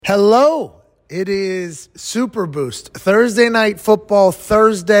Hello. It is Super Boost. Thursday Night Football,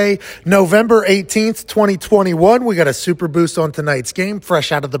 Thursday, November 18th, 2021. We got a Super Boost on tonight's game,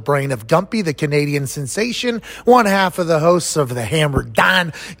 fresh out of the brain of Gumpy, the Canadian sensation, one half of the hosts of the Hammer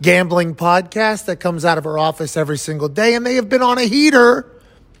Don Gambling Podcast that comes out of our office every single day, and they have been on a heater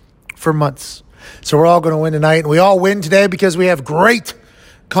for months. So we're all going to win tonight, and we all win today because we have great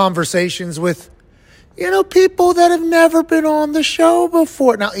conversations with people that have never been on the show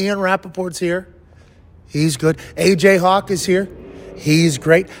before. Now, Ian Rapoport's here. He's good. AJ Hawk is here. He's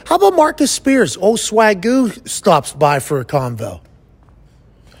great. How about Marcus Spears? Old Swagoo stops by for a convo.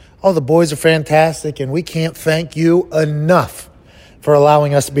 Oh, the boys are fantastic, and we can't thank you enough for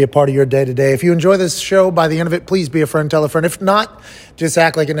allowing us to be a part of your day today. If you enjoy this show, by the end of it, please be a friend, tell a friend. If not, just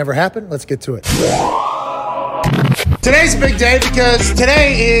act like it never happened. Let's get to it. Today's a big day because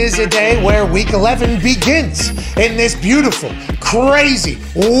today is a day where Week 11 begins in this beautiful, crazy,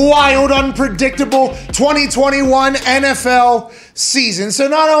 wild, unpredictable 2021 NFL season. So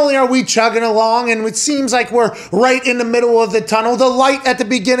not only are we chugging along, and it seems like we're right in the middle of the tunnel, the light at the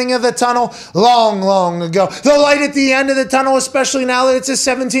beginning of the tunnel, long ago. The light at the end of the tunnel, especially now that it's a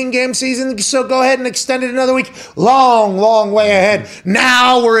 17-game season, so go ahead and extend it another week. Long way ahead.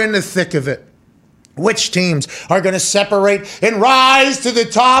 Now we're in the thick of it. Which teams are going to separate and rise to the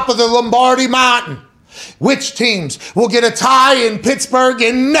top of the Lombardi Mountain? Which teams will get a tie in Pittsburgh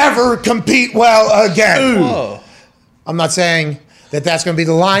and never compete well again? I'm not saying that that's going to be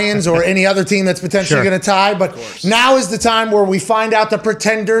the Lions or any other team that's potentially going to tie, but now is the time where we find out the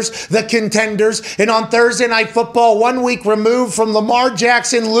pretenders, the contenders, and on Thursday Night Football, 1 week removed from Lamar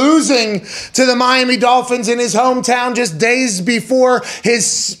Jackson losing to the Miami Dolphins in his hometown just days before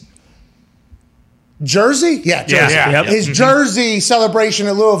his Jersey? Yeah, Jersey. Yeah. His Jersey celebration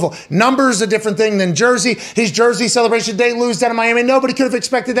at Louisville. Numbers a different thing than Jersey. His Jersey celebration, they lose down in Miami. Nobody could have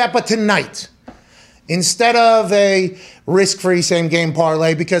expected that, but tonight, instead of a risk-free same-game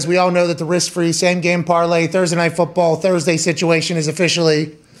parlay, because we all know that the risk-free same-game parlay Thursday Night Football Thursday situation is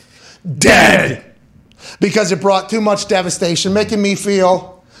officially dead because it brought too much devastation, making me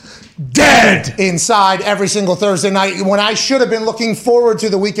feel dead inside every single Thursday night when I should have been looking forward to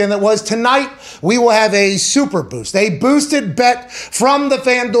the weekend that was. Tonight, we will have a super boost, a boosted bet from the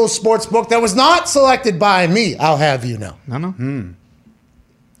FanDuel Sportsbook that was not selected by me, I'll have you know. No.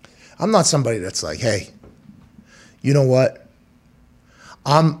 I'm not somebody that's like, hey, you know what?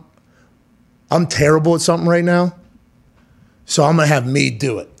 I'm terrible at something right now, so I'm going to have me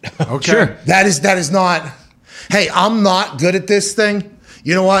do it. Okay. Sure. That is not, hey, I'm not good at this thing.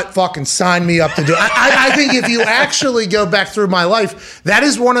 You know what? Fucking sign me up to do it. I think if you actually go back through my life, that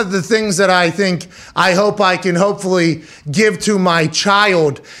is one of the things that I hope I can hopefully give to my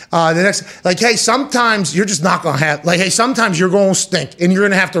child. The next, like, hey, sometimes you're just not going to have, like, hey, sometimes you're going to stink and you're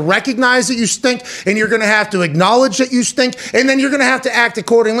going to have to recognize that you stink and you're going to have to acknowledge that you stink and then you're going to have to act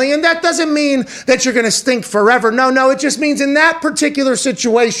accordingly. And that doesn't mean that you're going to stink forever. No, it just means in that particular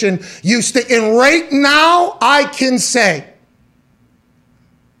situation, you stink. And right now, I can say,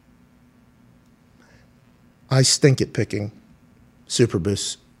 I stink at picking super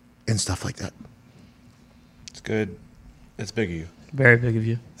boosts and stuff like that. It's good. It's big of you. Very big of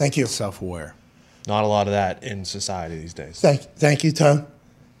you. Thank you. Self-aware. Not a lot of that in society these days. Thank you, Tone.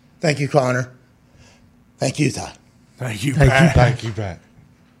 Thank you, Connor. Thank you, Todd. Thank you, Pat. Thank you, Pat.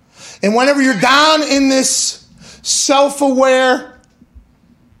 And whenever you're down in this self-aware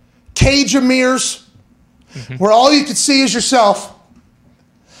cage of mirrors where all you can see is yourself,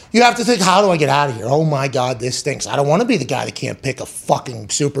 you have to think, how do I get out of here? Oh, my God, this stinks. I don't want to be the guy that can't pick a fucking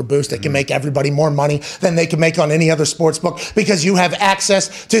super boost that can make everybody more money than they can make on any other sports book because you have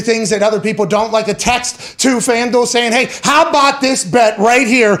access to things that other people don't, like a text to FanDuel saying, hey, how about this bet right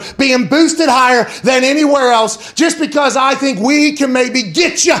here being boosted higher than anywhere else just because I think we can maybe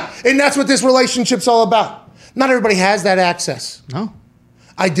get you. And that's what this relationship's all about. Not everybody has that access. No.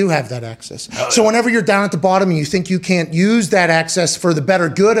 I do have that access. So whenever you're down at the bottom and you think you can't use that access for the better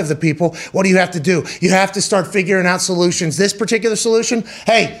good of the people, what do you have to do? You have to start figuring out solutions. This particular solution,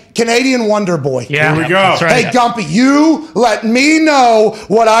 hey, Canadian Wonder Boy. Yeah, Here we go. That's right. Hey, Gumpy, you let me know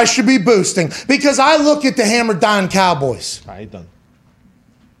what I should be boosting because I look at the Hammer Don Cowboys. All right, done.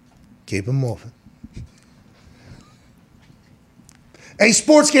 Keep them moving. A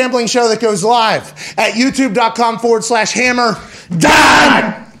sports gambling show that goes live at youtube.com/Hammer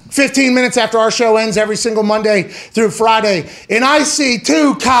Don. 15 minutes after our show ends every single Monday through Friday. And I see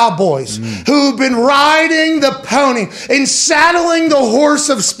two cowboys who've been riding the pony and saddling the horse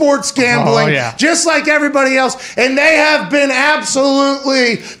of sports gambling, just like everybody else. And they have been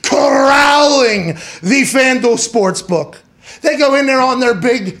absolutely corralling the FanDuel Sportsbook. They go in there on their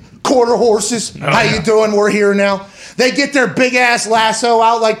big quarter horses. How you doing? We're here now. They get their big-ass lasso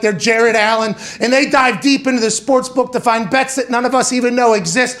out like they're Jared Allen, and they dive deep into the sports book to find bets that none of us even know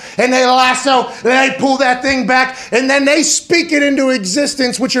exist, and they lasso, and they pull that thing back, and then they speak it into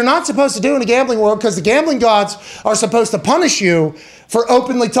existence, which you're not supposed to do in the gambling world because the gambling gods are supposed to punish you for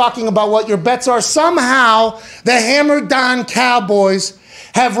openly talking about what your bets are. Somehow, the hammered Don Cowboys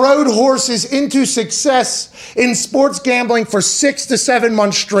have rode horses into success in sports gambling for 6 to 7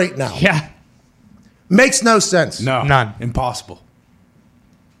 months straight now. Yeah. Makes no sense. No. None. Impossible.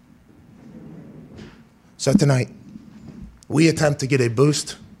 So tonight, we attempt to get a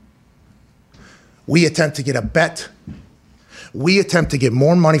boost. We attempt to get a bet. We attempt to get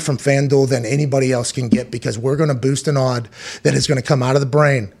more money from FanDuel than anybody else can get because we're going to boost an odd that is going to come out of the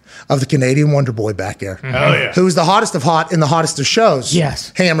brain of the Canadian Wonder Boy back there. Oh, yeah. Who's the hottest of hot and the hottest of shows.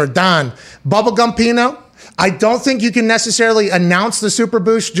 Yes. Hammer Don. Bubblegum Pino, I don't think you can necessarily announce the Super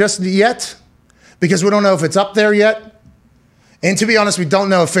Boost just yet because we don't know if it's up there yet. And to be honest, we don't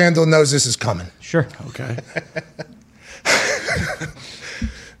know if FanDuel knows this is coming. Sure. Okay.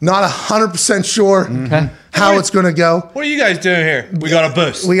 Not 100% sure how it's going to go. What are you guys doing here? We got a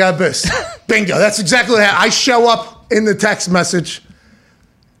boost. We got a boost. Bingo. That's exactly what I show up in the text message.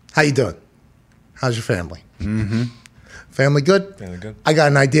 How you doing? How's your family? Mm-hmm. Family good? Family good. I got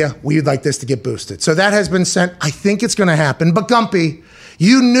an idea. We'd like this to get boosted. So that has been sent. I think it's going to happen. But Gumpy,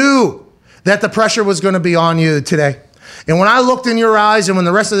 you knew that the pressure was going to be on you today. And when I looked in your eyes and when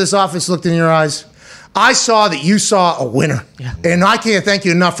the rest of this office looked in your eyes, I saw that you saw a winner. Yeah. And I can't thank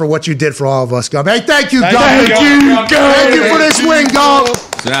you enough for what you did for all of us, Gump. Hey, thank you, Gump. Thank you for this win, Gump.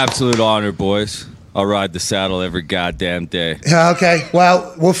 It's an absolute honor, boys. I'll ride the saddle every goddamn day. Yeah, okay.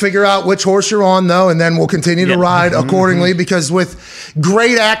 Well, we'll figure out which horse you're on, though, and then we'll continue to ride accordingly because with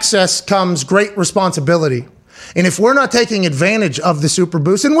great access comes great responsibility. And if we're not taking advantage of the Super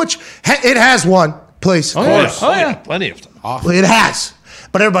Boost, in which it has one, please. Of course. Oh, yeah. Plenty of them. Awesome. It has.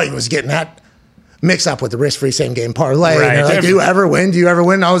 But everybody was getting that mixed up with the risk-free same-game parlay. Right. And they're like, do you ever win? Do you ever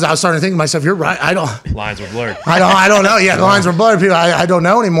win? I was starting to think to myself, you're right. I don't. Lines were blurred. I don't know. Yeah, the lines were blurred. People, I don't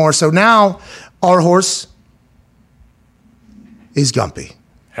know anymore. So now our horse is Gumpy.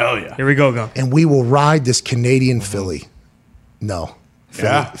 Hell yeah. Here we go, Gump. And we will ride this Canadian filly. No.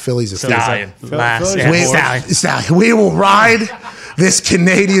 Philly's a Stallion. Stallion. We will ride this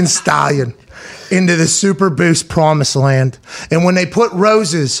Canadian stallion into the Super Boost promised land. And when they put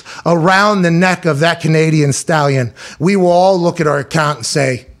roses around the neck of that Canadian stallion, we will all look at our account and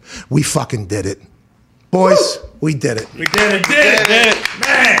say, we fucking did it. Boys, we did it. We did it.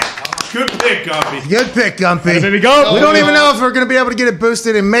 Man. Good pick, Gumpy. Good pick, Gumpy. Baby, go. We don't even know if we're going to be able to get it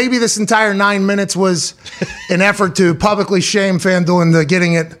boosted, and maybe this entire 9 minutes was an effort to publicly shame FanDuel into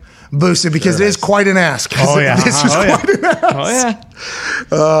getting it boosted because it is quite an ask. Oh, yeah. This is quite an ask. Oh, yeah.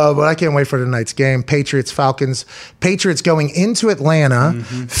 But I can't wait for tonight's game. Patriots-Falcons. Patriots going into Atlanta,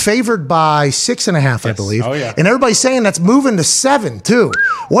 favored by 6.5, I believe. Oh, yeah. And everybody's saying that's moving to 7, too.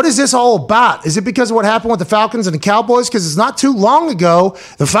 What is this all about? Is it because of what happened with the Falcons and the Cowboys? Because it's not too long ago,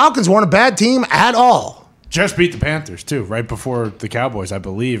 the Falcons weren't a bad team at all. Just beat the Panthers, too, right before the Cowboys, I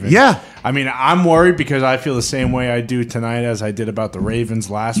believe. And yeah. I mean, I'm worried because I feel the same way I do tonight as I did about the Ravens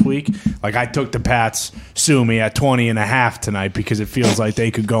last week. Like, I took the Pats, sue me, at 20.5 tonight because it feels like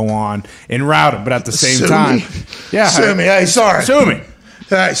they could go on and rout them. But at the same time, Sue me. Hey, sorry. Sue me.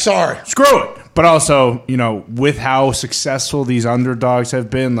 Hey, sorry. Screw it. But also, you know, with how successful these underdogs have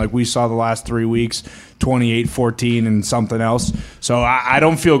been, like we saw the last 3 weeks, 28-14 and something else. So I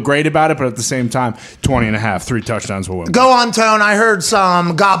don't feel great about it, but at the same time, 20.5, 3 touchdowns will win. Go on, Tone. I heard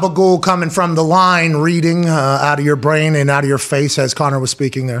some gabagool coming from the line reading out of your brain and out of your face as Connor was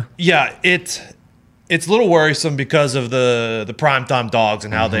speaking there. Yeah, it's a little worrisome because of the primetime dogs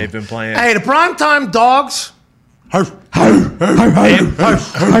and how they've been playing. Hey, the primetime dogs. And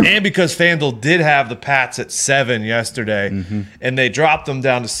because FanDuel did have the Pats at 7 yesterday, and they dropped them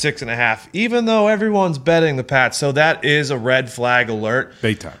down to 6.5, even though everyone's betting the Pats. So that is a red flag alert.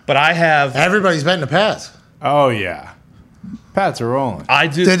 Big time. But I have... Everybody's betting the Pats. Oh, yeah. Pats are rolling. I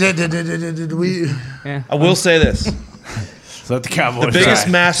do... I will say this. Let the Cowboys the biggest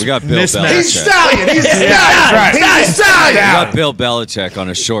we got Bill mismatch. He's Stallion. He's Stallion. He's Stallion. We got Bill Belichick on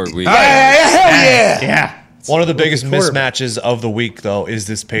a short week. Hell yeah. Yeah. One of the biggest mismatches of the week, though, is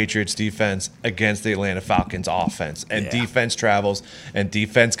this Patriots defense against the Atlanta Falcons offense. And defense travels, and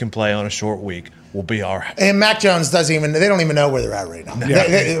defense can play on a short week. we'll be all right. And Mac Jones they don't even know where they're at right now.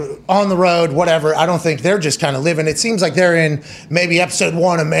 They, on the road, whatever. I don't think they're just kind of living. It seems like they're in maybe episode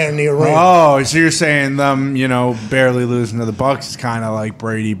 1 of Man in the Arena. Oh, so you're saying them, barely losing to the Bucs is kind of like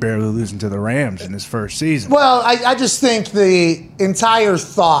Brady barely losing to the Rams in his first season. Well, I just think the entire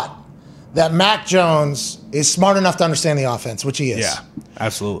thought that Mac Jones is smart enough to understand the offense, which he is. Yeah,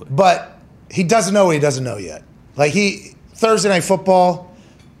 absolutely. But he doesn't know what he doesn't know yet. Like Thursday Night Football,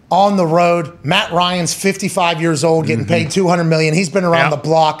 on the road, Matt Ryan's 55 years old, getting paid $200 million. He's been around the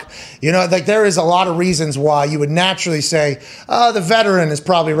block. There is a lot of reasons why you would naturally say, the veteran is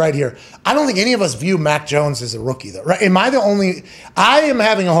probably right here. I don't think any of us view Mac Jones as a rookie, though. Right? I am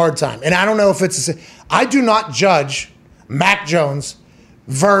having a hard time, and I don't know if I do not judge Mac Jones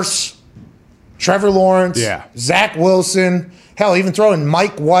versus Trevor Lawrence, Zach Wilson, hell, even throw in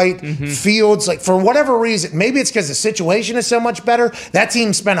Mike White, Fields. Like, for whatever reason, maybe it's because the situation is so much better. That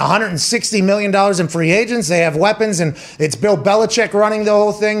team spent $160 million in free agents. They have weapons, and it's Bill Belichick running the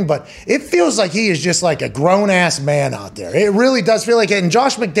whole thing. But it feels like he is just like a grown-ass man out there. It really does feel like it. And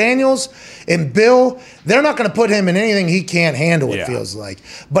Josh McDaniels and Bill, they're not going to put him in anything he can't handle, it feels like.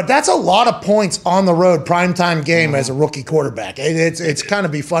 But that's a lot of points on the road, primetime game as a rookie quarterback. It's kind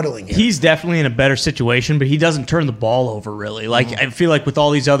of befuddling here. He's definitely in a better situation, but he doesn't turn the ball over, really. Like, I feel like with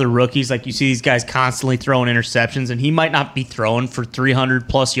all these other rookies, like you see these guys constantly throwing interceptions, and he might not be throwing for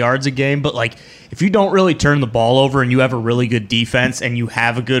 300-plus yards a game, but, like, if you don't really turn the ball over and you have a really good defense and you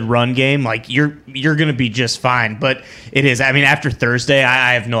have a good run game, like, you're going to be just fine. But it is. I mean, after Thursday,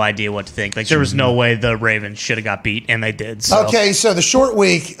 I have no idea what to think. Like, there was no way the Ravens should have got beat, and they did. So. Okay, so the short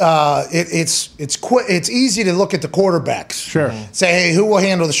week, it's easy to look at the quarterbacks. Sure. Say, hey, who will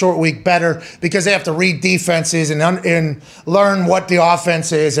handle the short week better? Because they have to read defenses and learn what the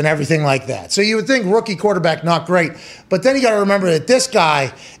offense is and everything like that. So you would think rookie quarterback, not great. But then you got to remember that this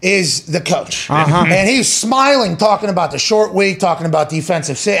guy is the coach. And he's smiling, talking about the short week, talking about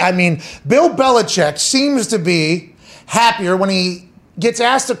defensive. I mean, Bill Belichick seems to be happier when he gets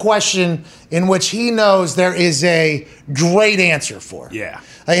asked a question in which he knows there is a great answer for. Yeah.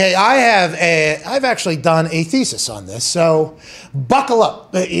 Like, hey, I've actually done a thesis on this, so buckle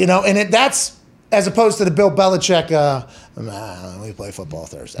up, and that's as opposed to the Bill Belichick, we play football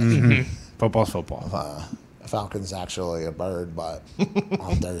Thursday. Football's football. Falcons actually a bird, but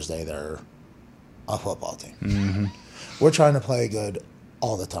on Thursday they're a football team. We're trying to play good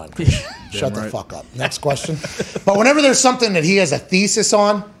all the time. Shut the fuck up. Next question. But whenever there's something that he has a thesis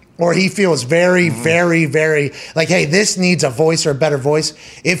on, or he feels very, very, very like, hey, this needs a voice or a better voice,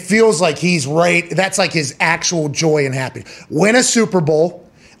 it feels like he's right. That's like his actual joy and happiness. Win a Super Bowl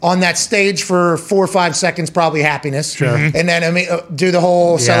on that stage for 4 or 5 seconds, probably happiness. Sure. And then do the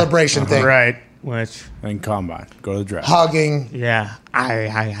whole celebration thing. Right. And combine. Go to the draft. Hugging. Yeah. I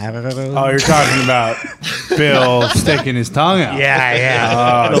have it. Oh, you're talking about Bill sticking his tongue out.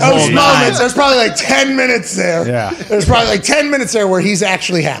 Yeah. Those moments, there's probably like 10 minutes there. Yeah. There's probably like 10 minutes there where he's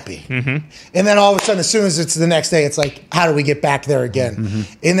actually happy. And then all of a sudden, as soon as it's the next day, it's like, how do we get back there again?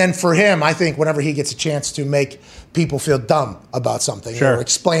 And then for him, I think whenever he gets a chance to make people feel dumb about something or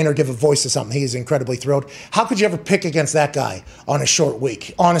explain or give a voice to something, he is incredibly thrilled. How could you ever pick against that guy on a short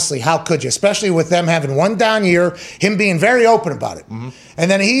week? Honestly, how could you? Especially with them having one down year, him being very open about it. And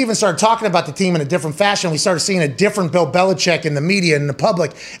then he even started talking about the team in a different fashion. We started seeing a different Bill Belichick in the media and in the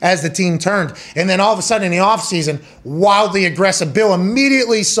public as the team turned. And then all of a sudden in the offseason, wildly aggressive. Bill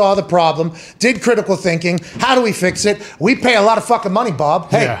immediately saw the problem, did critical thinking. How do we fix it? We pay a lot of fucking money,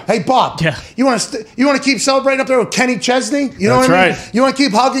 Bob. Hey, Bob. Yeah. You want to keep celebrating up there with Kenny Chesney? You know That's what I mean? right. You want to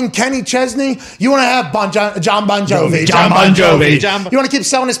keep hugging Kenny Chesney? You want to have John Bon Jovi? You want to keep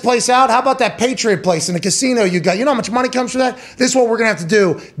selling this place out? How about that Patriot place in the casino you got? You know how much money comes for that? This is what we're going to have to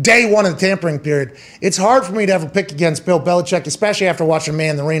do day one of the tampering period. It's hard for me to ever pick against Bill Belichick, especially after watching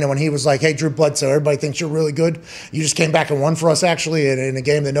Man in the Arena when he was like, hey, Drew Bledsoe, everybody thinks you're really good. You just came back and won for us, actually, in a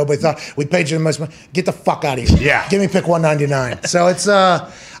game that nobody thought. We paid you the most money. Get the fuck out of here. Yeah. Give me pick 199. So it's,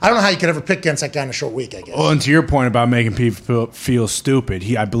 I don't know how you could ever pick against that guy in a short week, I guess. Well, and to your point about making people feel stupid,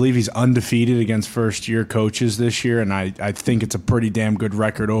 I believe he's undefeated against first-year coaches this year, and I think it's a pretty damn good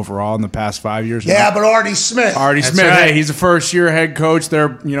record overall in the past 5 years. Yeah, but Artie Smith. Smith, right. hey, he's a first-year head coach. Their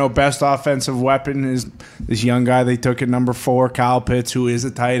best offensive weapon is this young guy they took at number 4, Kyle Pitts, who is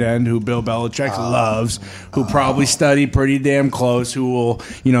a tight end, who Bill Belichick loves, who probably studied pretty damn close, who will,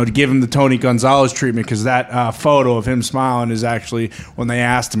 to give him the Tony Gonzalez treatment, because that photo of him smiling is actually when they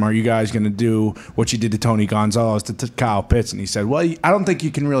asked him, are you guys going to do what you did to Tony Gonzalez to Kyle Pitts? And he said, well, I don't think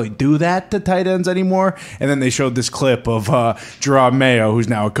you can really do that to tight ends anymore. And then they showed this clip of Gerard Mayo, who's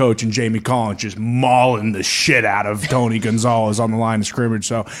now a coach, and Jamie Collins just mauling the shit out of Tony Gonzalez on the line of scrimmage.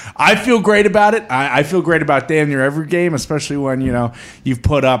 So I feel great about it. I feel great about damn near every game, especially when, you've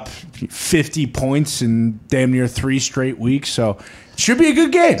put up 50 points in damn near 3 straight weeks. So it should be a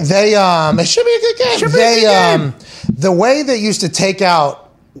good game. It should be a good game. The way they used to take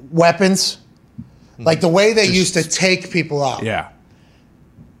out weapons, like the way they used to take people out. Yeah.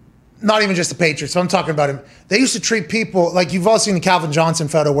 Not even just the Patriots. I'm talking about him. They used to treat people like you've all seen the Calvin Johnson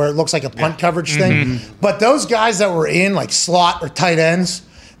photo where it looks like a punt coverage thing. But those guys that were in like slot or tight ends,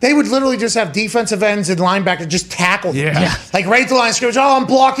 they would literally just have defensive ends and linebackers just tackle them. Yeah. Like right to the line of scrimmage, I'm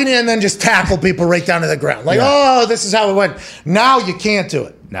blocking you, and then just tackle people right down to the ground. Like, this is how it went. Now you can't do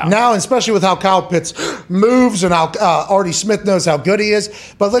it. No. Now, especially with how Kyle Pitts moves and how Artie Smith knows how good he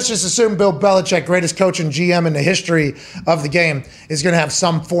is. But let's just assume Bill Belichick, greatest coach and GM in the history of the game, is going to have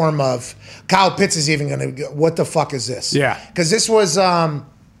some form of Kyle Pitts is even going to go, what the fuck is this? Yeah. Because this was,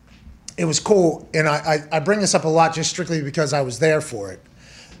 it was cool. And I bring this up a lot just strictly because I was there for it.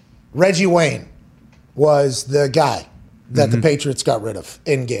 Reggie Wayne was the guy that the Patriots got rid of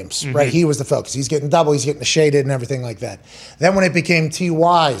in games, right? He was the focus. He's getting double, he's getting the shaded and everything like that. Then when it became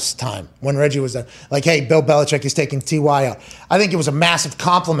T.Y.'s time, when Reggie was there, like, hey, Bill Belichick is taking T.Y. out. I think it was a massive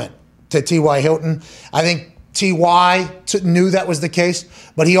compliment to T.Y. Hilton. I think T.Y. knew that was the case,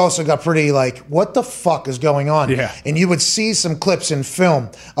 but he also got pretty like, what the fuck is going on? Yeah. And you would see some clips in film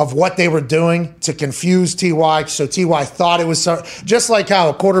of what they were doing to confuse T.Y. So T.Y. thought it was just like how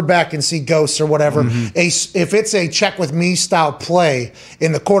a quarterback can see ghosts or whatever. If it's a check with me style play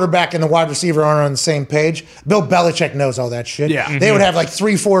and the quarterback and the wide receiver aren't on the same page, Bill Belichick knows all that shit. Yeah. They would have like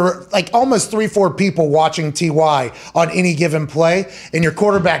almost 3-4 people watching T.Y. on any given play, and your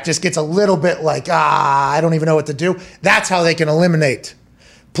quarterback just gets a little bit like, I don't even know what to do. That's how they can eliminate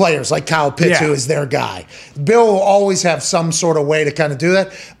players like Kyle Pitts, who is their guy. Bill will always have some sort of way to kind of do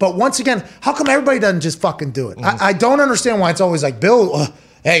that. But once again, how come everybody doesn't just fucking do it? I don't understand why it's always like, Bill,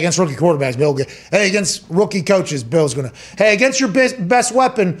 hey, against rookie quarterbacks, Bill. Hey, against rookie coaches, Bill's going to. Hey, against your best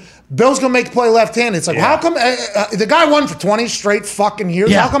weapon, Bill's going to make the play left-handed. It's like, how come the guy won for 20 straight fucking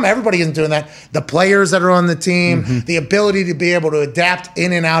years? Yeah. How come everybody isn't doing that? The players that are on the team, the ability to be able to adapt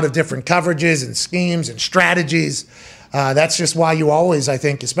in and out of different coverages and schemes and strategies. That's just why you always, I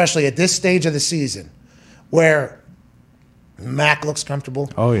think, especially at this stage of the season, where Mac looks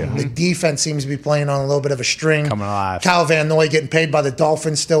comfortable. Oh, yeah. The defense seems to be playing on a little bit of a string. Coming alive. Kyle Van Noy getting paid by the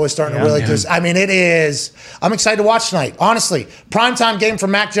Dolphins still is starting to really do. I mean, it is. I'm excited to watch tonight. Honestly, primetime game for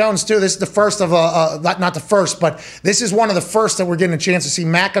Mac Jones, too. This is the first of not the first, but this is one of the first that we're getting a chance to see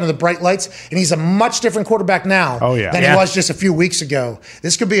Mac under the bright lights, and he's a much different quarterback now than he was just a few weeks ago.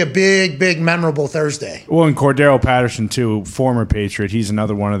 This could be a big, big, memorable Thursday. Well, and Cordero Patterson, too, former Patriot. He's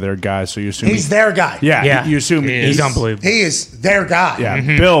another one of their guys, so you assume he's their guy. Yeah. You assume he's unbelievable. He is their guy.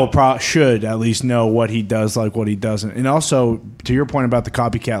 Yeah, Bill should at least know what he does, like what he doesn't. And also, to your point about the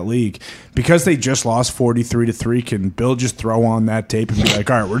copycat league, because they just lost 43-3, can Bill just throw on that tape and be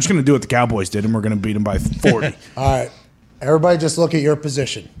like, all right, we're just going to do what the Cowboys did, and we're going to beat them by 40. All right. Everybody just look at your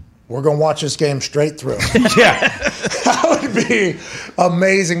position. We're going to watch this game straight through. That would be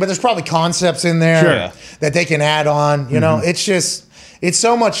amazing. But there's probably concepts in there that they can add on. You know, it's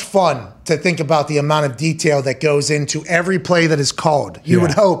so much fun to think about the amount of detail that goes into every play that is called. You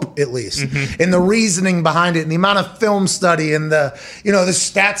would hope, at least, and the reasoning behind it, and the amount of film study, and the the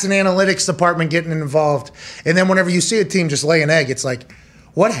stats and analytics department getting involved. And then whenever you see a team just lay an egg, it's like,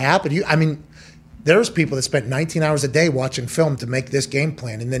 what happened? I mean, there's people that spent 19 hours a day watching film to make this game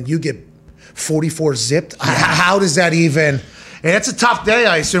plan, and then you get 44 zipped. How does that even? And it's a tough day,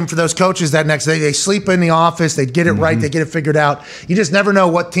 I assume, for those coaches that next day. They sleep in the office. They get it right. They get it figured out. You just never know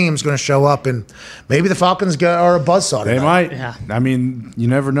what team's going to show up. And maybe the Falcons are a buzzsaw tonight. They might. Yeah. I mean, you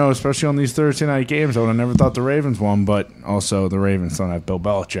never know, especially on these Thursday night games. I would have never thought the Ravens won, but also the Ravens don't have Bill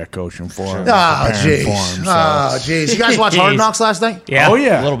Belichick coaching for them. Oh, jeez. You guys watch Hard Knocks last night? Yeah. Oh,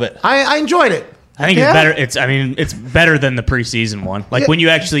 yeah. A little bit. I enjoyed it. I think it's better. It's better than the preseason one. Like when you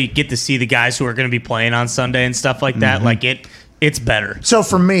actually get to see the guys who are going to be playing on Sunday and stuff like that. Like it's better. So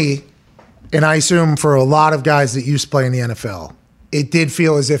for me, and I assume for a lot of guys that used to play in the NFL, it did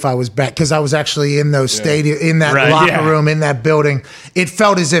feel as if I was back because I was actually in those stadium, in that locker room, in that building. It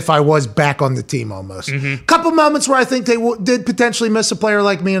felt as if I was back on the team almost. Couple moments where I think they did potentially miss a player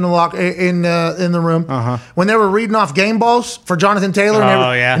like me in the the room when they were reading off game balls for Jonathan Taylor.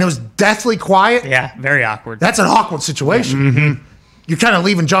 And it was deathly quiet. Yeah, very awkward. That's an awkward situation. You're kind of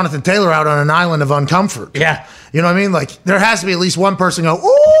leaving Jonathan Taylor out on an island of uncomfort. Yeah. You know what I mean? Like, there has to be at least one person go,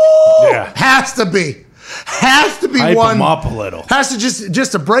 ooh! Yeah. Has to be. has to be Hype one. him up a little. Has to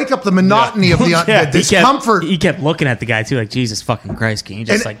just to break up the monotony of the discomfort. He kept looking at the guy too, like, Jesus fucking Christ, can you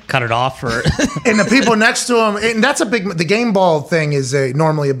just cut it off? Or and the people next to him, and that's a big. The game ball thing is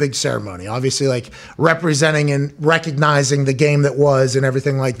normally a big ceremony. Obviously, like representing and recognizing the game that was and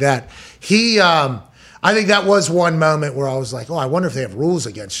everything like that. I think that was one moment where I was like, oh, I wonder if they have rules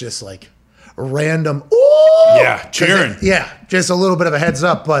against just like random. Ooh! Yeah, cheering. Just a little bit of a heads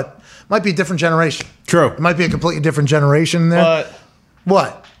up, but. Might be a different generation. True. It might be a completely different generation there. But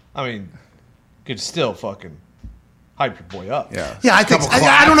what? I mean, could still fucking hype your boy up. Yeah, I think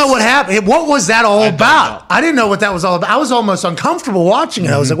I don't know what happened. What was that all about? I didn't know what that was all about. I was almost uncomfortable watching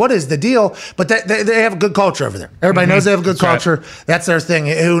it. I was like, what is the deal? But they have a good culture over there. Everybody knows they have a good culture. Right. That's their thing.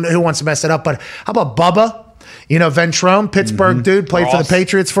 Who wants to mess it up? But how about Bubba? You know, Ventrone, Pittsburgh dude, played for the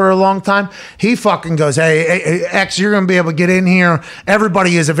Patriots for a long time. He fucking goes, hey, X, you're going to be able to get in here.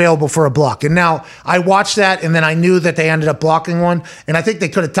 Everybody is available for a block. And now I watched that, and then I knew that they ended up blocking one. And I think they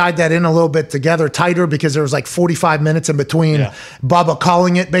could have tied that in a little bit together, tighter, because there was like 45 minutes in between Bubba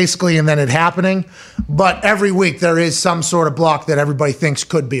calling it, basically, and then it happening. But every week there is some sort of block that everybody thinks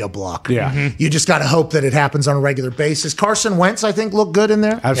could be a block. Yeah. You just got to hope that it happens on a regular basis. Carson Wentz, I think, looked good in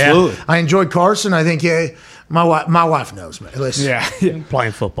there. Absolutely. I enjoyed Carson. I think, my wife knows me. Listen,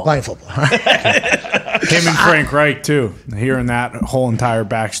 playing football. Playing football. Him and Frank Reich, too. Hearing that whole entire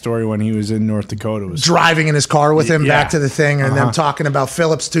backstory when he was in North Dakota was driving in his car with him back to the thing, and them talking about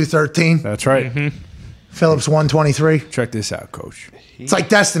Phillips 213. That's right. Phillips 123. Check this out, Coach. It's like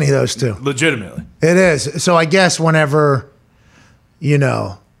destiny, those two. Legitimately. It is. So I guess whenever,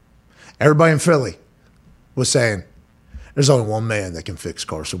 everybody in Philly was saying, there's only one man that can fix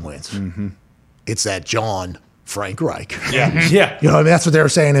Carson Wentz. It's that John Frank Reich. Yeah. You know what I mean? That's what they were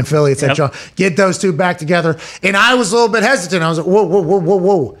saying in Philly. It's that John. Get those two back together. And I was a little bit hesitant. I was like,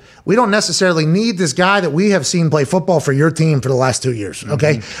 whoa. We don't necessarily need this guy that we have seen play football for your team for the last 2 years,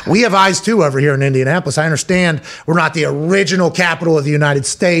 okay? We have eyes, too, over here in Indianapolis. I understand we're not the original capital of the United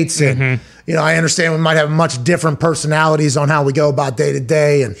States, and, I understand we might have much different personalities on how we go about day to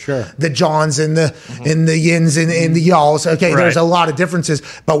day, and the Johns and the Yins and the Y'alls, okay? There's a lot of differences.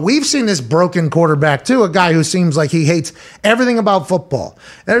 But we've seen this broken quarterback, too, a guy who seems like he hates everything about football.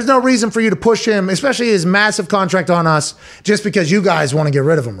 There's no reason for you to push him, especially his massive contract on us, just because you guys want to get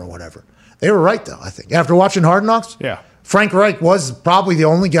rid of him or whatever. They were right, though, I think. After watching Hard Knocks, Frank Reich was probably the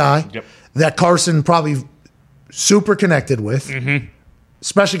only guy that Carson probably super connected with,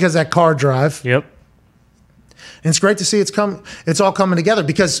 especially because that car drive. And it's great to see it's all coming together,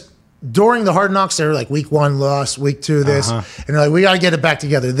 because during the Hard Knocks, they were like, week 1 loss, week 2 this, and they're like, we got to get it back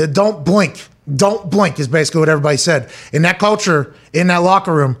together. Don't blink. Don't blink is basically what everybody said. In that culture, in that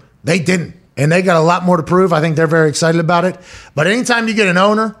locker room, they didn't. And they got a lot more to prove. I think they're very excited about it. But anytime you get an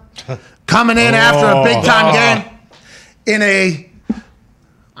owner coming in after a big-time game in a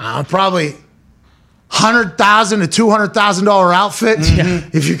probably $100,000 to $200,000 outfit,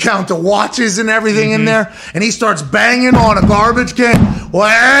 if you count the watches and everything in there, and he starts banging on a garbage can, we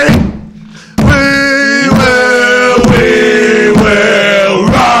will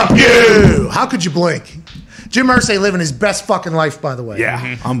rock you. How could you blink? Jim Irsay living his best fucking life, by the way.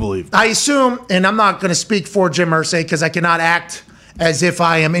 Unbelievable. I assume, and I'm not going to speak for Jim Irsay because I cannot act as if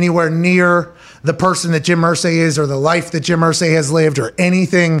I am anywhere near the person that Jim Irsay is or the life that Jim Irsay has lived or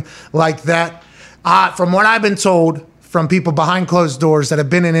anything like that. From what I've been told from people behind closed doors that have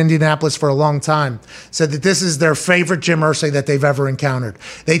been in Indianapolis for a long time, said that this is their favorite Jim Irsay that they've ever encountered.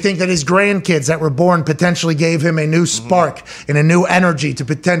 They think that his grandkids that were born potentially gave him a new spark and a new energy to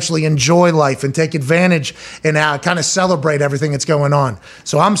potentially enjoy life and take advantage and kind of celebrate everything that's going on.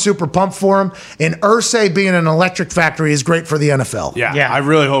 So I'm super pumped for him. And Irsay being an electric factory is great for the NFL. I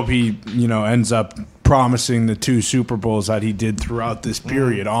really hope he, ends up promising the 2 Super Bowls that he did throughout this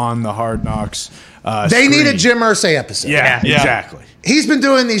period on the Hard Knocks. They need a Jim Irsay episode. Yeah, exactly. He's been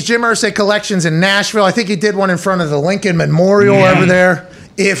doing these Jim Irsay collections in Nashville. I think he did one in front of the Lincoln Memorial over there.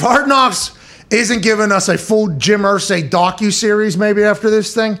 If Hard Knocks isn't giving us a full Jim Irsay docu-series maybe after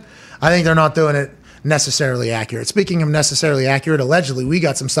this thing, I think they're not doing it necessarily accurate. Speaking of necessarily accurate, allegedly we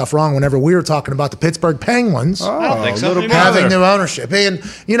got some stuff wrong whenever we were talking about the Pittsburgh Penguins having new ownership. And,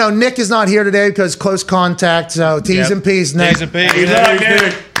 Nick is not here today because close contact, so T's and P's, Nick. T's and P's. Good luck,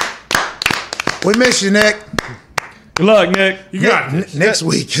 Nick. We miss you, Nick. Good luck, Nick. You got this. Next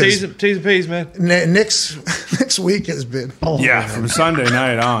week. T's and P's, man. Next week has been. From Sunday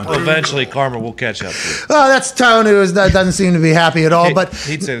night on. Well, eventually, Karma will catch up to you. Oh, that's Tone, who doesn't seem to be happy at all. But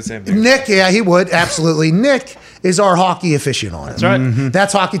he'd say the same thing. Nick, he would, absolutely. Nick is our hockey aficionado. That's right.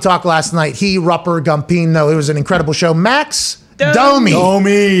 That's Hockey Talk last night. He, Rupper, Gumpino. It was an incredible show. Max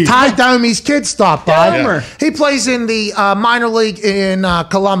Domi. Ty Domi's kid stopped by. Domer. He plays in the minor league in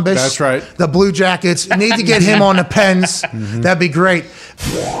Columbus. That's right. The Blue Jackets. Need to get him on the Pens. That'd be great.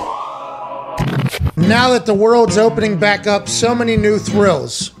 Now that the world's opening back up, so many new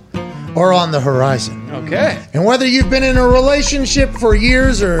thrills are on the horizon. Okay. And whether you've been in a relationship for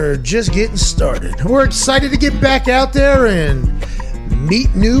years or just getting started, we're excited to get back out there and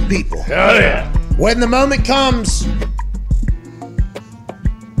meet new people. Hell yeah. When the moment comes,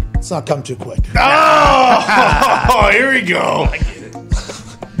 let's not come too quick. Oh, here we go.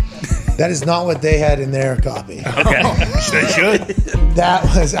 That is not what they had in their copy. Okay. They should. That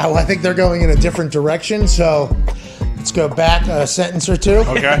was, I think they're going in a different direction. So let's go back a sentence or two.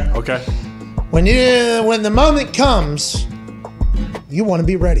 Okay. When the moment comes, you want to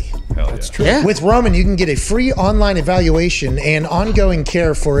be ready. That's true. Yeah. With Roman, you can get a free online evaluation and ongoing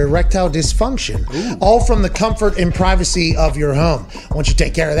care for erectile dysfunction, all from the comfort and privacy of your home. Once you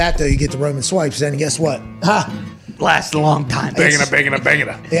take care of that, though, you get the Roman swipes, and guess what? Lasts a long time. Banging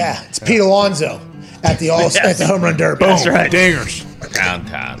it. Yeah, it's Pete Alonso at the at the home run derby. That's right. Dingers.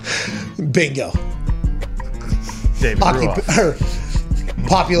 Downtown. Bingo. David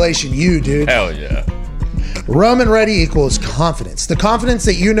Population, you, dude. Hell yeah. Roman ready equals confidence. The confidence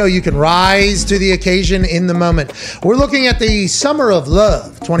that you know you can rise to the occasion in the moment. We're looking at the Summer of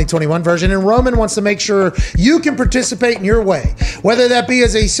Love 2021 version, and Roman wants to make sure you can participate in your way. Whether that be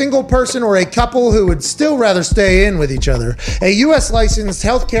as a single person or a couple who would still rather stay in with each other, a U.S. licensed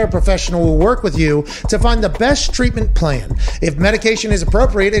healthcare professional will work with you to find the best treatment plan. If medication is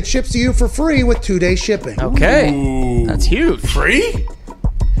appropriate, it ships to you for free with 2-day shipping. Okay. Ooh. That's huge. Free?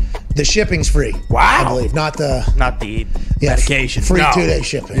 The shipping's free. Wow. I believe, not the Medication. Free No. 2-day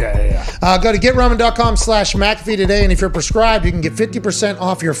shipping. Yeah. Go to GetRoman.com/McAfee today, and if you're prescribed, you can get 50%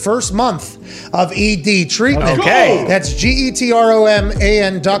 off your first month of ED treatment. Okay. That's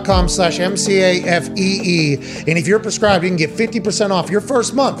GETROMAN.com/MCAFEE. And if you're prescribed, you can get 50% off your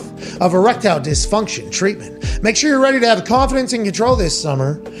first month of erectile dysfunction treatment. Make sure you're ready to have confidence and control this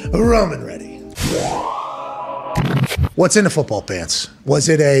summer. Roman ready. What's in the football pants? Was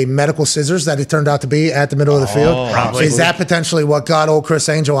it a medical scissors that it turned out to be at the middle of the field? Probably. Is that potentially what got old Chris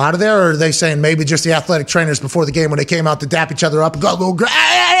Angel out of there? Or are they saying maybe just the athletic trainers before the game when they came out to dap each other up and go a little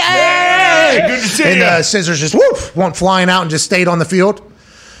Hey, good to see and ya. the scissors just went flying out and just stayed on the field?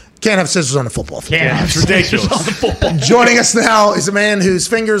 Can't have scissors on the football field. Yeah, It's ridiculous. Joining us now is a man whose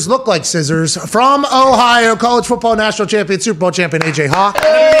fingers look like scissors from Ohio, college football national champion, Super Bowl champion, AJ Hawk.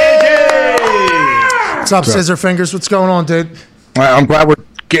 What's up, Scissor Fingers? What's going on, dude? I'm glad we're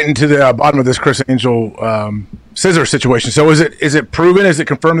getting to the bottom of this Chris Angel scissor situation. So is it proven? Is it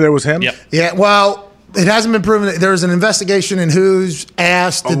confirmed that it was him? Yep. Yeah, well, it hasn't been proven. There's an investigation in whose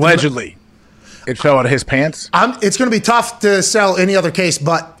ass did Allegedly. It fell out of his pants. it's going to be tough to sell any other case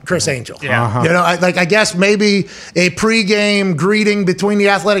but Chris Angel. Yeah. You know, I guess maybe a pregame greeting between the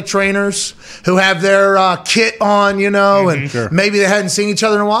athletic trainers who have their kit on, you know, and maybe they hadn't seen each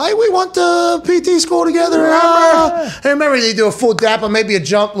other in a while. Hey, we went to PT school together. And remember, they do a full dap on maybe a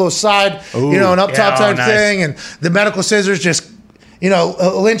jump, little side, you know, an up top type nice. thing. And the medical scissors just, you know,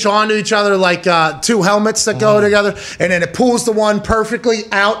 lynch onto each other like two helmets that go together, and then it pulls the one perfectly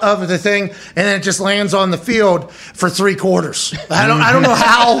out of the thing, and then it just lands on the field for 3 quarters. I don't know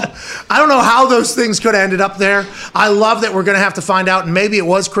how those things could have ended up there. I love that we're going to have to find out, and maybe it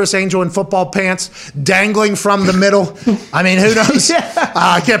was Chris Angel in football pants dangling from the middle. I mean, who knows?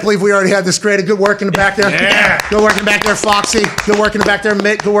 I can't believe we already had this created. Good work in the back there. Yeah. Good work in the back there, Foxy. Good work in the back there,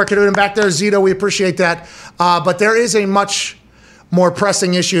 Mick. Good work in the back there, Zito. We appreciate that. But there is a much more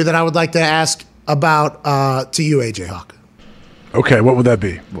pressing issue that I would like to ask about to you, AJ Hawk. Okay, what would that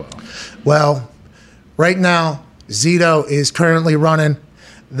be? Well, right now, Zito is currently running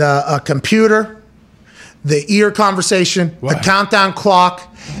the computer, the ear conversation, the countdown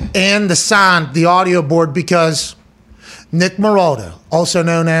clock, and the audio board, because Nick Maraldo, also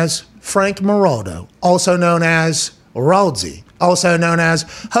known as Frank Maraldo, also known as Raldsy, also known as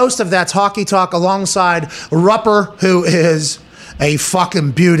host of That's Hockey Talk, alongside Rupper, who is a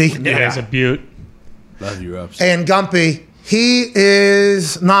fucking beauty. Yeah, it's a beaut. Love you, Ups. And Gumpy, he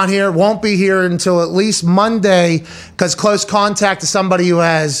is not here, won't be here until at least Monday, because close contact to somebody who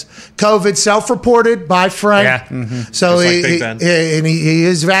has COVID, self-reported by Frank. Yeah. So Just like he, Big Ben. and he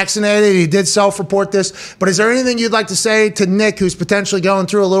is vaccinated. He did self-report this. But is there anything you'd like to say to Nick, who's potentially going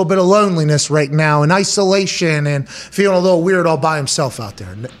through a little bit of loneliness right now and isolation and feeling a little weird all by himself out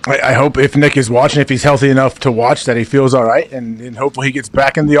there? I hope if Nick is watching, if he's healthy enough to watch, that he feels all right, and hopefully he gets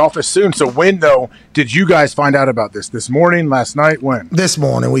back in the office soon. So when, though, did you guys find out about this morning? morning, last night? When? This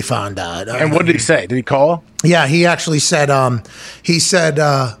morning we found out. And what did he say? Did he call? Yeah, he actually said,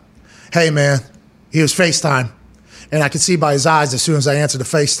 hey, man, he was FaceTime. And I could see by his eyes as soon as I answered the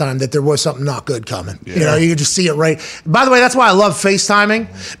FaceTime that there was something not good coming. Yeah. You know, you could just see it right. By the way, that's why I love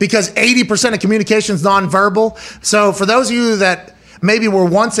FaceTiming, because 80% of communication is nonverbal. So for those of you that maybe were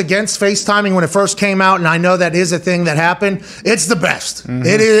once against FaceTiming when it first came out, and I know that is a thing that happened, it's the best. Mm-hmm.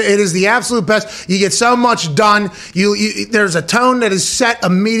 It is the absolute best. You get so much done. There's a tone that is set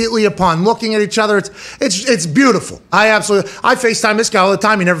immediately upon looking at each other. It's beautiful. I FaceTime this guy all the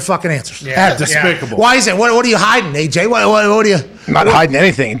time. He never fucking answers. Yeah, that's despicable. Why is it? What are you hiding, AJ? What are you? I'm not hiding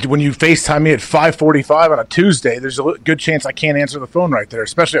anything. When you FaceTime me at 5:45 on a Tuesday, there's a good chance I can't answer the phone right there,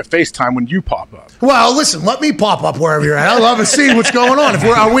 especially at FaceTime when you pop up. Well, listen, let me pop up wherever you're at. I love to see what's going on.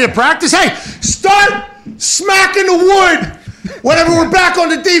 Are we at practice? Hey, start smacking the wood whenever we're back on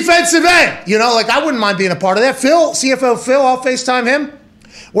the defensive end. You know, like I wouldn't mind being a part of that. CFO Phil, I'll FaceTime him.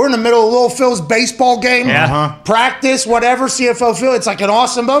 We're in the middle of little Phil's baseball game, practice, whatever, CFO Phil. It's like an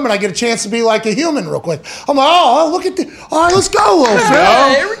awesome moment. I get a chance to be like a human real quick. I'm like, look at all right, let's go, little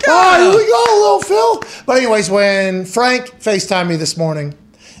Phil. Here we go. All right, here we go, little Phil. But anyways, when Frank FaceTimed me this morning,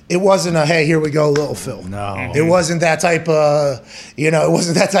 it wasn't a, hey, here we go, little Phil. No. It wasn't that type of, it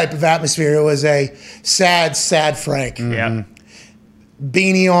wasn't that type of atmosphere. It was a sad, sad Frank. Yeah.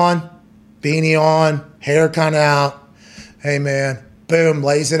 Beanie on, hair kind of out. Hey, man. Boom,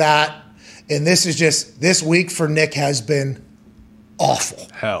 lays it out. And this week for Nick has been awful.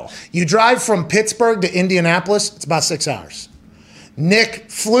 Hell. You drive from Pittsburgh to Indianapolis, it's about 6 hours. Nick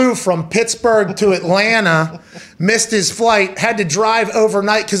flew from Pittsburgh to Atlanta, missed his flight, had to drive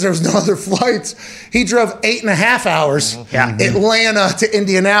overnight because there was no other flights. He drove 8.5 hours, Atlanta to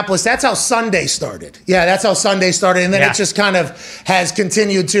Indianapolis. That's how Sunday started. Yeah, that's how Sunday started. And then it just kind of has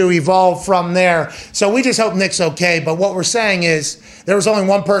continued to evolve from there. So we just hope Nick's okay. But what we're saying is there was only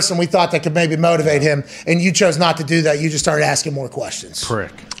one person we thought that could maybe motivate him, and you chose not to do that. You just started asking more questions.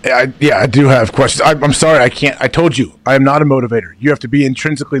 Prick. I do have questions. I'm sorry, I can't. I told you, I am not a motivator. You have to be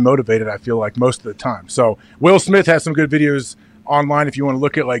intrinsically motivated, I feel like, most of the time. So Will Smith has some good videos online if you want to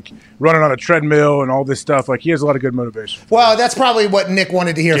look at, like, running on a treadmill and all this stuff. Like, he has a lot of good motivation. Well, that's probably what Nick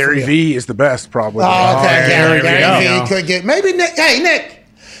wanted to hear from you. Gary V is the best, probably. Oh, okay. Gary V could get. Maybe Nick. Hey, Nick.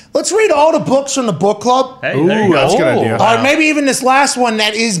 Let's read all the books from the book club. Hey, Ooh, that's a good idea. Or maybe even this last one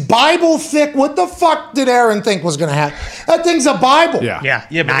that is Bible thick. What the fuck did Aaron think was going to happen? That thing's a Bible. Yeah,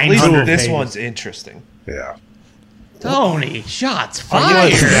 but at least this one's interesting. Yeah. Tony, shots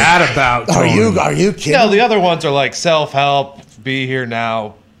fired. What's that about, Tony? Are you kidding? No, the other ones are like self-help, be here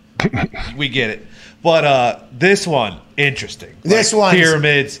now. We get it. But this one, interesting. This one,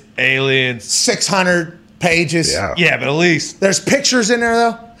 pyramids, aliens. 600 pages. Yeah, but at least there's pictures in there,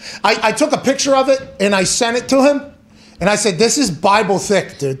 though. I took a picture of it, and I sent it to him. And I said, this is Bible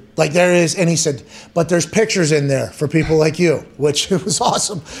thick, dude. Like, there is. And he said, but there's pictures in there for people like you, which it was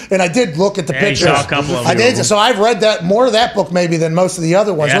awesome. And I did look at the pictures. You saw a couple of them. I did. So I've read that more of that book maybe than most of the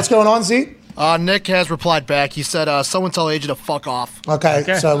other ones. Yeah. What's going on, Z? Nick has replied back. He said, someone tell AJ to fuck off.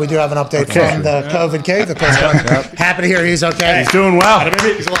 Okay. So we do have an update from the COVID cave. Of course, happy to hear he's okay. He's doing well.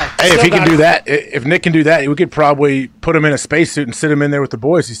 Hey, if he can do that, if Nick can do that, we could probably put him in a spacesuit and sit him in there with the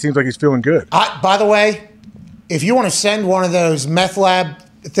boys. He seems like he's feeling good. By the way, if you want to send one of those meth lab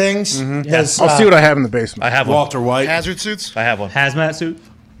things, I'll see what I have in the basement. I have one. Walter White. Hazard suits? I have one. Hazmat suit.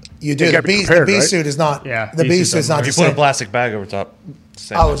 You do. You The gotta be B prepared, right? suit is not. Yeah, The B B suit suit's not You the put a same. plastic bag over top.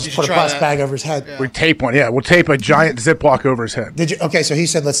 Same. Oh, just put a try plastic that. bag over his head. We tape one. Yeah, we'll tape a giant Ziploc over his head. Did you? Okay, so he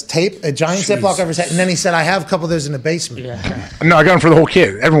said, let's tape a giant Ziploc over his head. And then he said, I have a couple of those in the basement. Yeah. No, I got them for the whole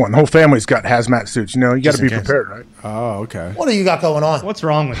kid. Everyone, the whole family's got hazmat suits. You know, you got to be prepared, right? Oh, okay. What do you got going on? What's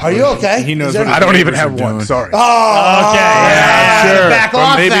wrong with Are you okay? He knows Is there- what I don't even neighbors have are one. doing. Sorry. Oh, Okay, yeah, sure. Back But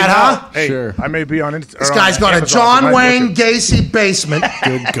off maybe that, not. huh? Hey, Sure. I may be on Instagram. This guy's got a John Wayne Gacy basement.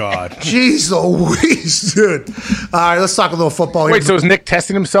 Good God. Jeez Louise, dude. All right, let's talk a little football here. Wait, so is Nick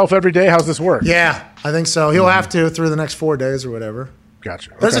testing himself every day? How's this work? Yeah, I think so. He'll have to through the next 4 days or whatever.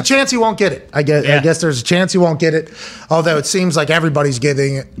 Gotcha. There's a chance he won't get it. I guess there's a chance he won't get it, although it seems like everybody's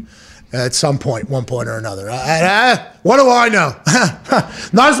getting it at some point, one point or another. What do I know?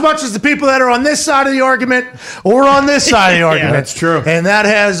 Not as much as the people that are on this side of the argument or on this side of the argument. that's true. And that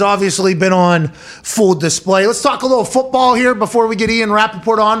has obviously been on full display. Let's talk a little football here before we get Ian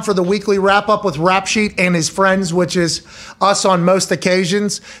Rapoport on for the weekly wrap-up with Rap Sheet and his friends, which is us on most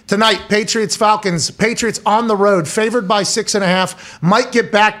occasions. Tonight, Patriots-Falcons. Patriots on the road, favored by 6.5. Might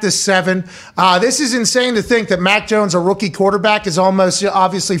get back to 7. This is insane to think that Mac Jones, a rookie quarterback, is almost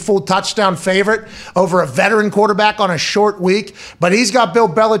obviously full touchdown touchdown favorite over a veteran quarterback on a short week. But he's got Bill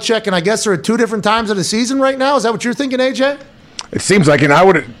Belichick, and I guess they're at 2 different times of the season right now. Is that what you're thinking, AJ? It seems like,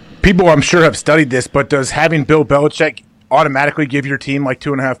 and people I'm sure have studied this, but does having Bill Belichick automatically give your team like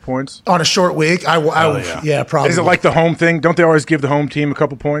 2.5 points on a short week? Yeah, probably. Is it like the home thing? Don't they always give the home team a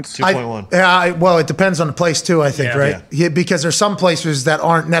couple points? 2.1. Well, it depends on the place too, I think, right? Yeah, because there's some places that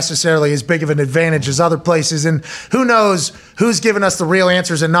aren't necessarily as big of an advantage as other places, and who knows who's giving us the real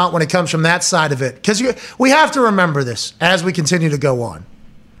answers and not when it comes from that side of it. Because we have to remember this as we continue to go on.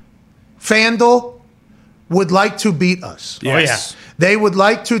 FanDuel would like to beat us. Yes. They would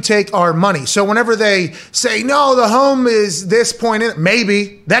like to take our money. So whenever they say, no, the home is this point in,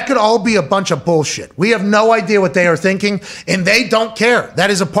 maybe that could all be a bunch of bullshit. We have no idea what they are thinking, and they don't care. That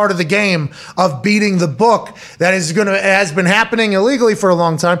is a part of the game of beating the book that has been happening illegally for a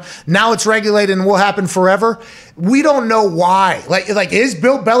long time. Now it's regulated and will happen forever. We don't know why. Like is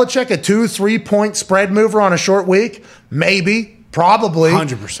Bill Belichick a 2-3 point spread mover on a short week? Maybe. Probably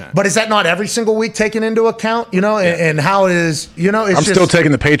 100%. But is that not every single week taken into account? And how it is, I'm still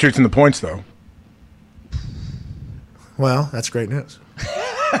taking the Patriots and the points, though. Well, that's great news.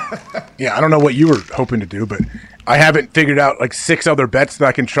 Yeah, I don't know what you were hoping to do, but I haven't figured out like 6 other bets that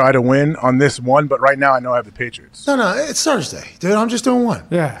I can try to win on this one, but right now I know I have the Patriots. No, it's Thursday, dude. I'm just doing one.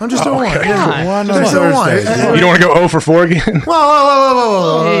 Yeah. I'm just doing one. Yeah. One on Just doing one. Thursday. You don't want to go 0 for 4 again?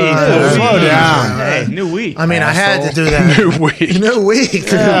 Whoa. Hey, slow down. Hey, new week. I mean, I had to do that. New week.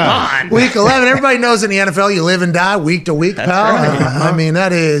 Come on. Week 11. Everybody knows in the NFL you live and die week to week, pal. right. I mean,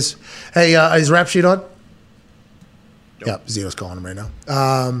 that is. Hey, is Rap Sheet on? Yep, Zito's calling him right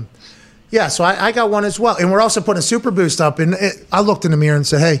now. Yeah, so I got one as well. And we're also putting a super boost up. And I looked in the mirror and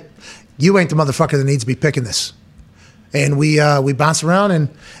said, hey, you ain't the motherfucker that needs to be picking this. And we bounced around, and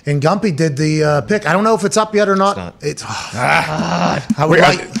Gumpy did the pick. I don't know if it's up yet or not. It's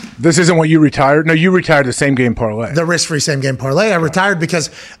This isn't what you retired? No, you retired the same game parlay. The risk-free same-game parlay. I retired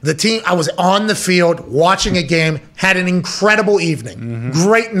because the team, I was on the field watching a game, had an incredible evening. Mm-hmm.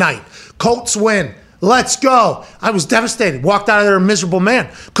 Great night. Colts win. Let's go. I was devastated. Walked out of there a miserable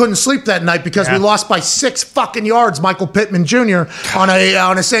man. Couldn't sleep that night because we lost by 6 fucking yards, Michael Pittman Jr. on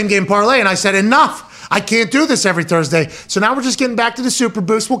a same-game parlay. And I said, enough. I can't do this every Thursday. So now we're just getting back to the Super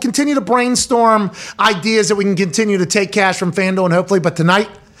Boost. We'll continue to brainstorm ideas that we can continue to take cash from FanDuel and hopefully. But tonight,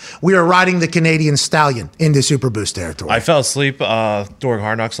 we are riding the Canadian Stallion into Super Boost territory. I fell asleep during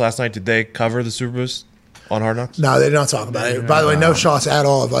Hard Knocks last night. Did they cover the Super Boost on Hard Knocks? No, they don't talk about it. By the way, no shots at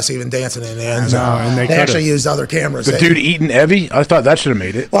all of us even dancing in the end zone. No, and they actually used other cameras. The dude eating Evie? I thought that should have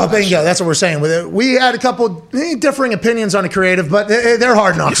made it. Well, bingo. That's what we're saying. We had a couple differing opinions on the creative, but they're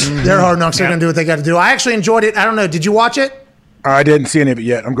Hard Knocks. They're Hard Knocks. They're going to do what they got to do. I actually enjoyed it. I don't know. Did you watch it? I didn't see any of it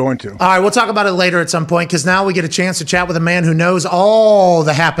yet. I'm going to. All right, we'll talk about it later at some point because now we get a chance to chat with a man who knows all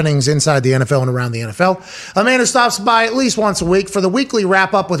the happenings inside the NFL and around the NFL. A man who stops by at least once a week for the weekly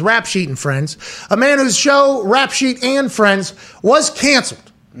wrap-up with Rap Sheet and Friends. A man whose show, Rap Sheet and Friends, was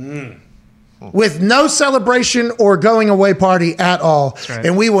canceled. With no celebration or going away party at all. Right.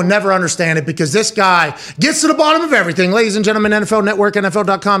 And we will never understand it because this guy gets to the bottom of everything. Ladies and gentlemen, NFL Network,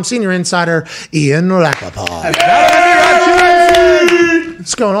 NFL.com senior insider, Ian Rapoport.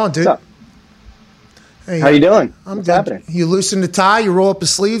 What's going on, dude? What's up? Hey, how you doing? What's happening? You loosen the tie, you roll up the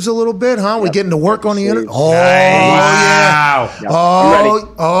sleeves a little bit, huh? Yep. We getting to work on the internet. Oh, nice. Yeah.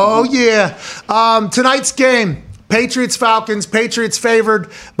 Wow. Oh, yeah. Tonight's game. Patriots-Falcons. Patriots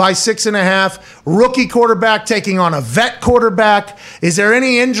favored by 6.5. Rookie quarterback taking on a vet quarterback. Is there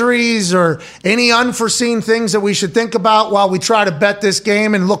any injuries or any unforeseen things that we should think about while we try to bet this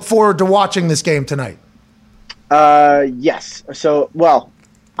game and look forward to watching this game tonight? Yes. So, well,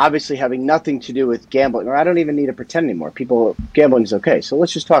 obviously having nothing to do with gambling, or I don't even need to pretend anymore. Gambling is okay. So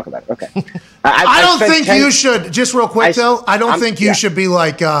let's just talk about it. Okay. I don't think you should, just real quick though, I don't think you should be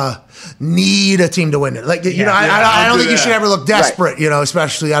like, need a team to win it. Like, I don't think you should ever look desperate,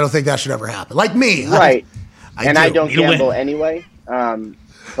 especially I don't think that should ever happen. Like me. Right. I don't gamble anyway.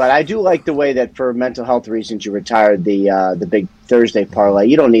 But I do like the way that for mental health reasons you retired the big Thursday parlay.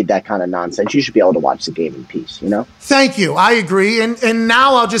 You don't need that kind of nonsense. You should be able to watch the game in peace, Thank you. I agree. And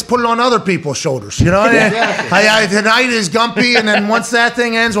now I'll just put it on other people's shoulders, Tonight is Gumpy, and then once that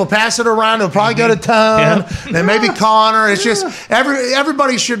thing ends, we'll pass it around. It'll probably go to Tone, then maybe Connor. It's just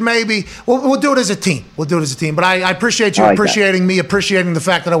everybody should maybe – we'll do it as a team. But I appreciate you appreciating me, appreciating the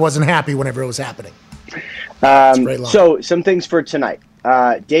fact that I wasn't happy whenever it was happening. So some things for tonight.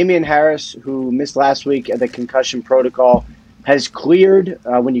 Damian Harris, who missed last week at the concussion protocol, has cleared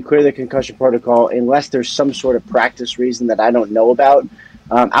when you clear the concussion protocol, unless there's some sort of practice reason that I don't know about.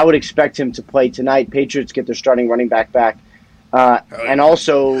 I would expect him to play tonight. Patriots get their starting running back. And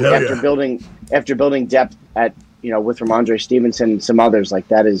also Hell after building depth at with Ramondre Stevenson and some others, like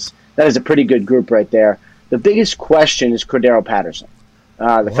that is a pretty good group right there. The biggest question is Cordero Patterson.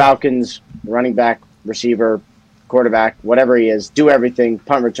 The Falcons running back, receiver, quarterback, whatever he is, do everything,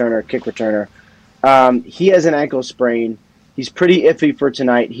 punt returner, kick returner. He has an ankle sprain. He's pretty iffy for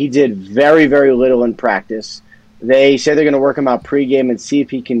tonight. He did very, very little in practice. They say they're going to work him out pregame and see if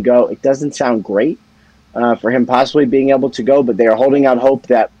he can go. It doesn't sound great for him possibly being able to go, but they are holding out hope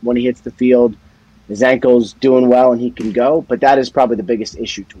that when he hits the field, his ankle's doing well and he can go, but that is probably the biggest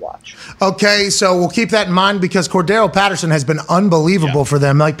issue to watch. Okay, so we'll keep that in mind because Cordero Patterson has been unbelievable for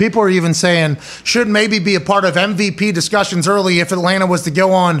them. Like, people are even saying should maybe be a part of MVP discussions early if Atlanta was to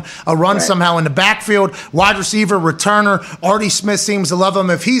go on a run somehow in the backfield. Wide receiver, returner, Artie Smith seems to love him.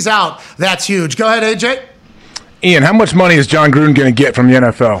 If he's out, that's huge. Go ahead, AJ. Ian, how much money is John Gruden going to get from the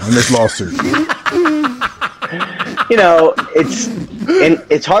NFL in this lawsuit?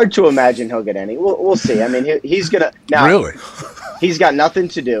 It's hard to imagine he'll get any. We'll see. I mean, he's gonna now. Really? He's got nothing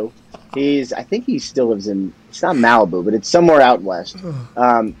to do. I think he still lives in. It's not Malibu, but it's somewhere out west.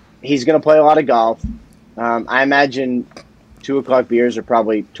 He's gonna play a lot of golf. I imagine 2:00 beers are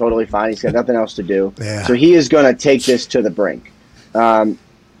probably totally fine. He's got nothing else to do, so he is gonna take this to the brink.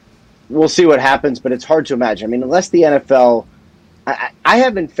 We'll see what happens, but it's hard to imagine. I mean, unless the NFL, I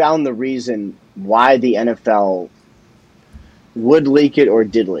haven't found the reason why the NFL would leak it or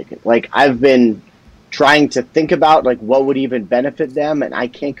did leak it. Like, I've been trying to think about like what would even benefit them, and I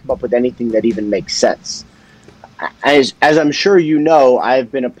can't come up with anything that even makes sense. As I'm sure you know,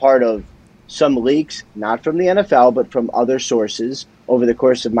 I've been a part of some leaks, not from the NFL, but from other sources over the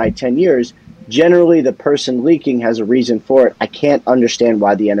course of my 10 years. Generally, the person leaking has a reason for it. I can't understand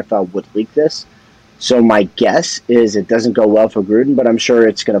why the NFL would leak this. So my guess is it doesn't go well for Gruden, but I'm sure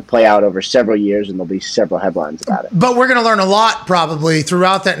it's going to play out over several years and there'll be several headlines about it. But we're going to learn a lot probably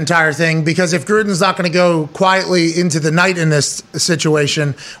throughout that entire thing, because if Gruden's not going to go quietly into the night in this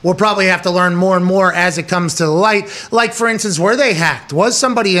situation, we'll probably have to learn more and more as it comes to the light. Like, for instance, were they hacked? Was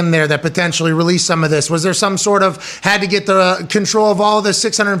somebody in there that potentially released some of this? Was there some sort of had to get the control of all of the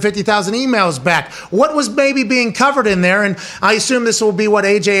 650,000 emails back? What was maybe being covered in there? And I assume this will be what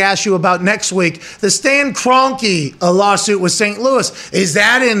AJ asked you about next week. The Stan Kroenke lawsuit with St. Louis, is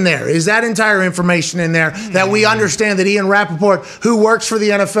that in there? Is that entire information in there that we understand that Ian Rapoport, who works for the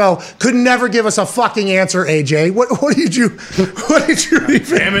NFL, could never give us a fucking answer, AJ? What did you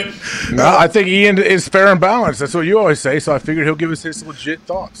Damn it. No, I think Ian is fair and balanced. That's what you always say, so I figured he'll give us his legit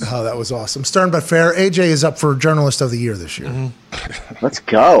thoughts. Oh, that was awesome. Stern but fair. AJ is up for Journalist of the Year this year. Mm-hmm. Let's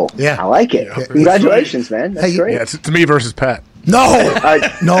go. Yeah. I like it. Yeah. Congratulations, man. That's great. Yeah, it's me versus Pat. No,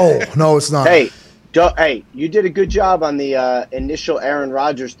 no, it's not. Hey, you did a good job on the initial Aaron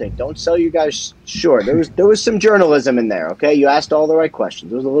Rodgers thing. Don't sell you guys short. There was some journalism in there, okay? You asked all the right questions.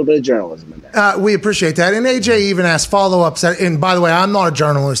 There was a little bit of journalism in there. We appreciate that. And AJ even asked follow-ups. And by the way, I'm not a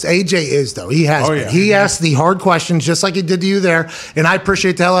journalist. AJ is, though. He has been. Yeah. He asked the hard questions just like he did to you there. And I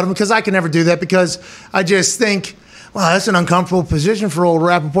appreciate the hell out of him, because I can never do that, because I just think, wow, that's an uncomfortable position for old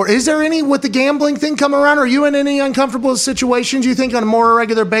Rapoport. Is there any, with the gambling thing coming around, are you in any uncomfortable situations, you think, on a more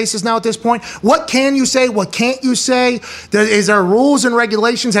regular basis now at this point? What can you say? What can't you say? Is there rules and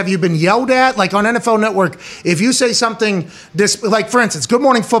regulations? Have you been yelled at? Like on NFL Network, if you say something, like for instance, Good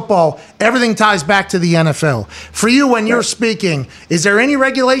Morning Football, everything ties back to the NFL. For you, when you're speaking, is there any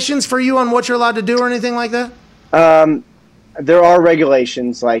regulations for you on what you're allowed to do or anything like that? There are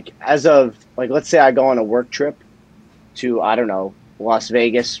regulations. Like, let's say I go on a work trip to, I don't know, Las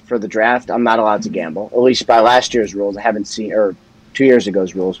Vegas for the draft, I'm not allowed to gamble. At least by last year's rules. I haven't seen, or 2 years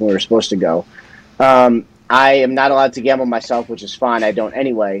ago's rules when we were supposed to go. I am not allowed to gamble myself, which is fine. I don't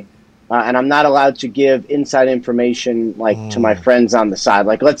anyway. And I'm not allowed to give inside information, to my friends on the side.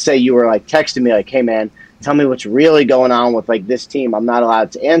 Like, let's say you were, texting me, hey, man, tell me what's really going on with, this team. I'm not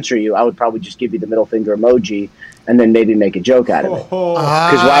allowed to answer you. I would probably just give you the middle finger emoji and then maybe make a joke out of it.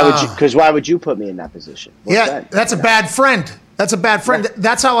 Because why would you put me in that position? That's a bad friend. That's a bad friend. Right.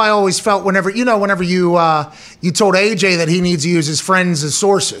 That's how I always felt whenever you told AJ that he needs to use his friends as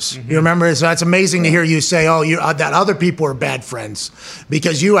sources. Mm-hmm. You remember? So that's amazing to hear you say, that other people are bad friends,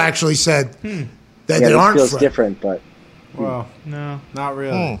 because you actually said that they aren't feels different, but. Well, no, not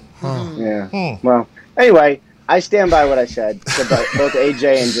really. Yeah. Well, anyway, I stand by what I said to both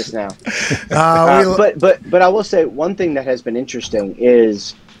AJ and just now. But I will say one thing that has been interesting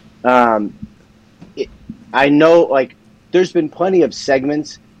is, I know there's been plenty of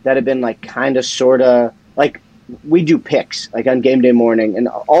segments that have been kind of sort of we do picks on game day morning, and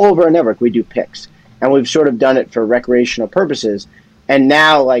all over our network we do picks, and we've sort of done it for recreational purposes, and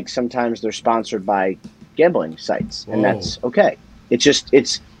now sometimes they're sponsored by gambling sites, and that's okay. It's just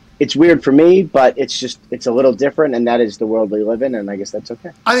it's weird for me, but it's a little different, and that is the world we live in, and I guess that's okay.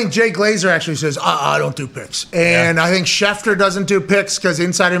 I think Jay Glazer actually says, I don't do picks. And I think Schefter doesn't do picks because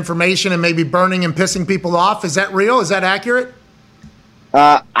inside information and maybe burning and pissing people off. Is that real? Is that accurate?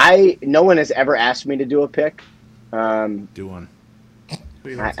 No one has ever asked me to do a pick. Do one.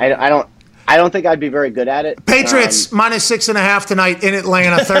 I don't think I'd be very good at it. Patriots -6.5 tonight in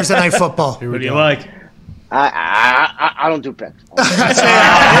Atlanta, Thursday Night Football. What do you like? I don't do picks. Come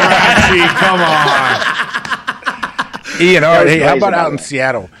on. Ian, all right, hey, how about out in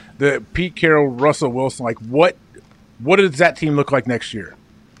Seattle? The Pete Carroll, Russell Wilson, like what does that team look like next year?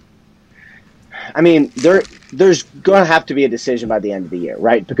 I mean, there's going to have to be a decision by the end of the year,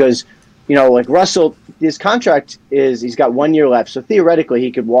 right? Because, like Russell, his contract he's got 1 year left. So theoretically, he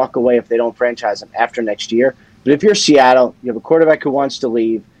could walk away if they don't franchise him after next year. But if you're Seattle, you have a quarterback who wants to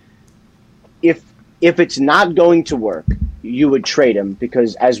leave. If it's not going to work, you would trade him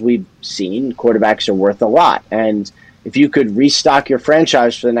because, as we've seen, quarterbacks are worth a lot. And if you could restock your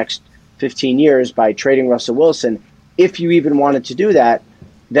franchise for the next 15 years by trading Russell Wilson, if you even wanted to do that,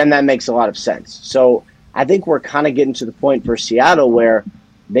 then that makes a lot of sense. So I think we're kind of getting to the point for Seattle where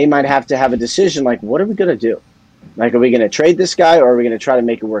they might have to have a decision like, what are we going to do? Like, are we going to trade this guy or are we going to try to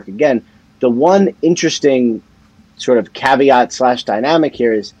make it work again? The one interesting sort of caveat / dynamic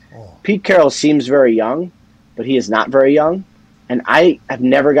here is Pete Carroll seems very young, but he is not very young. And I have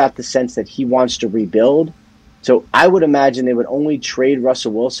never got the sense that he wants to rebuild. So I would imagine they would only trade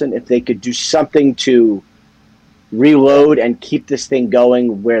Russell Wilson if they could do something to reload and keep this thing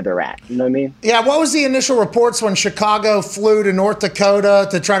going where they're at. You know what I mean? Yeah, what was the initial reports when Chicago flew to North Dakota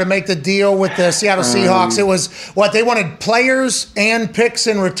to try to make the deal with the Seattle Seahawks? It was, they wanted players and picks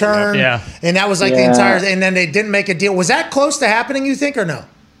in return. Yeah. And that was like the entire, and then they didn't make a deal. Was that close to happening, you think, or no?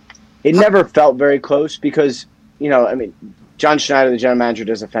 It never felt very close because, John Schneider, the general manager,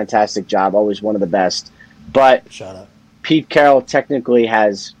 does a fantastic job, always one of the best. But Shut up. Pete Carroll technically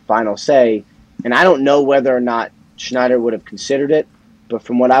has final say, and I don't know whether or not Schneider would have considered it, but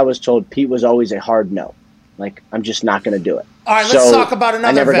from what I was told, Pete was always a hard no. Like, I'm just not going to do it. All right, let's talk about another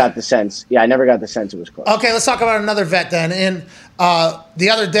I never vet. got the sense. Yeah, I never got the sense it was close. Okay, let's talk about another vet then. And the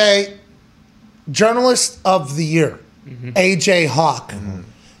other day, Journalist of the Year, A.J. Hawk,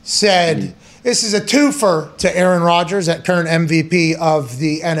 said this is a twofer to Aaron Rodgers, at current MVP of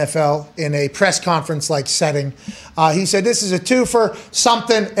the NFL, in a press conference-like setting. He said this is a twofer,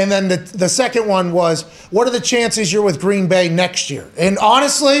 something, and then the second one was, what are the chances you're with Green Bay next year? And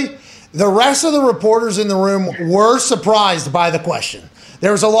honestly, the rest of the reporters in the room were surprised by the question.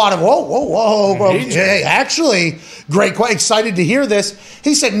 There was a lot of, whoa. Hey, actually, great, quite excited to hear this.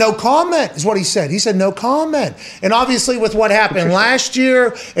 He said no comment is what he said. He said no comment. And obviously with what happened last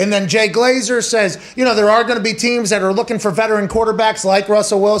year, and then Jay Glazer says, there are going to be teams that are looking for veteran quarterbacks like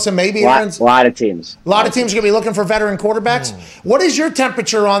Russell Wilson, maybe a lot of teams. A lot of teams are going to be looking for veteran quarterbacks. What is your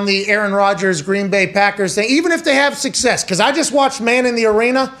temperature on the Aaron Rodgers, Green Bay Packers thing, even if they have success? Because I just watched Man in the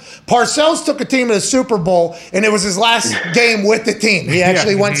Arena. Parcells took a team to the Super Bowl, and it was his last game with the team. He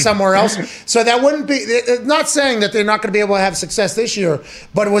actually went somewhere else. So that wouldn't be, not saying that they're not going to be able to have success this year,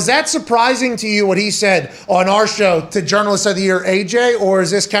 but was that surprising to you what he said on our show to Journalist of the Year, AJ, or is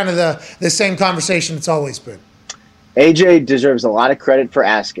this kind of the same conversation it's always been? AJ deserves a lot of credit for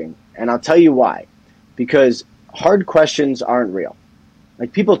asking, and I'll tell you why. Because hard questions aren't real.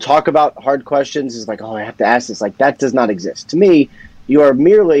 Like, people talk about hard questions as like, I have to ask this. Like, that does not exist. To me, you are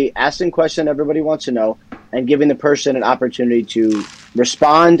merely asking a question everybody wants to know and giving the person an opportunity to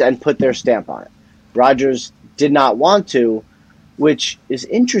respond and put their stamp on it. Rodgers did not want to, which is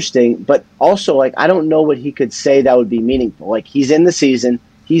interesting, but also, like, I don't know what he could say that would be meaningful. Like, he's in the season.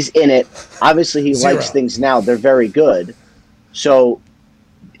 He's in it. Obviously, he likes things now. They're very good. So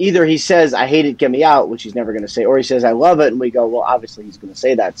either he says, I hate it, get me out, which he's never going to say, or he says, I love it, and we go, well, obviously he's going to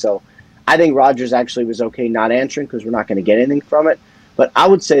say that. So I think Rodgers actually was okay not answering because we're not going to get anything from it. But I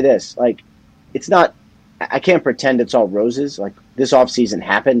would say this, like, it's not – I can't pretend it's all roses. Like, this offseason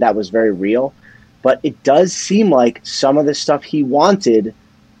happened. That was very real. But it does seem like some of the stuff he wanted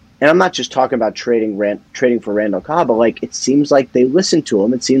 – and I'm not just talking about trading for Randall Cobb, but, like, it seems like they listened to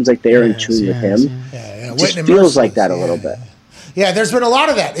him. It seems like they're in tune with him. It just feels like that a little bit. Yeah, there's been a lot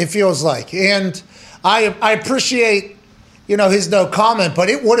of that, it feels like. And I appreciate – his no comment, but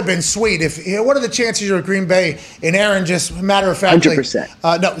it would have been sweet if. What are the chances you're at Green Bay and Aaron just matter of fact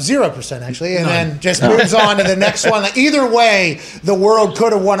 100%. No, 0% actually, and then just moves on to the next one. Like, either way, the world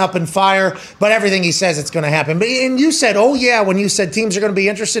could have won up in fire, but everything he says it's going to happen. But and you said, oh yeah, when you said teams are going to be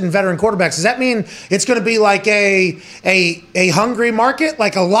interested in veteran quarterbacks, does that mean it's going to be like a hungry market?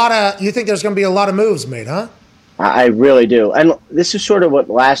 Like you think there's going to be a lot of moves made, huh? I really do. And this is sort of what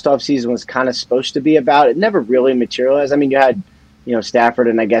last offseason was kind of supposed to be about. It never really materialized. I mean, you had, Stafford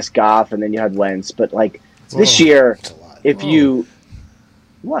and I guess Goff, and then you had Wentz. But, this year, if you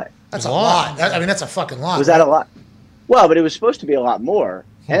 – what? That's a lot. That's a fucking lot. Was that a lot? Well, but it was supposed to be a lot more.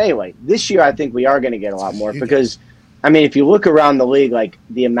 And anyway, this year I think we are going to get a lot more because, if you look around the league,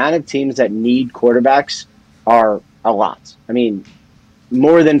 the amount of teams that need quarterbacks are a lot.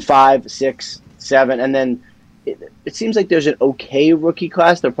 More than 5, 6, 7, and then – it seems like there's an okay rookie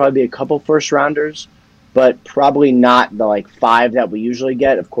class. There'll probably be a couple first rounders, but probably not the 5 that we usually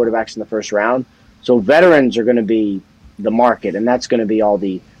get of quarterbacks in the first round. So veterans are going to be the market, and that's going to be all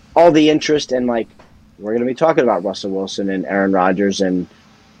the interest. And we're going to be talking about Russell Wilson and Aaron Rodgers and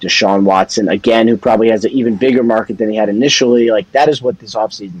Deshaun Watson again, who probably has an even bigger market than he had initially. That is what this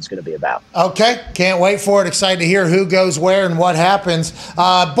offseason is going to be about. Okay, can't wait for it. Excited to hear who goes where and what happens.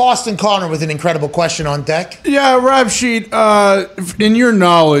 Boston Connor with an incredible question on deck. Yeah, Rap Sheet, in your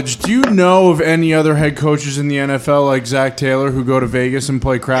knowledge, do you know of any other head coaches in the NFL like Zach Taylor who go to Vegas and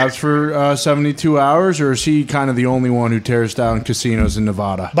play craps for 72 hours, or is he kind of the only one who tears down casinos in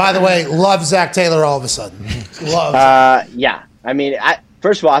Nevada? By the way, love Zach Taylor all of a sudden. Love. Yeah.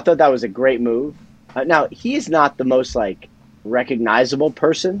 First of all, I thought that was a great move. Now, he is not the most recognizable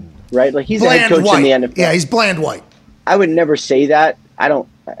person, right? He's bland a head coach white. in the NFL. Yeah, he's bland white. I would never say that. I don't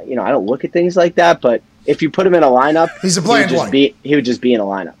look at things like that. But if you put him in a lineup, he's a bland white. He would just be in a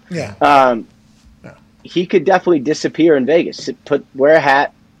lineup. Yeah. He could definitely disappear in Vegas. Wear a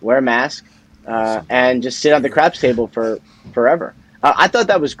hat, wear a mask, and just sit on the craps table for forever. I thought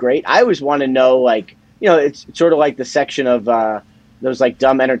that was great. I always want to know, it's sort of like the section of those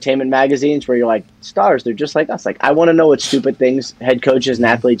dumb entertainment magazines where you're like, stars, they're just like us. I want to know what stupid things head coaches and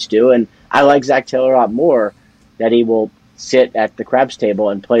athletes do. And I like Zach Taylor a lot more that he will sit at the craps table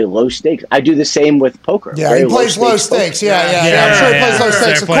and play low stakes. I do the same with poker. Yeah, he plays low stakes. Yeah. I'm sure he plays low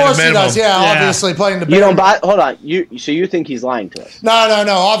stakes. Of course he does. Yeah, obviously playing the. You don't buy. Hold on. So you think he's lying to us? No.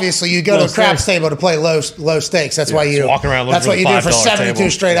 Obviously, you go to the craps table to play low stakes. That's why you walking around. That's what you do for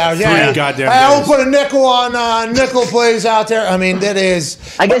 72 straight hours. Yeah. Goddamn. I will put a nickel on nickel plays out there. That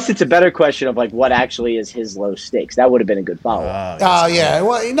is. I guess it's a better question of what actually is his low stakes. That would have been a good follow up. Yeah.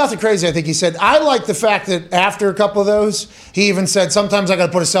 Well, nothing crazy. I think he said. I like the fact that after a couple of those, he even said, sometimes I got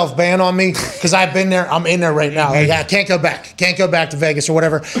to put a self-ban on me because I've been there. I'm in there right now. I can't go back. Can't go back to Vegas or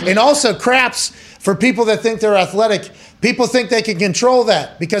whatever. And also craps, for people that think they're athletic, people think they can control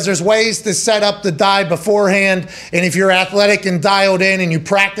that because there's ways to set up the die beforehand. And if you're athletic and dialed in and you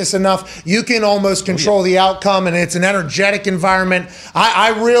practice enough, you can almost control the outcome. And it's an energetic environment.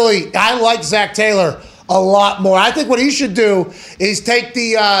 I like Zach Taylor a lot more. I think what he should do is take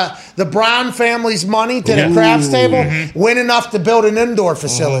the Brown family's money to the craps table, win enough to build an indoor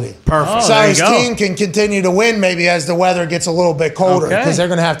facility. Perfect. So his team can continue to win maybe as the weather gets a little bit colder because they're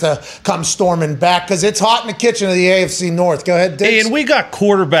going to have to come storming back because it's hot in the kitchen of the AFC North. Go ahead, Diggs. And we got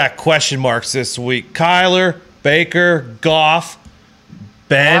quarterback question marks this week. Kyler, Baker, Goff,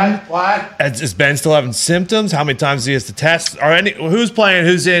 Ben. What? Is Ben still having symptoms? How many times he has to test? Who's playing?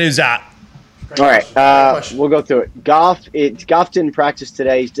 Who's in? Who's out? All right, we'll go through it. Goff didn't practice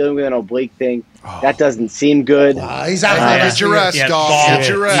today. He's dealing with an oblique thing. That doesn't seem good. He's out for the rest of the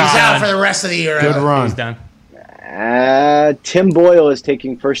year. He's out for the rest of the year. Good run. He's done. Tim Boyle is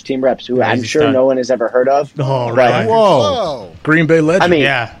taking first-team reps, who I'm sure no one has ever heard of. Oh, right. Whoa. Green Bay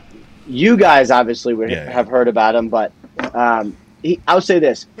legend. You guys obviously have heard about him, but I'll say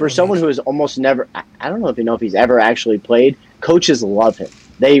this. For someone who has almost never – I don't know if he's ever actually played, coaches love him.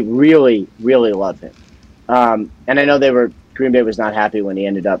 They really, really love him. And I know Green Bay was not happy when he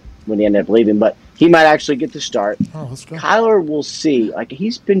ended up leaving, but he might actually get to start. Let's go. Kyler, we'll see.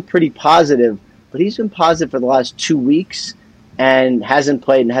 He's been pretty positive, but he's been positive for the last 2 weeks and hasn't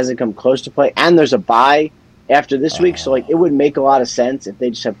played and hasn't come close to play. And there's a bye after this week, so it would make a lot of sense if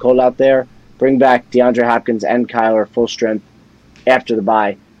they just have Cole out there, bring back DeAndre Hopkins and Kyler full strength after the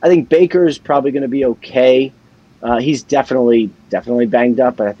bye. I think Baker's probably going to be okay. He's definitely banged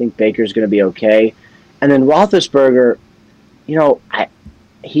up, but I think Baker's going to be okay. And then Roethlisberger,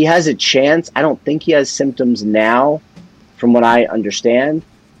 he has a chance. I don't think he has symptoms now, from what I understand,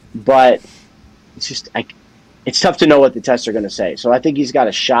 but it's just it's tough to know what the tests are going to say. So I think he's got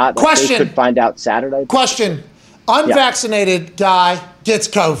a shot. Question. They could find out Saturday. Question. Unvaccinated guy gets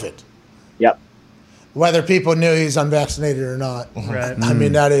COVID. Yep. Whether people knew he's unvaccinated or not. Right. I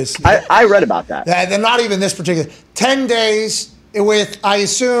mean, that is. I read about that. They're not even this particular. 10 days with, I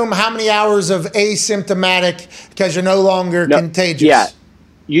assume, how many hours of asymptomatic because you're no longer contagious? Yeah.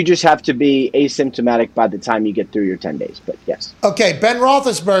 You just have to be asymptomatic by the time you get through your 10 days. But yes. Okay, Ben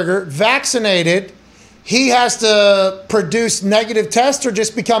Roethlisberger, vaccinated. He has to produce negative tests or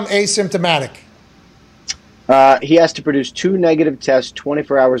just become asymptomatic? He has to produce 2 negative tests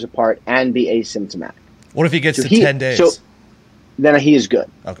 24 hours apart and be asymptomatic. What if he gets to 10 days? So then he is good.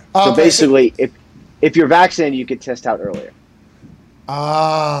 Okay. So basically, if you're vaccinated, you could test out earlier.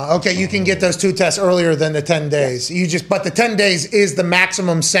 Okay, you can get those 2 tests earlier than the 10 days. But the 10 days is the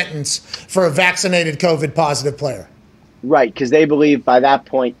maximum sentence for a vaccinated COVID positive player. Right, because they believe by that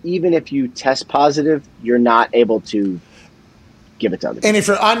point, even if you test positive, you're not able to give it to other people. And if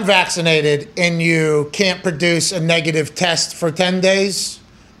you're unvaccinated and you can't produce a negative test for 10 days,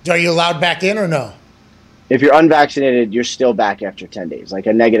 are you allowed back in or no? If you're unvaccinated, you're still back after 10 days. Like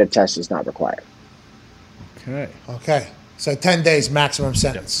a negative test is not required. Okay. So 10 days maximum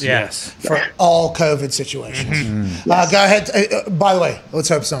sentence. Yes. For all COVID situations. Go ahead. By the way, let's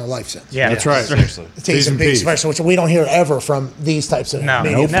hope it's not a life sentence. Yeah, That's right. Seriously. T's and P's, which we don't hear ever from these types of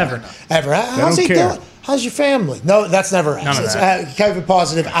media. Never. Ever. How's he care. doing? How's your family? No, that's never us. None of It's that. COVID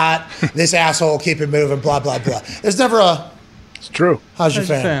positive at this asshole, keep it moving, blah, blah, blah. There's never a, It's true. how's your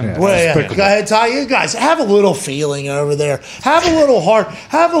family? Yeah, Well, despicable. go ahead, Ty. You guys have a little feeling over there. Have a little heart.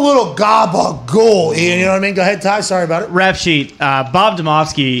 Have a little gabagool. You know what I mean? Go ahead, Ty. Sorry about it. Rap sheet. Bob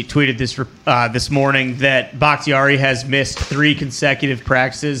Domofsky tweeted this morning that Bakhtiari has missed 3 consecutive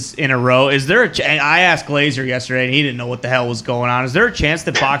practices in a row. Is there I asked Glazer yesterday, and he didn't know what the hell was going on. Is there a chance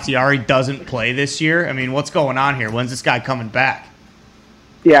that Bakhtiari doesn't play this year? I mean, what's going on here? When's this guy coming back?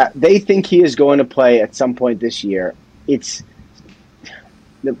 Yeah, they think he is going to play at some point this year.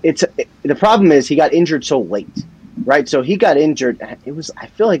 The problem is he got injured so late, right? So he got injured. I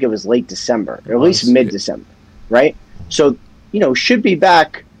feel like it was late December, or at least mid-December, right? So, should be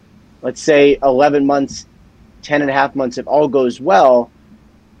back, let's say 11 months, 10 and a half months if all goes well.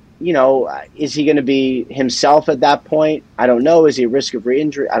 Is he going to be himself at that point? I don't know. Is he at risk of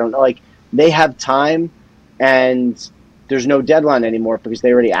re-injury? I don't know. Like, they have time, and there's no deadline anymore because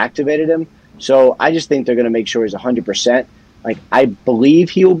they already activated him. So I just think they're going to make sure he's 100%. Like, I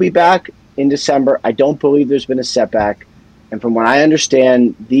believe he will be back in December. I don't believe there's been a setback. And from what I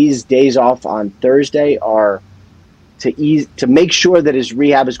understand, these days off on Thursday are to make sure that his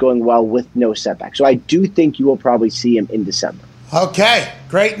rehab is going well with no setback. So I do think you will probably see him in December. Okay.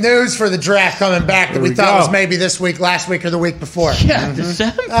 Great news for the draft coming back that we thought was maybe this week, last week, or the week before. Yeah,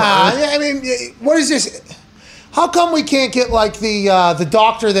 December. I mean, what is this? How come we can't get like the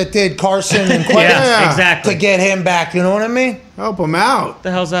doctor that did Carson and Quinn exactly. to get him back? You know what I mean? Help him out. What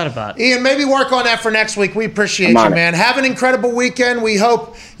the hell's that about? Ian, maybe work on that for next week. We appreciate you, man. Have an incredible weekend. We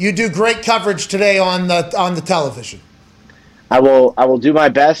hope you do great coverage today on the television. I will do my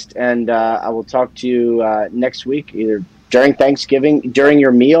best, and I will talk to you next week, either during Thanksgiving, during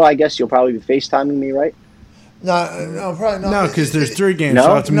your meal. I guess you'll probably be FaceTiming me, right? No, probably not. No, because there's 3 games. No?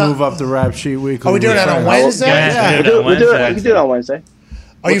 So I have to move up the rap sheet weekly. Are we doing that on Wednesday? Yeah, We can do it on Wednesday.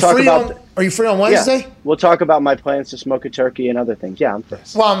 Are you free on Wednesday? Yeah. We'll talk about my plans to smoke a turkey and other things. Yeah, I'm free.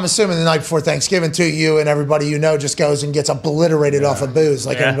 Well, I'm assuming the night before Thanksgiving, too, you and everybody just goes and gets obliterated off of booze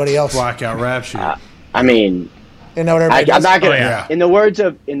like everybody else. Blackout rap sheet. I mean, You know what everybody I'm does? not gonna. yeah. In the words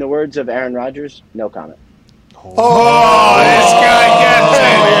of Aaron Rodgers, no comment. This guy gets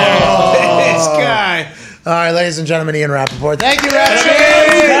it. This guy. All right, ladies and gentlemen, Ian Rapoport. Thank you, Rapoport.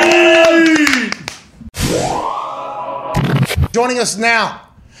 Joining us now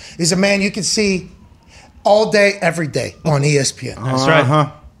is a man you can see all day, every day on ESPN. That's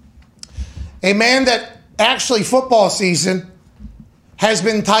right. A man that actually football season has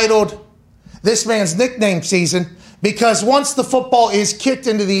been titled this man's nickname season because once the football is kicked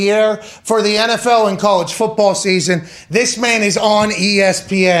into the air for the NFL and college football season, this man is on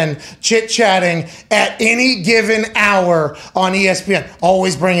ESPN chit-chatting at any given hour on ESPN.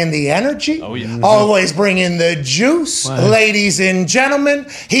 Always bringing the energy. Oh, yeah. Always bringing the juice. Wow. Ladies and gentlemen,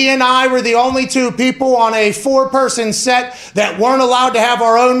 he and I were the only 2 people on a 4-person set that weren't allowed to have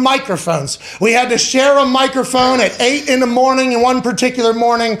our own microphones. We had to share a microphone at 8 in the morning and one particular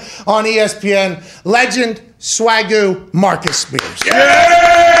morning on ESPN. Legend, Swagoo, Marcus Spears. Yeah!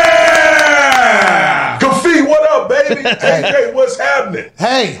 Kafi, what up, baby? AJ, what's happening?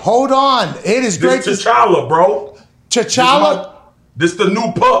 Hey, hold on. It is great This T'Challa, bro. T'Challa? This the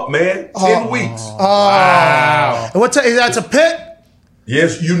new pup, man. 10 weeks. Wow. That's a pit?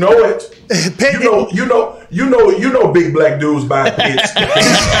 Yes, you know it. You know big black dudes buy pits.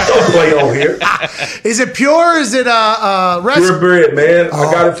 Don't play on here. Is it pure? Is it purebred, man? I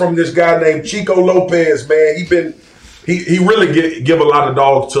got it from this guy named Chico Lopez, man. He really give a lot of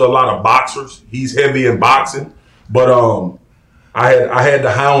dogs to a lot of boxers. He's heavy in boxing, but I had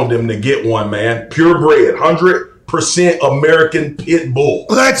to hound him to get one, man. Purebred, 100% American pit bull.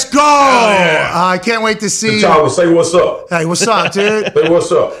 Let's go! I can't wait to see. T'Challa, say what's up. Hey, what's up, dude? Say what's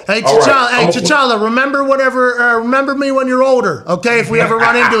up. Hey, T'Challa. Hey, T'Challa. Remember me when you're older, okay? If we ever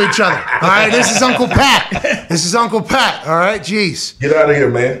run into each other. All right. This is Uncle Pat. All right. Jeez. Get out of here,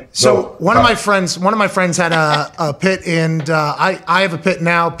 man. So one of my friends had a pit, and I have a pit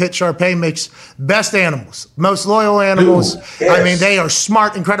now. Pit Shar-Pei makes best animals, most loyal animals. Dude, yes. I mean, they are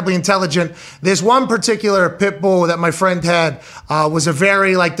smart, incredibly intelligent. There's one particular pit bull that my friend had was a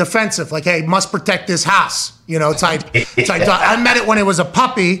very defensive, hey, must protect this house, type. I met it when it was a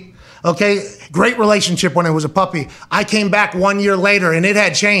puppy. Okay, great relationship when it was a puppy. I came back 1 year later and it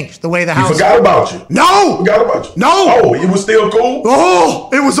had changed the way the house. You forgot about you. No, forgot about you. No. Oh, it was still cool. Oh,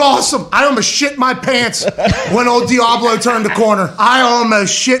 it was awesome. I almost shit my pants when old Diablo turned the corner. I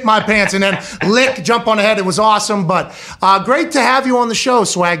almost shit my pants and then jump on the head. It was awesome, but great to have you on the show,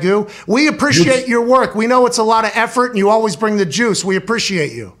 Swagoo. We appreciate your work. We know it's a lot of effort and you always bring the juice. We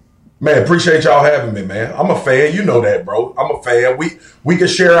appreciate you. Man, appreciate y'all having me, man. I'm a fan. You know that, bro. I'm a fan. We can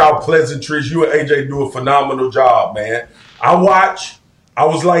share our pleasantries. You and AJ do a phenomenal job, man. I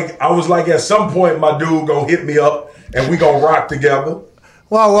was like at some point my dude gonna hit me up and we gonna rock together.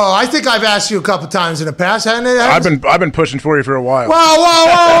 Well, I think I've asked you a couple times in the past, hasn't it? I've been pushing for you for a while. Whoa.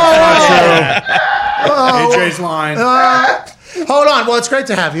 AJ's line. Hold on. Well, it's great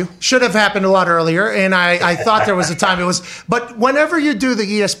to have you. Should have happened a lot earlier, and I thought there was a time it was. But whenever you do the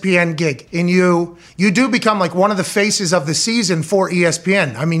ESPN gig, and you do become one of the faces of the season for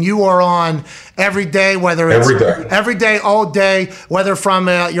ESPN. I mean, you are on every day, whether it's every day, all day, whether from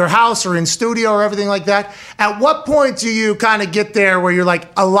your house or in studio or everything like that. At what point do you kind of get there where you're like,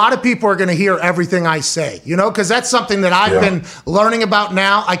 a lot of people are going to hear everything I say, because that's something that I've been learning about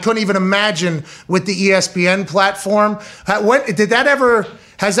now. I couldn't even imagine with the ESPN platform.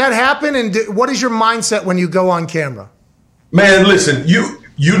 Has that happened? And what is your mindset when you go on camera? Man, listen,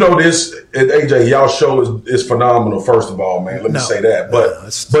 you know this, and AJ, y'all show is phenomenal. First of all, man, let me say that.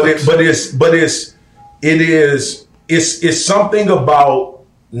 It's something about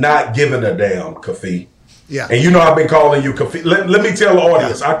not giving a damn, Kafi. Yeah. And I've been calling you Kafi. Let me tell the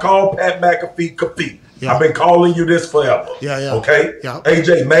audience, I call Pat McAfee Kafi. Yeah. I've been calling you this forever. Yeah. Okay? Yeah.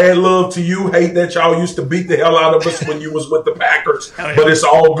 AJ, mad love to you. Hate that y'all used to beat the hell out of us when you was with the Packers. But it's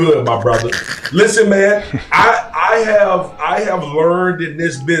all good, my brother. Listen, man, I have learned in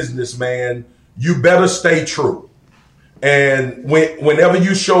this business, man, you better stay true. And whenever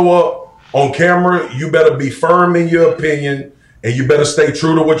you show up on camera, you better be firm in your opinion and you better stay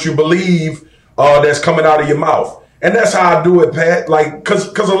true to what you believe that's coming out of your mouth. And that's how I do it, Pat.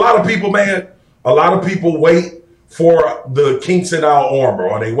 Cause a lot of people, man, wait for the kinks in our armor,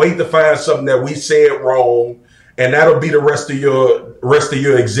 or they wait to find something that we said wrong, and that'll be the rest of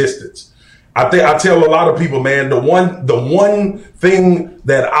your existence. I tell a lot of people, man, the one thing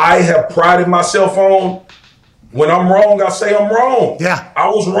that I have prided myself on, when I'm wrong, I say I'm wrong. Yeah, I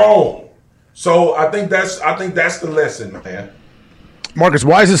was wrong. So I think that's the lesson, man. Marcus,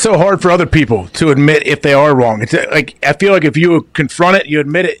 why is it so hard for other people to admit if they are wrong? It's I feel like if you confront it, you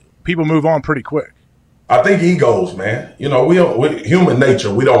admit it, people move on pretty quick. I think egos, man. We human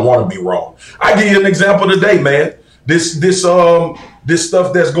nature. We don't want to be wrong. I give you an example today, man. This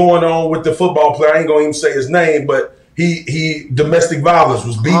stuff that's going on with the football player. I ain't gonna even say his name, but he domestic violence,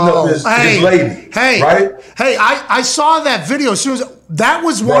 was beating up his lady. Right? Hey, I saw that video as soon as that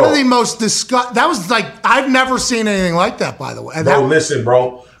was one of the most that was I've never seen anything like that, by the way. Listen,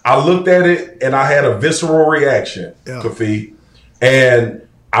 bro. I looked at it and I had a visceral reaction, Kafi, and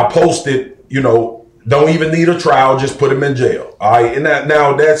I posted, don't even need a trial, just put him in jail. All right. And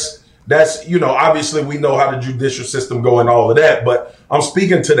that's obviously we know how the judicial system go and all of that, but I'm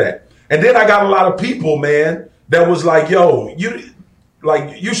speaking to that. And then I got a lot of people, man, that was like, yo, you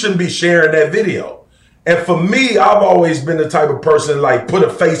shouldn't be sharing that video. And for me, I've always been the type of person, put a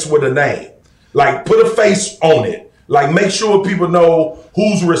face with a name, put a face on it, make sure people know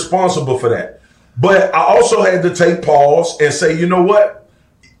who's responsible for that. But I also had to take pause and say, you know what?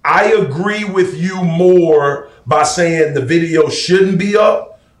 I agree with you more by saying the video shouldn't be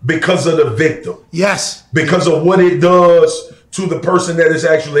up because of the victim. Yes. Because of what it does to the person that it's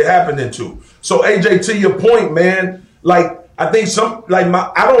actually happening to. So AJ, to your point, man, I think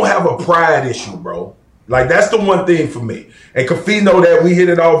I don't have a pride issue, bro. Like, that's the one thing for me. And Kafi know that we hit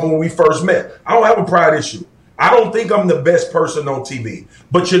it off when we first met. I don't have a pride issue. I don't think I'm the best person on TV.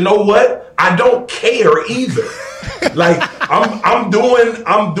 But you know what? I don't care either. Like, I'm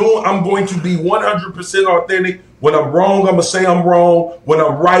going to be 100% authentic. When I'm wrong, I'm going to say I'm wrong. When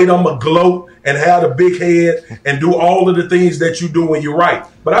I'm right, I'm going to gloat and have a big head and do all of the things that you do when you're right.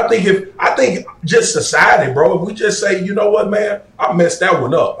 But I think just society, bro, if we just say, you know what, man, I messed that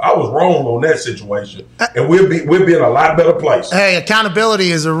one up. I was wrong on that situation. And we'll be in a lot better place. Hey,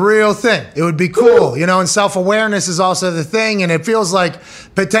 accountability is a real thing. It would be cool, and self-awareness is also the thing. And it feels like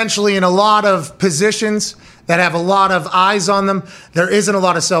potentially in a lot of positions that have a lot of eyes on them, there isn't a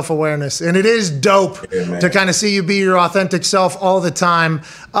lot of self-awareness. And it is dope to kind of see you be your authentic self all the time.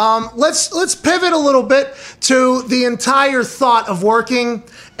 Let's pivot a little bit to the entire thought of working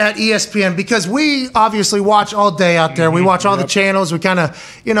at ESPN, because we obviously watch all day out there. We watch all the channels. We kind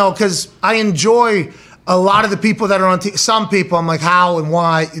of, because I enjoy a lot of the people that are on some people, I'm like, how and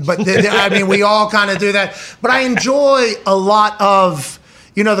why? But I mean, we all kind of do that. But I enjoy a lot of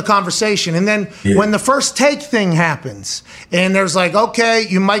the conversation. And then when the first take thing happens and there's like, okay,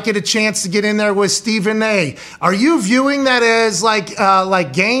 you might get a chance to get in there with Stephen A. Are you viewing that as like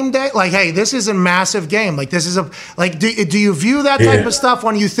game day? Like, hey, this is a massive game. Like, this is do you view that type of stuff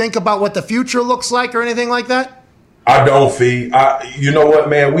when you think about what the future looks like or anything like that? I don't, Fee. You know what,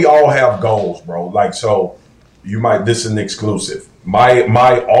 man? We all have goals, bro. Like, so this is an exclusive.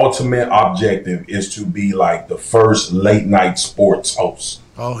 My ultimate objective is to be like the first late night sports host.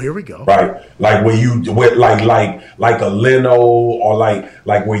 Oh, here we go. Right, like when you with like a Leno or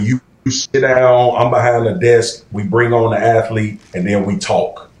like when you sit down, I'm behind the desk, we bring on the athlete, and then we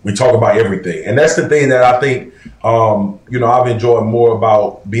talk. We talk about everything, and that's the thing that I think I've enjoyed more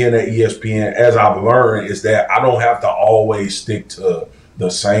about being at ESPN as I've learned is that I don't have to always stick to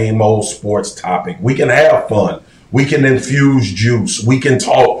the same old sports topic. We can have fun. We can infuse juice. We can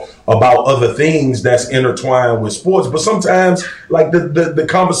talk about other things that's intertwined with sports. But sometimes, like the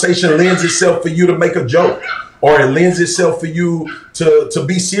conversation lends itself for you to make a joke, or it lends itself for you to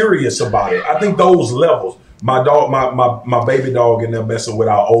be serious about it. I think those levels. My dog, my baby dog, in there messing with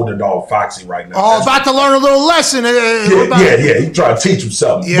our older dog Foxy right now. Oh, about to learn a little lesson. Yeah. He trying to teach him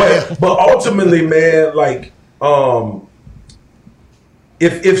something. Yeah. But ultimately, man, like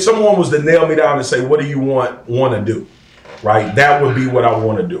If someone was to nail me down and say, what do you want to do, right? That would be what I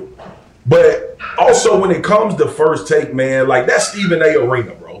want to do. But also when it comes to first take, man, like that's Stephen A.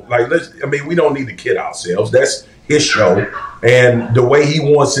 arena, bro. Like, we don't need to kid ourselves. That's his show. And the way he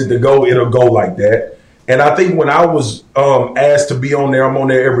wants it to go, it'll go like that. And I think when I was asked to be on there, I'm on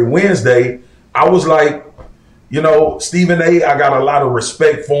there every Wednesday, I was like, Stephen A., I got a lot of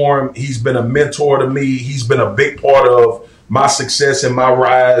respect for him. He's been a mentor to me. He's been a big part of my success and my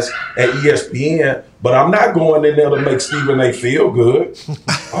rise at ESPN, but I'm not going in there to make Stephen A. feel good.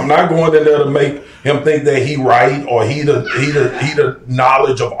 I'm not going in there to make him think that he right or he the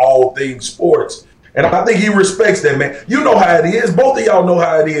knowledge of all things sports. And I think he respects that, man. You know how it is. Both of y'all know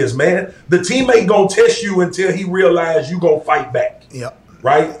how it is, man. The team ain't gonna test you until he realizes you gonna fight back. Yep.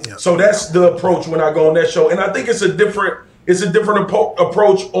 Right. Yep. So that's the approach when I go on that show, and I think it's a different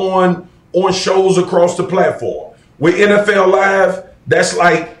approach on shows across the platform. With NFL Live, that's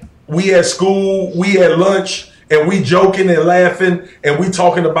like we at school, we at lunch, and we joking and laughing, and we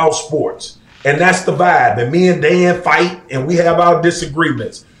talking about sports. And that's the vibe. And me and Dan fight, and we have our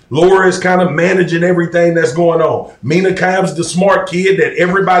disagreements. Laura is kind of managing everything that's going on. Mina Kimes, the smart kid that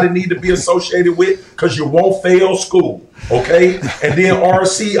everybody need to be associated with because you won't fail school, okay? And then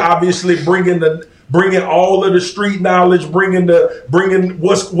RC obviously bringing all of the street knowledge, bringing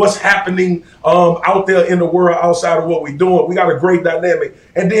what's happening out there in the world outside of what we're doing. We got a great dynamic.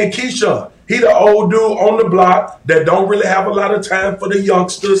 And then Keyshawn, he the old dude on the block that don't really have a lot of time for the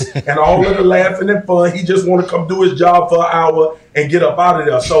youngsters and all of the laughing and fun. He just want to come do his job for an hour and get up out of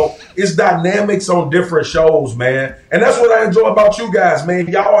there. So it's dynamics on different shows, man. And that's what I enjoy about you guys, man.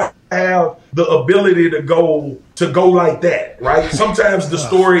 Y'all have the ability to go like that, right? Sometimes the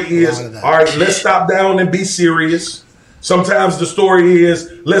story is, all right, let's stop down and be serious. Sometimes the story is,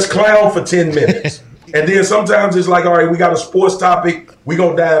 let's clown for 10 minutes. And then sometimes it's like, all right, we got a sports topic. We're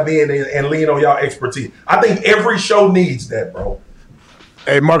going to dive in and lean on y'all expertise. I think every show needs that, bro.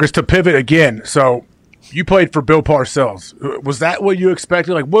 Hey, Marcus, to pivot again. So you played for Bill Parcells. Was that what you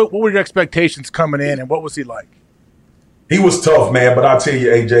expected? Like, what were your expectations coming in, and what was he like? He was tough, man. But I'll tell you,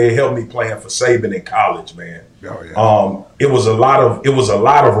 AJ, it helped me playing for Saban in college, man. Oh, yeah. It was a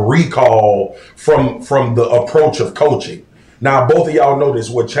lot of recall from the approach of coaching. Now, both of y'all know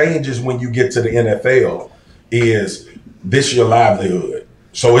this. What changes when you get to the NFL is this your livelihood.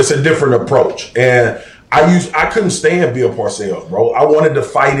 So it's a different approach. And I couldn't stand Bill Parcells, bro. I wanted to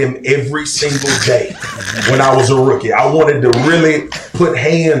fight him every single day when I was a rookie. I wanted to really put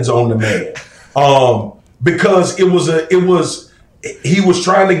hands on the man. Because he was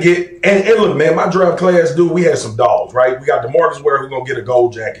trying to get, and look, man, my draft class, dude, we had some dogs, right? We got DeMarcus Ware, who's going to get a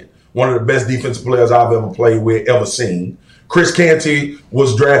gold jacket, one of the best defensive players I've ever played with, ever seen. Chris Canty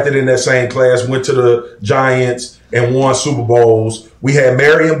was drafted in that same class, went to the Giants and won Super Bowls. We had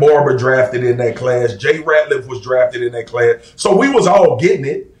Marion Barber drafted in that class. Jay Ratliff was drafted in that class. So we was all getting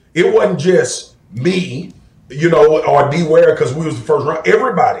it. It wasn't just me, or D. Ware because we was the first round.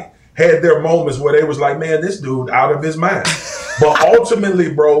 Everybody had their moments where they was like, man, this dude out of his mind. But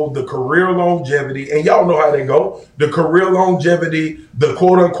ultimately, bro, the career longevity, and y'all know how they go, the career longevity, the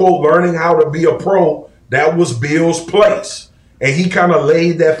quote-unquote learning how to be a pro, that was Bill's place. And he kind of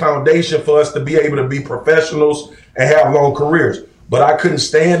laid that foundation for us to be able to be professionals and have long careers. But I couldn't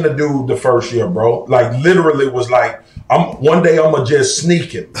stand the dude the first year, bro. Like, literally was like, one day I'm going to just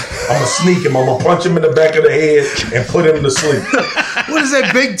sneak him. I'm going to sneak him. I'm going to punch him in the back of the head and put him to sleep. What is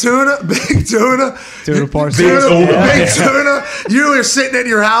that, Big Tuna? Big Tuna? Tuna Parcells. Big Tuna. You were sitting at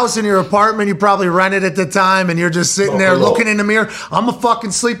your house in your apartment. You probably rented at the time, and you're just sitting there looking in the mirror. I'm going to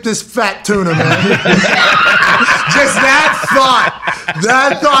fucking sleep this fat tuna, man. Just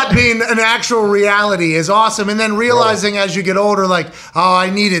that thought being an actual reality is awesome. And then realizing as you get older, like, oh, I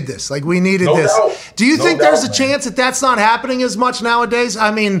needed this. Like, we needed this. Doubt. Do you think there's a chance that that's not happening as much nowadays?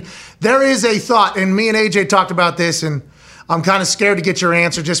 I mean, there is a thought, and me and AJ talked about this, and I'm kind of scared to get your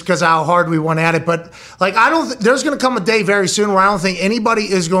answer just because of how hard we went at it. But, like, there's going to come a day very soon where I don't think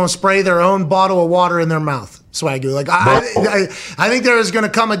anybody is going to spray their own bottle of water in their mouth. Swaggy. Like, I think there is going to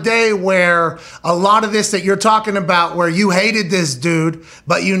come a day where a lot of this that you're talking about, where you hated this dude,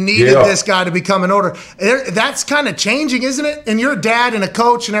 but you needed this guy to become an order. That's kind of changing, isn't it? And you're a dad and a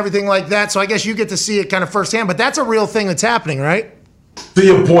coach and everything like that. So I guess you get to see it kind of firsthand. But that's a real thing that's happening, right? To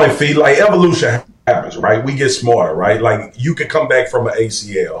your point, Fee, like, evolution happens, right? We get smarter, right? Like, you could come back from an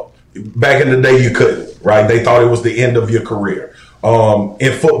ACL. Back in the day, you couldn't, right? They thought it was the end of your career.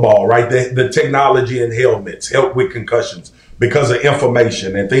 In football, right? The technology and helmets help with concussions because of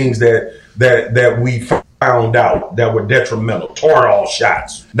information and things that we found out that were detrimental. Toradol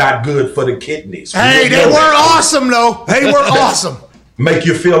shots, not good for the kidneys. Hey, they were awesome, though. They were awesome. Make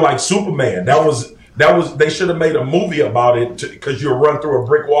you feel like Superman. That was they should have made a movie about it because you'll run through a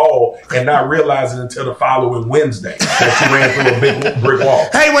brick wall and not realize it until the following Wednesday that you ran through a big brick wall.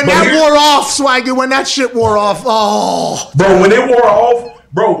 Hey, when wore off, Swaggy, when that shit wore off, Bro,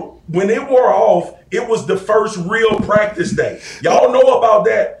 when it wore off, it was the first real practice day. Y'all know about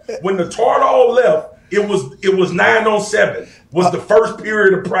that. When the Toradol left, it was 9 on 7. Was the first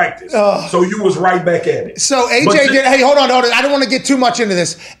period of practice. So you was right back at it. So AJ did. Hey, hold on. I don't want to get too much into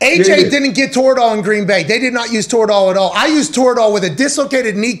this. AJ didn't get Toradol in Green Bay. They did not use Toradol at all. I used Toradol with a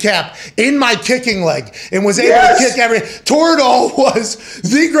dislocated kneecap in my kicking leg and was able to kick everything. Toradol was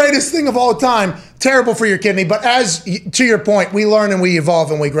the greatest thing of all time. Terrible for your kidney, but to your point, we learn and we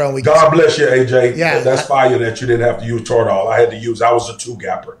evolve and we grow. And God bless you, AJ. Yeah, that's fire that you didn't have to use Toradol. I was a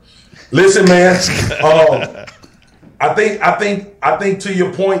 2-gapper. Listen, man. I think to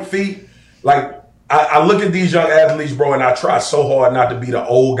your point, Fee, like, I look at these young athletes, bro, and I try so hard not to be the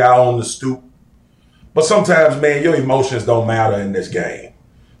old guy on the stoop. But sometimes, man, your emotions don't matter in this game.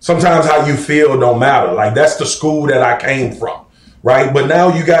 Sometimes how you feel don't matter. Like, that's the school that I came from, right? But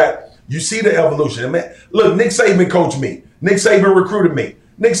now you see the evolution. And man, look, Nick Saban coached me. Nick Saban recruited me.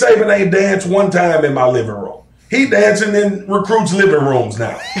 Nick Saban ain't danced one time in my living room. He dancing in recruits' living rooms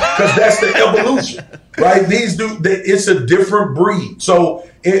now because that's the evolution, right? These dudes, it's a different breed. So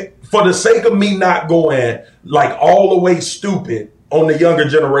for the sake of me not going like all the way stupid on the younger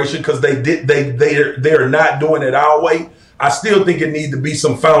generation because they're not doing it our way, I still think it needs to be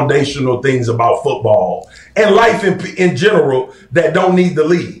some foundational things about football and life in general that don't need to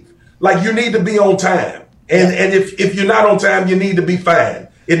leave. Like, you need to be on time. And if you're not on time, you need to be fine.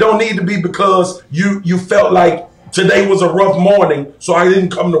 It don't need to be because you felt like today was a rough morning, so I didn't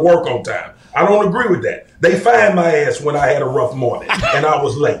come to work on time. I don't agree with that. They fined my ass when I had a rough morning and I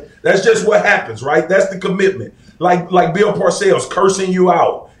was late. That's just what happens, right? That's the commitment. Like Bill Parcells cursing you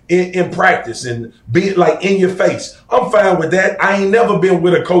out in practice and being like in your face. I'm fine with that. I ain't never been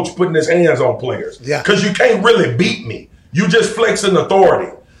with a coach putting his hands on players. Yeah. Because you can't really beat me. You just flexing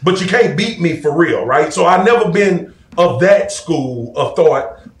authority, but you can't beat me for real, right? So I never been of that school of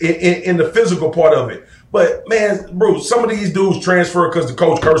thought in the physical part of it. But man, bro, some of these dudes transfer because the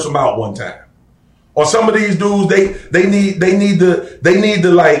coach cursed them out one time. Or some of these dudes, they need to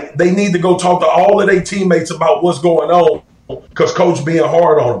go talk to all of their teammates about what's going on because coach being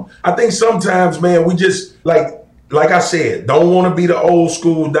hard on them. I think sometimes, man, we just like I said, don't want to be the old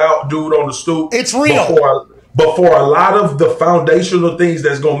school dude on the stoop. It's real. But for a lot of the foundational things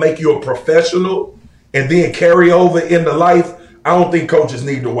that's going to make you a professional and then carry over into life, I don't think coaches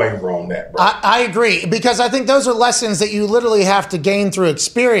need to waver on that, bro. I agree, because I think those are lessons that you literally have to gain through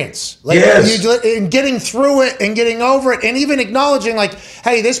experience. Like yes. In getting through it and getting over it and even acknowledging like,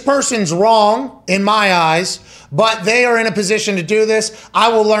 hey, this person's wrong in my eyes, but they are in a position to do this. I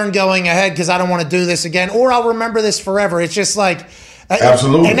will learn going ahead because I don't want to do this again, or I'll remember this forever. It's just like,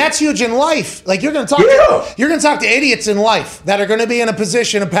 absolutely, and that's huge in life. Like you're going to talk to idiots in life that are going to be in a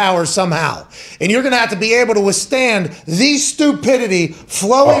position of power somehow, and you're going to have to be able to withstand the stupidity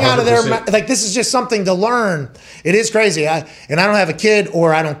flowing 100%. Out of their mouth. Like this is just something to learn. It is crazy. I don't have a kid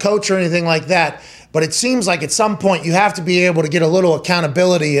or I don't coach or anything like that. But it seems like at some point you have to be able to get a little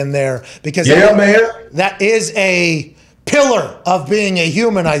accountability in there because that is a pillar of being a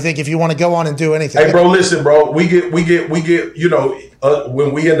human, I think, if you want to go on and do anything. Hey, bro, listen, bro. We get. You know,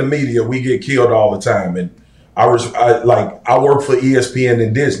 when we in the media, we get killed all the time. And I work for ESPN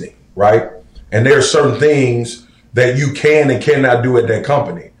and Disney, right? And there are certain things that you can and cannot do at that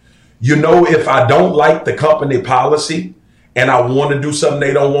company. You know, if I don't like the company policy and I want to do something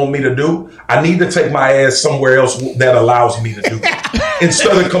they don't want me to do, I need to take my ass somewhere else that allows me to do it.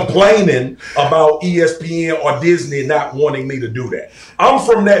 Instead of complaining about ESPN or Disney not wanting me to do that. I'm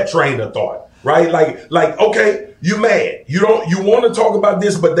from that train of thought, right? Like, okay, you mad. You want to talk about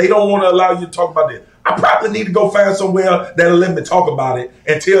this, but they don't want to allow you to talk about this. I probably need to go find somewhere that'll let me talk about it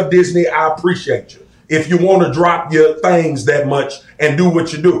and tell Disney I appreciate you. If you want to drop your things that much and do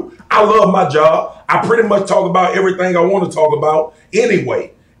what you do. I love my job. I pretty much talk about everything I want to talk about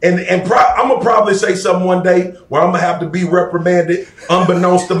anyway. And I'm going to probably say something one day where I'm going to have to be reprimanded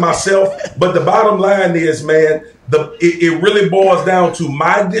unbeknownst to myself. But the bottom line is, man, it really boils down to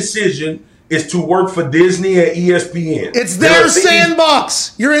my decision is to work for Disney and ESPN. It's their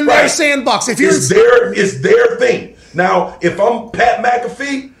sandbox. You're in their sandbox. It's their thing. Now, if I'm Pat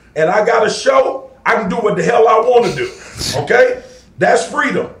McAfee and I got a show, I can do what the hell I want to do. Okay? That's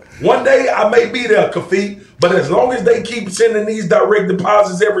freedom. One day I may be there, Kaffi, but as long as they keep sending these direct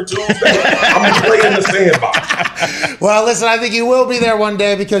deposits every Tuesday, I'm going to play in the sandbox. Well, listen, I think you will be there one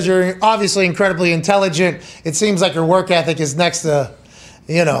day because you're obviously incredibly intelligent. It seems like your work ethic is next to,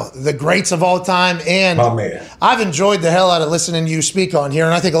 the greats of all time. And my man, I've enjoyed the hell out of listening to you speak on here,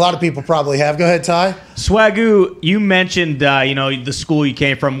 and I think a lot of people probably have. Go ahead, Ty. Swagoo, you mentioned, the school you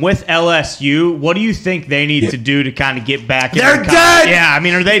came from. With LSU, what do you think they need to do to kind of get back? They're dead! Yeah, I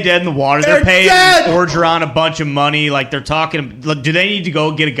mean, are they dead in the water? They're paying Orgeron a bunch of money. Like, they're talking. Do they need to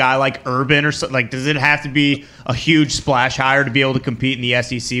go get a guy like Urban or something? Like, does it have to be a huge splash hire to be able to compete in the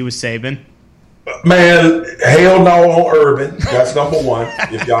SEC with Saban? Man, hell no on Urban. That's number one.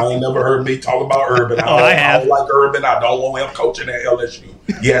 If y'all ain't never heard me talk about Urban, I don't like Urban. I don't want him coaching at LSU.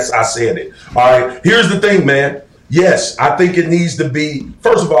 Yes, I said it. All right, here's the thing, man. Yes, I think it needs to be,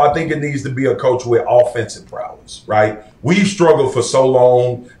 first of all, I think it needs to be a coach with offensive prowess, right? We've struggled for so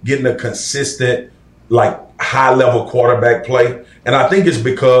long getting a consistent, high-level quarterback play. And I think it's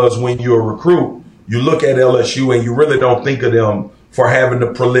because when you're a recruit, you look at LSU and you really don't think of them for having the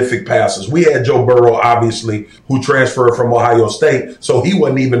prolific passes. We had Joe Burrow, obviously, who transferred from Ohio State, so he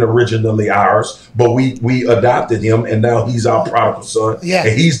wasn't even originally ours, but we adopted him, and now he's our prodigal son. Yeah.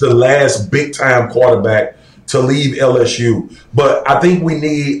 And he's the last big-time quarterback to leave LSU. But I think we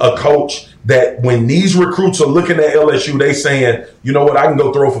need a coach that when these recruits are looking at LSU, they saying, you know what, I can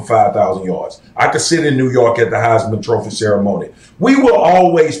go throw for 5,000 yards. I could sit in New York at the Heisman Trophy ceremony. We will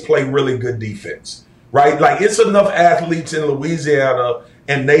always play really good defense. Right? Like, it's enough athletes in Louisiana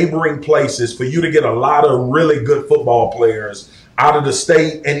and neighboring places for you to get a lot of really good football players out of the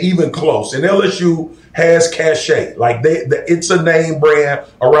state and even close. And LSU has cachet. It's a name brand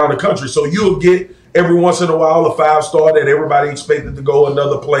around the country. So you'll get every once in a while a 5-star that everybody expected to go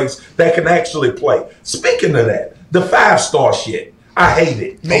another place that can actually play. Speaking of that, the 5-star shit. I hate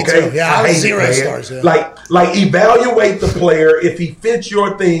it. Me too. Yeah, I hate 0 stars. Yeah. Like evaluate the player if he fits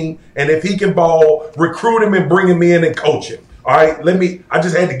your thing and if he can ball, recruit him and bring him in and coach him. All right, I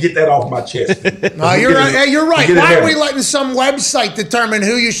just had to get that off my chest. No, you're right. Hey, you're right. Why are we letting some website determine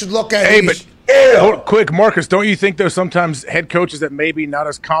who you should look at? Hey, but quick, Marcus, don't you think though sometimes head coaches that maybe not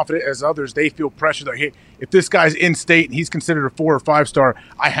as confident as others, they feel pressure that, hey, if this guy's in state and he's considered a 4 or 5-star,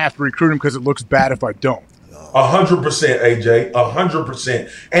 I have to recruit him because it looks bad if I don't. 100%, AJ,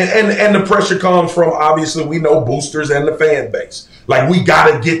 100%. And the pressure comes from, obviously, we know boosters and the fan base. Like, we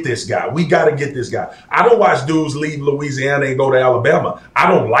got to get this guy. We got to get this guy. I don't watch dudes leave Louisiana and go to Alabama. I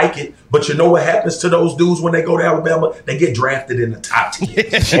don't like it. But you know what happens to those dudes when they go to Alabama? They get drafted in the top 10.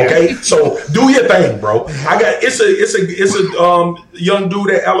 Okay? So do your thing, bro. It's a young dude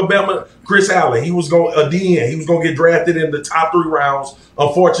at Alabama, Chris Allen. He was going a DN. He was going to get drafted in the top 3 rounds.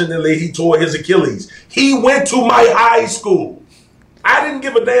 Unfortunately, he tore his Achilles. He went to my high school. I didn't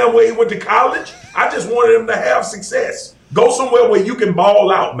give a damn where he went to college. I just wanted him to have success. Go somewhere where you can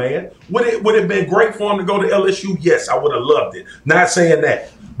ball out, man. Would it have been great for him to go to LSU? Yes, I would have loved it. Not saying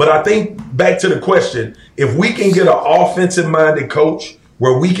that. But I think back to the question, if we can get an offensive-minded coach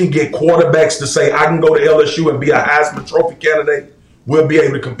where we can get quarterbacks to say, I can go to LSU and be a Heisman Trophy candidate, we'll be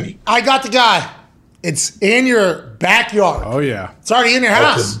able to compete. I got the guy. It's in your backyard. Oh, yeah. It's already in your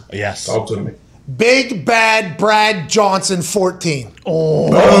house. Yes. Talk to me. Big Bad Brad Johnson, 14.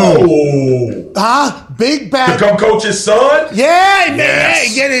 Oh. Huh? Big Bad. To come coach his son? Yeah,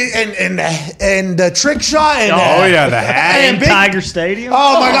 yes. Get it, and the trick shot. And, the hat. And Tiger Stadium.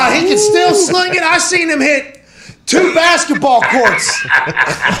 Oh, my God. He can still sling it. I seen him hit 2 basketball courts.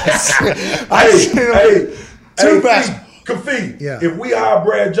 Two basketball. Kaffi, Yeah. if we hire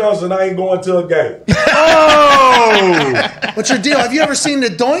Brad Johnson, I ain't going to a game. Oh! What's your deal? Have you ever seen the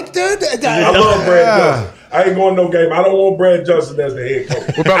Doink, dude? I love Brad Johnson. I ain't going to no game. I don't want Brad Johnson as the head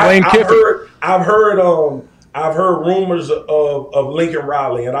coach. What about Lane Kiffin? I've heard rumors of Lincoln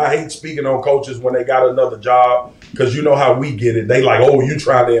Riley, and I hate speaking on coaches when they got another job because you know how we get it. They like, oh, you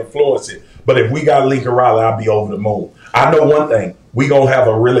trying to influence it. But if we got Lincoln Riley, I'll be over the moon. I know one thing. We going to have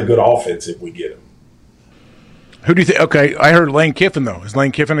a really good offense if we get him. Who do you think? Okay, I heard Lane Kiffin, though. Is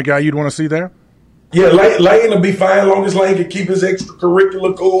Lane Kiffin a guy you'd want to see there? Yeah, Lane will be fine as long as Lane can keep his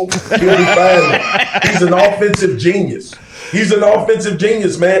extracurricular cool. He'll be fine. He's an offensive genius. He's an offensive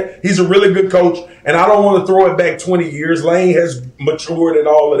genius, man. He's a really good coach, and I don't want to throw it back 20 years. Lane has matured and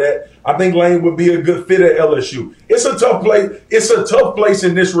all of that. I think Lane would be a good fit at LSU. It's a tough place. It's a tough place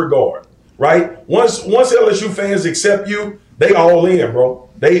in this regard, right? Once LSU fans accept you, they all in, bro.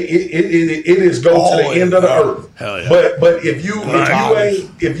 It is go to the end of the earth. Hell yeah. But if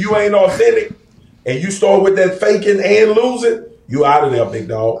you ain't authentic and you start with that faking and losing, you out of there, big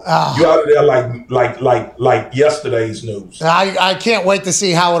dog. You out of there like yesterday's news. I can't wait to see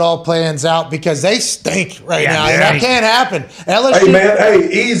how it all plans out because they stink right now. And that can't happen. LSU, hey man,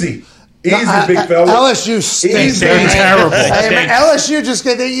 easy. Big fella. LSU stinks. They're terrible. Hey, man, LSU just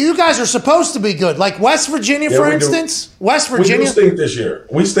you guys are supposed to be good. Like West Virginia, for instance. West Virginia. We do stink this year.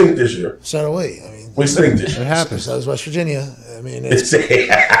 We stink this year. So do we. I mean, we stink this year. It happens. So does West Virginia. I mean, it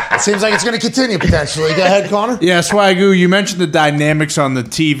seems like it's going to continue potentially. Go ahead, Connor. Yeah, Swagoo, you mentioned the dynamics on the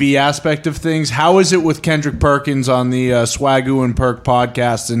TV aspect of things. How is it with Kendrick Perkins on the Swagoo and Perk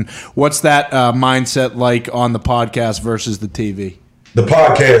podcast, and what's that mindset like on the podcast versus the TV? The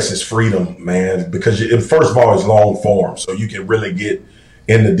podcast is freedom, man, because first of all, it's long form, so you can really get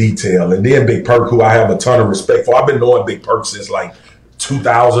into detail. And then Big Perk, who I have a ton of respect for. I've been knowing Big Perk since like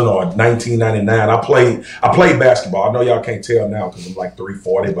 2000 or 1999. I played basketball. I know y'all can't tell now because I'm like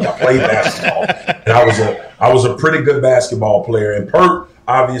 340, but I played basketball, and I was a pretty good basketball player. And Perk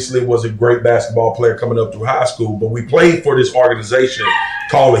obviously was a great basketball player coming up through high school. But we played for this organization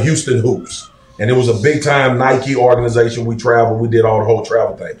called the Houston Hoops. And it was a big-time Nike organization. We traveled. We did all the whole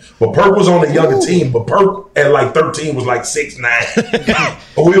travel thing. But Perk was on the younger team. But Perk at like 13 was like 6'9".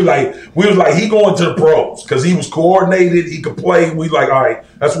 But we was like, he going to the pros because he was coordinated. He could play. We like, all right,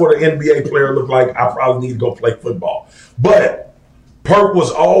 that's what an NBA player looked like. I probably need to go play football. But Perk was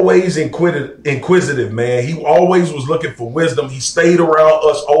always inquisitive, man. He always was looking for wisdom. He stayed around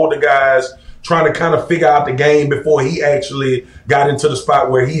us older guys, trying to kind of figure out the game before he actually got into the spot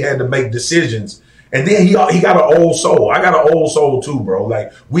where he had to make decisions. And then he got an old soul. I got an old soul too, bro.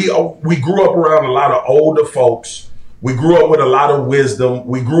 Like we grew up around a lot of older folks. We grew up with a lot of wisdom.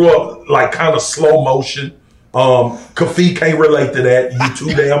 We grew up like kind of slow motion. Kaffi can't relate to that. You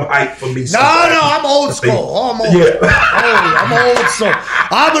too damn hype for me. No, I'm old school. I'm old soul.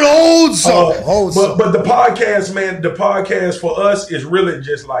 I'm an old soul. But the podcast, man, the podcast for us is really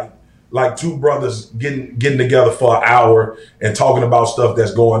just like two brothers getting together for an hour and talking about stuff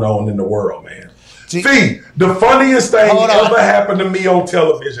that's going on in the world, man. Fee, the funniest thing ever happened to me on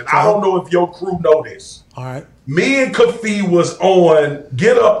television. I don't know if your crew know this. All right. Me and Kaffi was on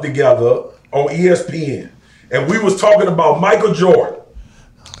Get Up together on ESPN, and we was talking about Michael Jordan.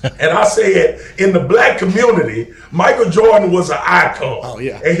 And I said, in the black community, Michael Jordan was an icon. Oh,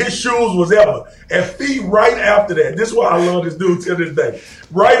 yeah. And his shoes was ever. And Fee, right after that, this is why I love this dude till this day.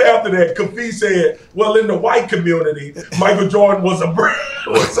 Right after that, Kafi said, well, in the white community, Michael Jordan was a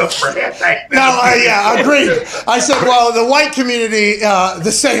brand thing. I agreed. I said, well, the white community,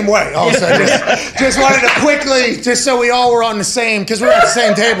 the same way. Also, just wanted to quickly, just so we all were on the same, because we were at the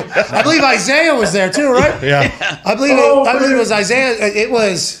same table. I believe Isaiah was there too, right? Yeah. I believe it was Isaiah. It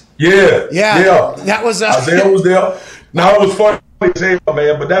was. Yeah. That was Isaiah was there. Now, it was funny as hell,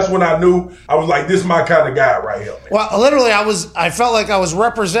 man, but that's when I knew I was like, this is my kind of guy right here, man. Well, literally, I felt like I was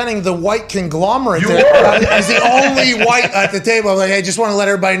representing the white conglomerate. You there. were. As the only white at the table. I'm like, hey, just want to let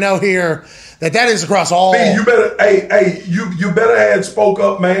everybody know here that is across all. Hey, you better, you better had spoke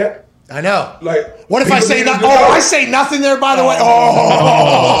up, man. I know. Like, what if I say nothing? Oh, I say nothing there, by the way.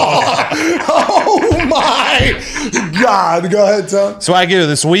 Oh my God. Go ahead, Tom. So I give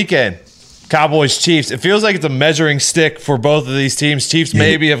this weekend, Cowboys Chiefs. It feels like it's a measuring stick for both of these teams. Chiefs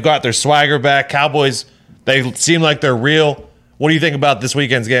maybe have got their swagger back. Cowboys, they seem like they're real. What do you think about this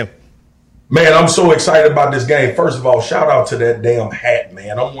weekend's game? Man, I'm so excited about this game. First of all, shout out to that damn hat,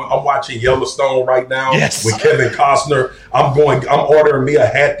 man. I'm watching Yellowstone right now with Kevin Costner. I'm ordering me a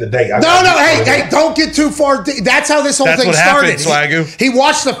hat today. Hey, don't get too far. That's how this whole thing started. Swagoo. He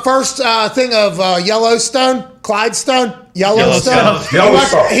watched the first thing of Yellowstone.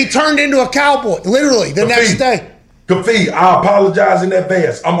 He turned into a cowboy, literally, the next day. Kafi, I apologize in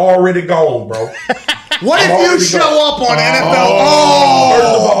advance. I'm already gone, bro. What if you show up on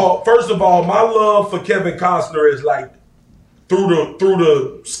NFL? First of all, my love for Kevin Costner is like through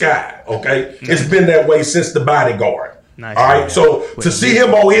the sky, okay? It's been that way since The Bodyguard. Nice. All right, so to see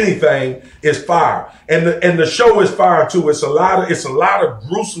him on anything is fire, and the show is fire too. It's a lot of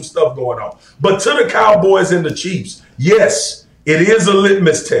gruesome stuff going on. But to the Cowboys and the Chiefs, yes, it is a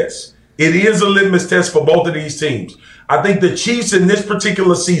litmus test. It is a litmus test for both of these teams. I think the Chiefs in this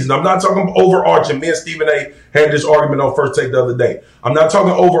particular season, I'm not talking overarching. Me and Stephen A. had this argument on First Take the other day. I'm not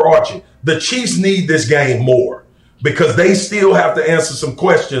talking overarching. The Chiefs need this game more because they still have to answer some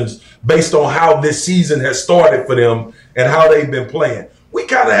questions based on how this season has started for them and how they've been playing. We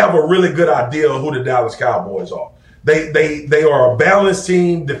kind of have a really good idea of who the Dallas Cowboys are. They are a balanced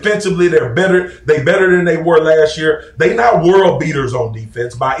team. Defensively, they're better. They're better than they were last year. They're not world beaters on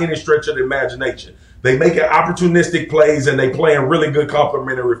defense by any stretch of the imagination. They making opportunistic plays, and they playing really good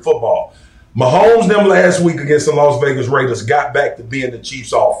complementary football. Mahomes, them last week against the Las Vegas Raiders, got back to being the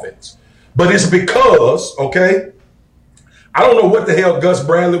Chiefs' offense. But it's because, okay, I don't know what the hell Gus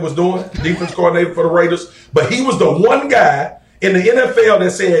Bradley was doing, defense coordinator for the Raiders, but he was the one guy in the NFL that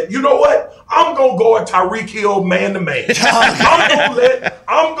said, you know what? I'm going to go at Tyreek Hill man-to-man.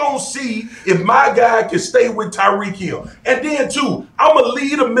 I'm going to see if my guy can stay with Tyreek Hill. And then, too, I'm going to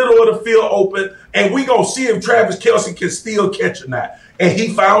leave the middle of the field open, and we're going to see if Travis Kelce can still catch or not. And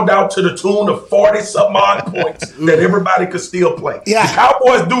he found out to the tune of 40-something odd points that everybody could still play. Yeah. The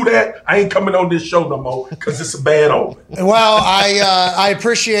Cowboys do that, I ain't coming on this show no more because it's a bad omen. Well, I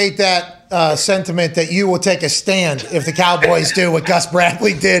appreciate that sentiment that you will take a stand if the Cowboys do what Gus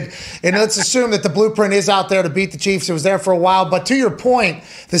Bradley did. And let's assume that the blueprint is out there to beat the Chiefs. It was there for a while. But to your point,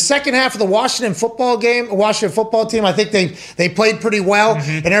 the second half of the Washington football team, I think they played pretty well.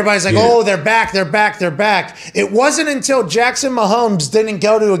 And everybody's like, oh, they're back. It wasn't until Jackson Mahomes didn't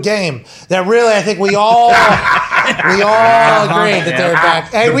go to a game that really I think we all agreed that they were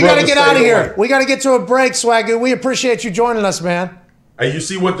back. Hey, we got to get out of here. We got to get to a break, Swagoo. We appreciate you joining us, man. Hey, you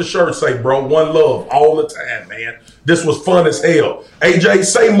see what the shirts say, bro. One love all the time, man. This was fun as hell. AJ,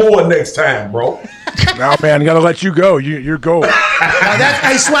 say more next time, bro. No, man, got to let you go. You're gold.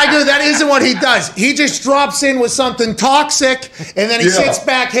 Hey, Swagger, that isn't what he does. He just drops in with something toxic, and then he sits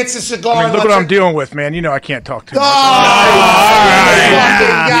back, hits a cigar. I mean, look what I'm dealing with, man. You know I can't talk too much.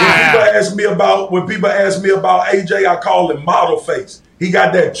 When people ask me about AJ, I call him model face. He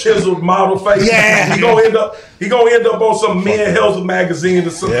got that chiseled model face. Yeah. He gonna end up on some Men Health magazine or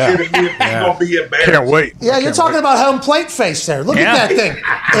some shit. He's gonna be embarrassed. Can't wait. Yeah, you're talking about home plate face there. Look at that thing.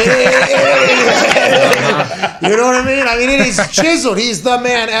 You know what I mean? I mean, it is chiseled. He's the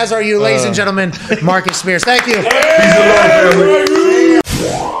man, as are you, ladies and gentlemen. Marcus Spears. Thank you.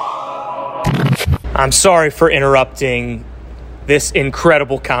 I'm sorry for interrupting this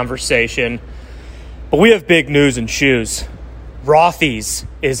incredible conversation, but we have big news in shoes. Rothy's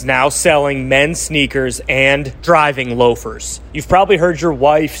is now selling men's sneakers and driving loafers. You've probably heard your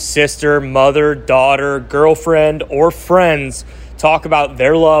wife, sister, mother, daughter, girlfriend, or friends talk about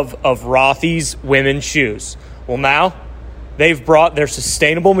their love of Rothy's women's shoes. Well, now they've brought their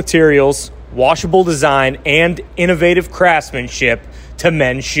sustainable materials, washable design, and innovative craftsmanship to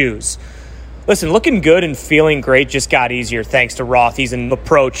men's shoes. Listen, looking good and feeling great just got easier thanks to Rothy's and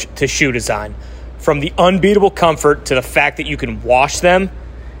approach to shoe design. From the unbeatable comfort to the fact that you can wash them,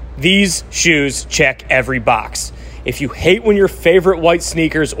 these shoes check every box. If you hate when your favorite white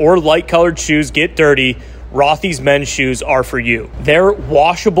sneakers or light-colored shoes get dirty, Rothy's men's shoes are for you. Their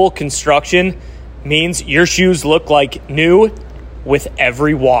washable construction means your shoes look like new with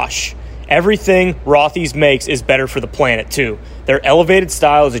every wash. Everything Rothy's makes is better for the planet, too. Their elevated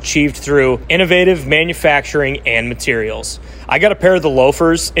style is achieved through innovative manufacturing and materials. I got a pair of the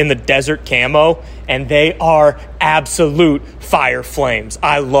loafers in the desert camo, and they are absolute fire flames.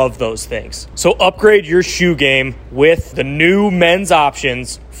 I love those things. So upgrade your shoe game with the new men's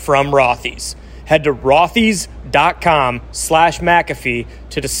options from Rothy's. Head to rothys.com/McAfee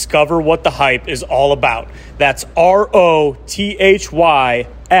to discover what the hype is all about. That's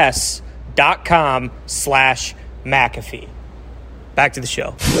ROTHYS.com/McAfee. Back to the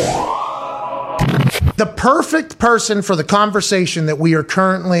show. The perfect person for the conversation that we are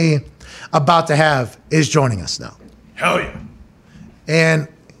currently about to have is joining us now. Hell yeah. And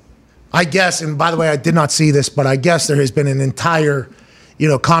I guess, and by the way, I did not see this, but I guess there has been an entire,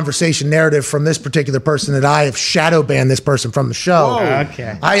 conversation narrative from this particular person that I have shadow banned this person from the show. Whoa.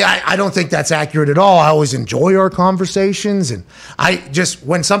 Okay. I don't think that's accurate at all. I always enjoy our conversations. And I just,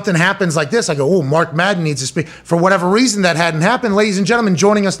 when something happens like this, I go, oh, Mark Madden needs to speak. For whatever reason that hadn't happened, ladies and gentlemen,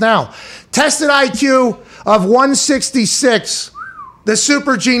 joining us now. Tested IQ of 166, the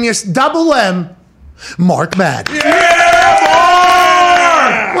super genius, double M, Mark Madden. Yeah,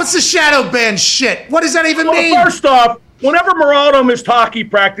 What's the shadow ban shit? What does that even mean? First off, whenever Moraldo missed hockey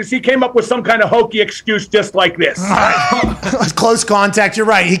practice, he came up with some kind of hokey excuse just like this. Close contact, you're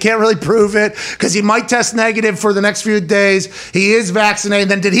right. He can't really prove it because he might test negative for the next few days. He is vaccinated.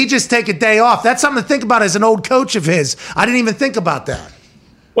 Then did he just take a day off? That's something to think about as an old coach of his. I didn't even think about that.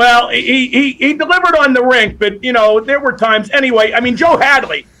 Well, he delivered on the rink, but, there were times. Anyway, Joe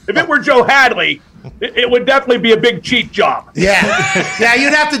Hadley. If it were Joe Hadley, it would definitely be a big cheat job. Yeah. Yeah,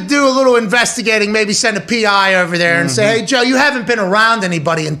 you'd have to do a little investigating, maybe send a PI over there and say, hey, Joe, you haven't been around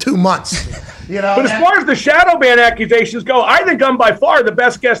anybody in 2 months. But as far as the shadow ban accusations go, I think I'm by far the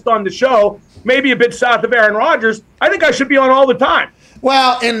best guest on the show, maybe a bit south of Aaron Rodgers. I think I should be on all the time.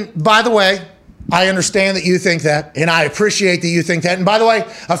 Well, and by the way, I understand that you think that, and I appreciate that you think that. And by the way,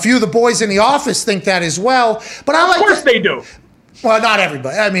 a few of the boys in the office think that as well. But I like Of course they do. Well, not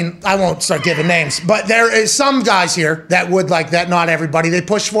everybody. I won't start giving names, but there is some guys here that would like that. Not everybody. They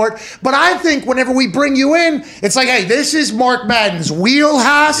push for it. But I think whenever we bring you in, it's like, hey, this is Mark Madden's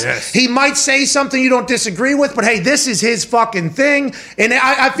wheelhouse. Yes. He might say something you don't disagree with, but hey, this is his fucking thing. And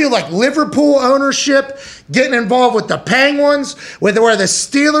I feel like Liverpool ownership getting involved with the Penguins, where the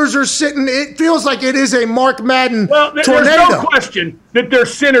Steelers are sitting, it feels like it is a Mark Madden tornado. There's no question that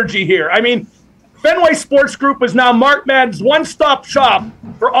there's synergy here. Fenway Sports Group is now Mark Madden's one-stop shop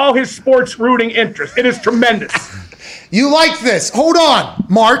for all his sports rooting interests. It is tremendous. You like this. Hold on,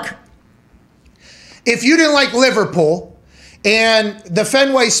 Mark. If you didn't like Liverpool and the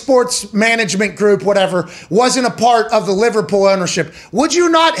Fenway Sports Management Group, whatever, wasn't a part of the Liverpool ownership, would you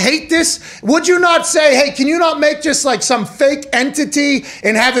not hate this? Would you not say, hey, can you not make just like some fake entity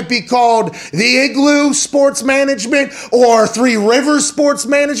and have it be called the Igloo Sports Management or Three Rivers Sports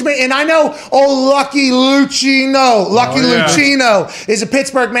Management? And I know, Lucky Lucino is a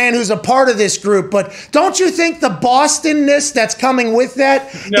Pittsburgh man who's a part of this group, but don't you think the Boston-ness that's coming with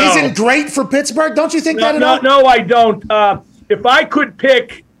that isn't great for Pittsburgh? Don't you think that at all? No, I don't. If I could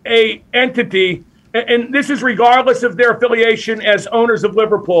pick a entity, and this is regardless of their affiliation as owners of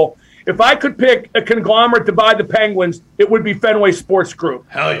Liverpool, if I could pick a conglomerate to buy the Penguins, it would be Fenway Sports Group.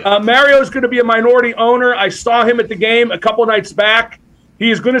 Hell yeah. Mario's going to be a minority owner. I saw him at the game a couple nights back.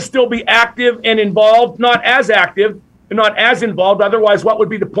 He is going to still be active and involved, not as active and not as involved. Otherwise, what would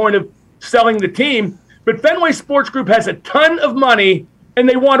be the point of selling the team? But Fenway Sports Group has a ton of money, and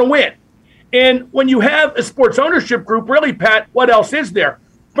they want to win. And when you have a sports ownership group, really, Pat, what else is there?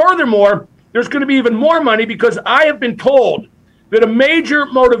 Furthermore, there's going to be even more money because I have been told that a major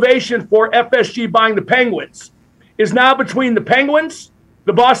motivation for FSG buying the Penguins is now between the Penguins,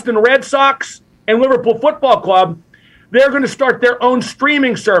 the Boston Red Sox, and Liverpool Football Club. They're going to start their own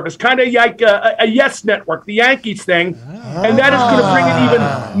streaming service, kind of like a Yes Network, the Yankees thing. And that is going to bring in even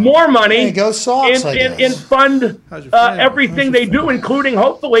more money and fund everything they do, including,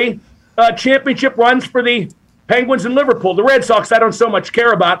 hopefully, championship runs for the Penguins and Liverpool. The Red Sox, I don't so much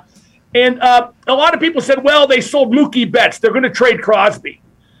care about. And a lot of people said, well, they sold Mookie Betts. They're going to trade Crosby.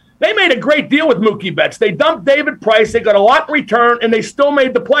 They made a great deal with Mookie Betts. They dumped David Price. They got a lot in return, and they still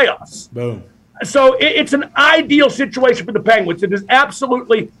made the playoffs. Boom. So it's an ideal situation for the Penguins. It is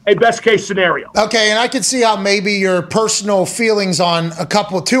absolutely a best case scenario. Okay, and I can see how maybe your personal feelings on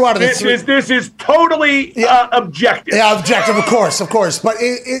two out of the three. This is totally objective. Yeah, objective, of course. But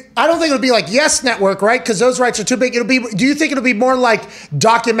I don't think it'll be like Yes Network, right? Because those rights are too big. Do you think it'll be more like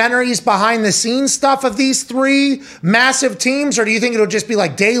documentaries, behind the scenes stuff of these three massive teams, or do you think it'll just be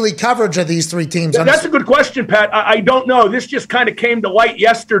like daily coverage of these three teams? That's a good question, Pat. I don't know. This just kind of came to light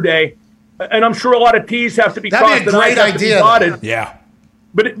yesterday. And I'm sure a lot of T's have to be crossed and I's have to be dotted. Yeah.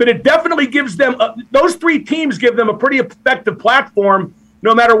 But it definitely gives them those three teams give them a pretty effective platform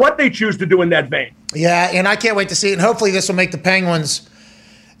no matter what they choose to do in that vein. Yeah, and I can't wait to see it. And hopefully this will make the Penguins,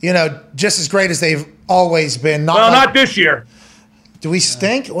 just as great as they've always been. Not this year. Do we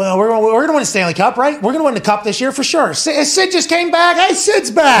stink? Well, we're going to win the Stanley Cup, right? We're going to win the Cup this year for sure. Sid just came back. Hey,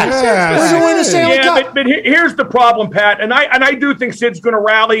 Sid's back. Yeah, we're going to win the Stanley Cup. But here's the problem, Pat, and I do think Sid's going to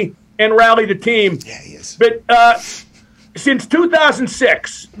rally the team. Yeah, he is. But since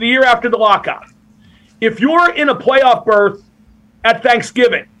 2006, the year after the lockout, if you're in a playoff berth at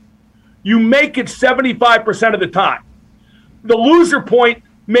Thanksgiving, you make it 75% of the time. The loser point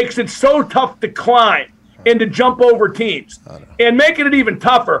makes it so tough to climb and to jump over teams. And making it even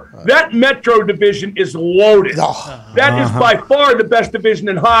tougher, that Metro division is loaded. That is by far the best division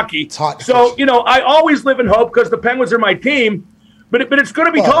in hockey. So, I always live in hope because the Penguins are my team, but it's going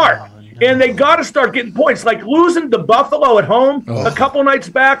to be hard. And they got to start getting points. Like losing to Buffalo at home a couple nights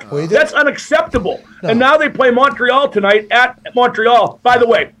back, that's unacceptable. And now they play Montreal tonight at Montreal. By the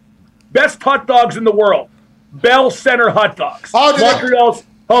way, best hot dogs in the world. Bell Center hot dogs. Montreal's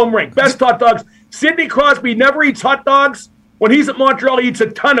home rink. Best hot dogs. Sidney Crosby never eats hot dogs. When he's at Montreal, he eats a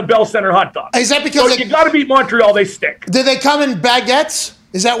ton of Bell Center hot dogs. Is that because you got to beat Montreal? They stink. Do they come in baguettes?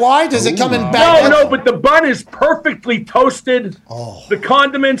 Is that why? Does it come in baguettes? No, but the bun is perfectly toasted. The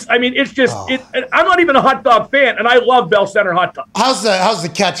condiments. I mean, it's just. I'm not even a hot dog fan, and I love Bell Center hot dogs. How's the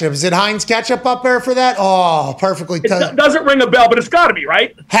ketchup? Is it Heinz ketchup up there for that? Oh, perfectly toasted. It doesn't ring a bell, but it's got to be,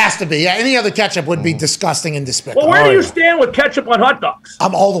 right? Has to be. Yeah, any other ketchup would be disgusting and despicable. Well, where do you stand with ketchup on hot dogs?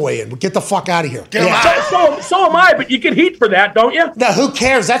 I'm all the way in. Get the fuck out of here. So am I, but you get heat for that, don't you? No, who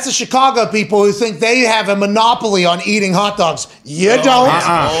cares? That's the Chicago people who think they have a monopoly on eating hot dogs. You don't.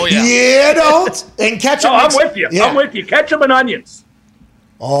 Oh, yeah. You don't. And ketchup. No, I'm with you. Yeah. I'm with you. Ketchup and onions.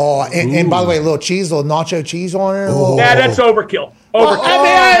 Oh, and by the way, a little cheese, a little nacho cheese on it. Oh. Yeah, that's overkill. Well,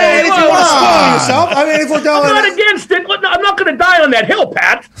 if you want to spoil yourself, if we're going, I'm not against it. I'm not going to die on that hill,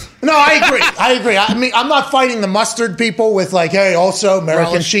 Pat. No, I agree. I mean, I'm not fighting the mustard people with hey, also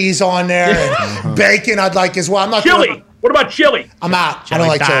American cheese on there and bacon. I'd like as well. I'm not chili. What about chili? I'm out. I don't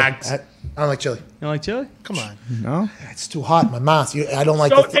like chili. I don't like chili. You don't like chili? Come on. No? It's too hot in my mouth. I don't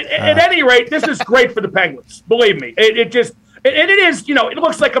like at any rate, this is great for the Penguins. Believe me. It is, it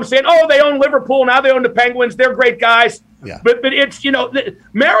looks like I'm saying, they own Liverpool, now they own the Penguins. They're great guys. Yeah. But it's,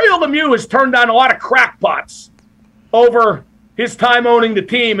 Mario Lemieux has turned down a lot of crackpots over his time owning the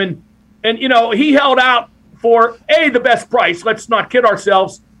team. And he held out for, A, the best price. Let's not kid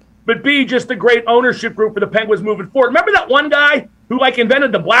ourselves. But B, just a great ownership group for the Penguins moving forward. Remember that one guy who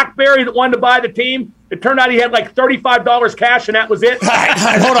invented the BlackBerry that wanted to buy the team? It turned out he had $35 cash and that was it.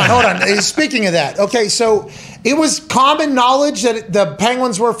 Hold on. Speaking of that, okay, so it was common knowledge that the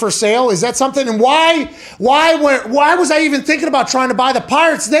Penguins were for sale. Is that something? And why was I even thinking about trying to buy the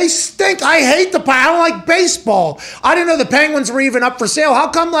Pirates? They stink. I hate the Pirates. I don't like baseball. I didn't know the Penguins were even up for sale. How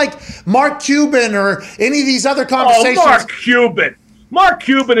come Mark Cuban or any of these other conversations? Mark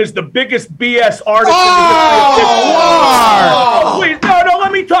Cuban is the biggest BS artist in the history of please. No,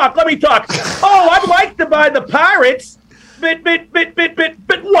 let me talk. I'd like to buy the Pirates. But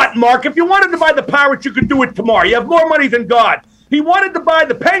what, Mark? If you wanted to buy the Pirates, you could do it tomorrow. You have more money than God. He wanted to buy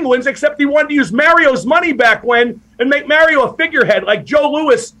the Penguins, except he wanted to use Mario's money back when and make Mario a figurehead like Joe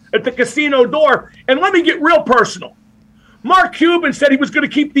Louis at the casino door. And let me get real personal. Mark Cuban said he was going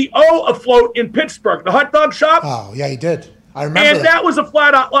to keep the O afloat in Pittsburgh, the hot dog shop. Oh, yeah, he did. I remember and that was a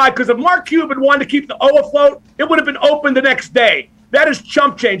flat-out lie, because if Mark Cuban wanted to keep the O afloat, it would have been open the next day. That is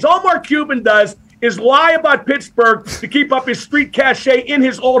chump change. All Mark Cuban does is lie about Pittsburgh to keep up his street cachet in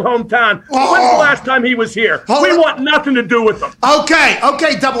his old hometown. When's the last time he was here? We want nothing to do with him. Okay,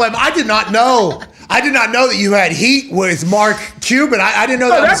 Double M. I did not know that you had heat with Mark Cuban. I didn't know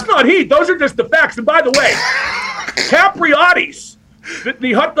that. No, that's not heat. Those are just the facts. And by the way, Capriotti's,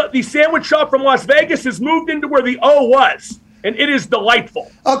 the sandwich shop from Las Vegas, has moved into where the O was. And it is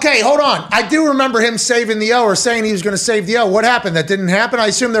delightful. Okay, hold on. I do remember him saving the O or saying he was going to save the O. What happened? That didn't happen? I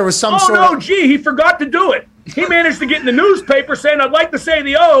assume there was some sort of... he forgot to do it. He managed to get in the newspaper saying, I'd like to say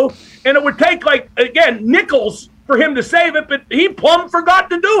the O, and it would take, nickels for him to save it, but he plumb forgot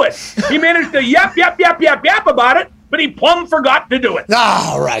to do it. He managed to yap about it, but he plumb forgot to do it.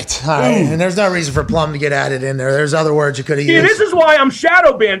 All right. And there's no reason for plumb to get added in there. There's other words you could have used. This is why I'm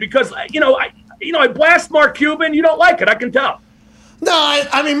shadow banned, because I blast Mark Cuban. You don't like it, I can tell. No,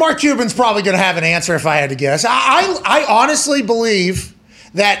 I mean, Mark Cuban's probably going to have an answer if I had to guess. I honestly believe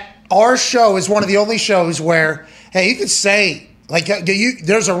that our show is one of the only shows where, hey, you could say, like,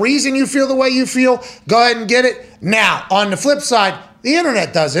 there's a reason you feel the way you feel. Go ahead and get it. Now, on the flip side, the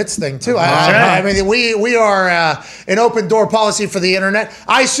internet does its thing, too. I mean, we are an open door policy for the internet.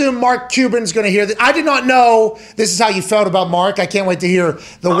 I assume Mark Cuban's going to hear that. I did not know this is how you felt about Mark. I can't wait to hear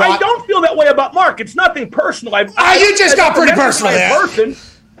the I don't feel that way about Mark. It's nothing personal. You just got pretty personal there.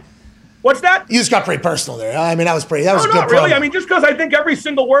 What's that? You just got pretty personal there. I mean, that was a good not really. I mean, just because I think every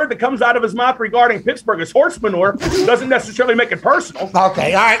single word that comes out of his mouth regarding Pittsburgh is horse manure doesn't necessarily make it personal.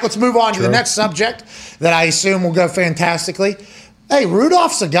 Okay, all right. Let's move on to the next subject that I assume will go fantastically. Hey,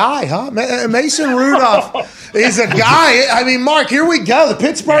 Rudolph's a guy, huh? Mason Rudolph is a guy. I mean, Mark, here we go. The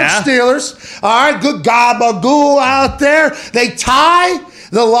Pittsburgh Steelers. All right, good gabagool out there. They tie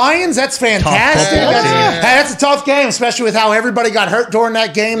the Lions. That's fantastic. That's a tough game, especially with how everybody got hurt during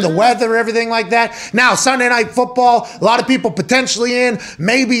that game, the weather, everything like that. Now, Sunday Night Football, a lot of people potentially in,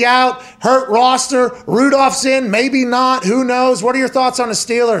 maybe out, hurt roster. Rudolph's in, maybe not. Who knows? What are your thoughts on the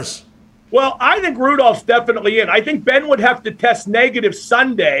Steelers? Well, I think Rudolph's definitely in. I think Ben would have to test negative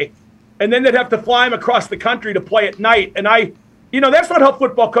Sunday, and then they'd have to fly him across the country to play at night. And that's not how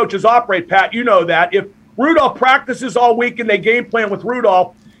football coaches operate, Pat. You know that. If Rudolph practices all week and they game plan with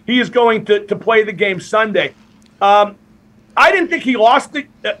Rudolph, he is going to play the game Sunday. I didn't think he lost it.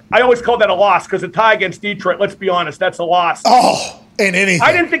 I always call that a loss because a tie against Detroit, let's be honest, that's a loss. Oh, in anything.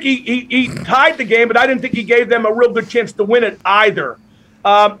 I didn't think he tied the game, but I didn't think he gave them a real good chance to win it either.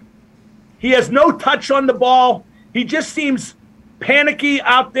 He has no touch on the ball. He just seems panicky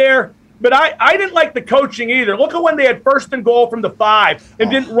out there. But I didn't like the coaching either. Look at when they had 1st and goal from the 5 and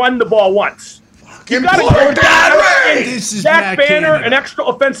didn't run the ball once. You got to go Zach Banner, an extra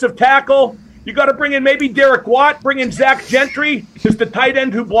offensive tackle. You got to bring in maybe Derek Watt, bring in Zach Gentry, who's the tight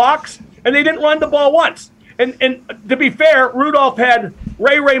end who blocks, and they didn't run the ball once. And to be fair, Rudolph had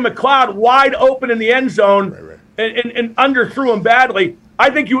Ray McLeod wide open in the end zone and underthrew him badly. I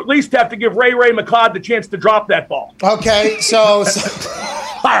think you at least have to give Ray McLeod the chance to drop that ball. Okay, so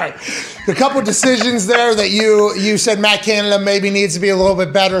all right. A couple decisions there that you said Matt Canada maybe needs to be a little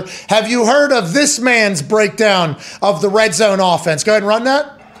bit better. Have you heard of this man's breakdown of the red zone offense? Go ahead and run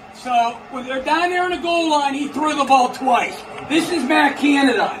that. So when they're down there on the goal line, he threw the ball twice. This is Matt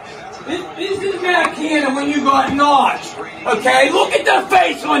Canada. This is Matt Canada when you got Notch. Okay, look at the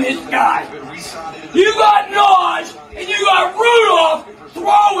face on this guy. You got Notch and you got Rudolph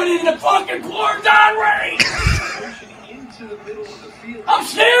throwing in the fucking floor down range. I'm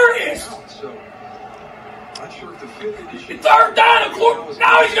serious. Third down,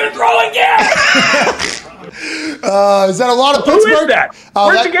 now he's going to throw again. Is that a lot of Pittsburgh? Who is that?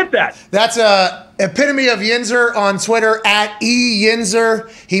 Where'd you get that? That's a epitome of Yinzer on Twitter, @eYinzer.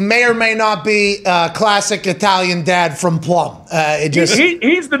 He may or may not be a classic Italian dad from Plum.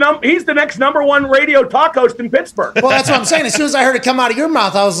 He's the next number one radio talk host in Pittsburgh. Well, that's what I'm saying. As soon as I heard it come out of your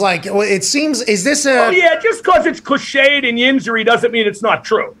mouth, I was like, well, it seems, is this a... Oh, yeah, just because it's cliched and Yinzery doesn't mean it's not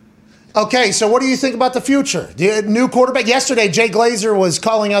true. Okay, so what do you think about the future? New quarterback. Yesterday, Jay Glazer was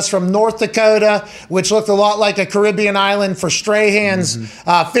calling us from North Dakota, which looked a lot like a Caribbean island for Strahan's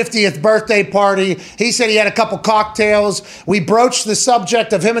 50th birthday party. He said he had a couple cocktails. We broached the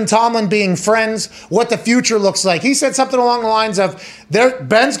subject of him and Tomlin being friends, what the future looks like. He said something along the lines of,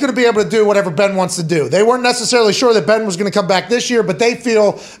 Ben's going to be able to do whatever Ben wants to do. They weren't necessarily sure that Ben was going to come back this year, but they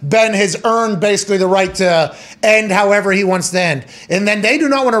feel Ben has earned basically the right to end however he wants to end. And then they do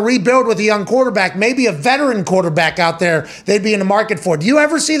not want to rebuild with a young quarterback, maybe a veteran quarterback out there they'd be in the market for. Do you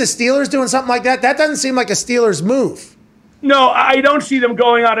ever see the Steelers doing something like that? That doesn't seem like a Steelers move. No, I don't see them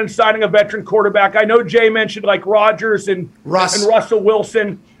going out and signing a veteran quarterback. I know Jay mentioned like Rodgers and Russell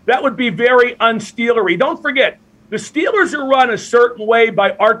Wilson. That would be very un-Steelery. Don't forget, the Steelers are run a certain way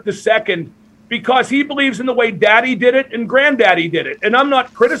by Art II because he believes in the way Daddy did it and Granddaddy did it. And I'm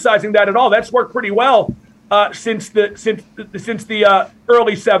not criticizing that at all. That's worked pretty well since the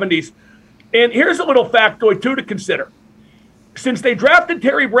early 70s. And here's a little factoid, too, to consider. Since they drafted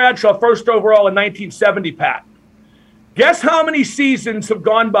Terry Bradshaw first overall in 1970, Pat, guess how many seasons have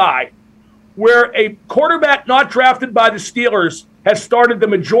gone by where a quarterback not drafted by the Steelers has started the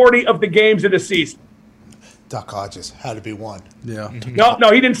majority of the games of the season? Duck Hodges had to be one. Yeah.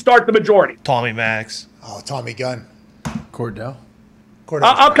 No, he didn't start the majority. Tommy Max. Oh, Tommy Gunn. Cordell.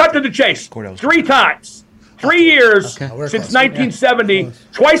 I'll cut to the chase. 3 times. 3 years Okay. We're since close. 1970,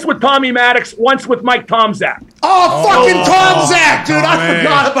 twice with Tommy Maddox, once with Mike Tomczak. Oh, fucking Tomczak, dude. I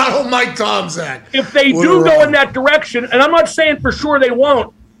forgot about old Mike Tomczak. If they do go in that direction, and I'm not saying for sure they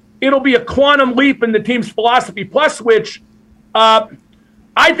won't, it'll be a quantum leap in the team's philosophy, plus which I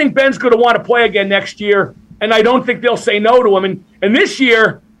think Ben's going to want to play again next year, and I don't think they'll say no to him. And this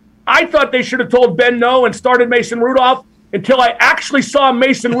year, I thought they should have told Ben no and started Mason Rudolph until I actually saw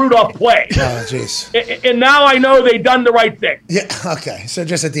Mason Rudolph play. Oh, jeez. And now I know they done the right thing. Yeah, okay. So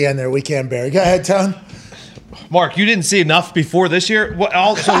just at the end there, we can bury. Go ahead, Tone. Mark, you didn't see enough before this year.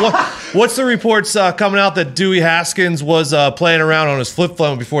 What's the reports coming out that Dewey Haskins was playing around on his flip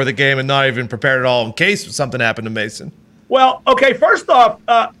phone before the game and not even prepared at all in case something happened to Mason? Well, okay, first off,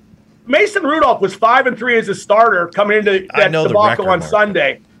 Mason Rudolph was 5-3 as a starter coming into that debacle on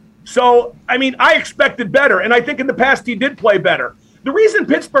Sunday. So, I mean, I expected better, and I think in the past he did play better. The reason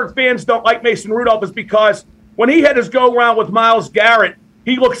Pittsburgh fans don't like Mason Rudolph is because when he had his go-around with Myles Garrett,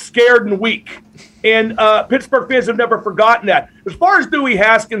 he looked scared and weak. And Pittsburgh fans have never forgotten that. As far as Dewey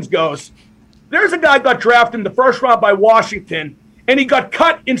Haskins goes, there's a guy got drafted in the first round by Washington, and he got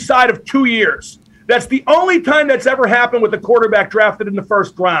cut inside of 2 years. That's the only time that's ever happened with a quarterback drafted in the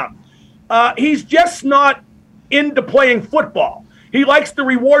first round. He's just not into playing football. He likes the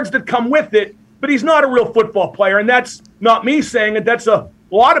rewards that come with it, but he's not a real football player, and that's not me saying it. That's a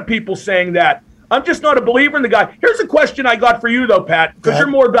lot of people saying that. I'm just not a believer in the guy. Here's a question I got for you, though, Pat, because you're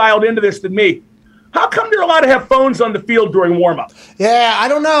more dialed into this than me. How come they're allowed to have phones on the field during warm-up? Yeah, I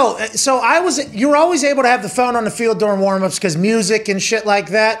don't know. So you were always able to have the phone on the field during warm-ups because music and shit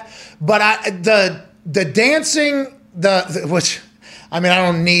like that. But the dancing, which I mean, I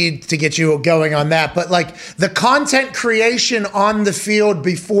don't need to get you going on that, but like the content creation on the field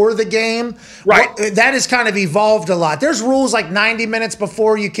before the game, right? That has kind of evolved a lot. There's rules like 90 minutes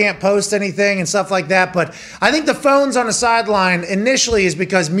before you can't post anything and stuff like that. But I think the phones on the sideline initially is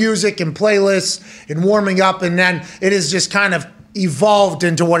because music and playlists and warming up, and then it is just kind of evolved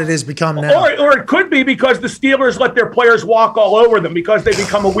into what it has become now. Or it could be because the Steelers let their players walk all over them because they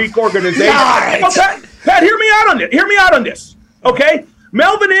become a weak organization. Right. Well, Pat, hear me out on this. Okay?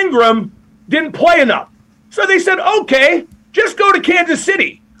 Melvin Ingram didn't play enough. So they said, okay, just go to Kansas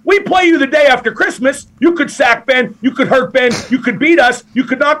City. We play you the day after Christmas. You could sack Ben. You could hurt Ben. You could beat us. You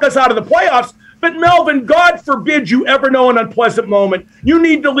could knock us out of the playoffs. But Melvin, God forbid you ever know an unpleasant moment. You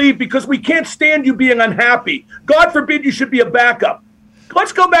need to leave because we can't stand you being unhappy. God forbid you should be a backup.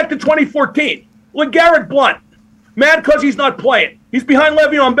 Let's go back to 2014. LeGarrette Blount, mad because he's not playing. He's behind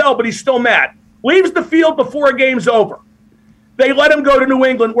Le'Veon Bell, but he's still mad. Leaves the field before a game's over. They let him go to New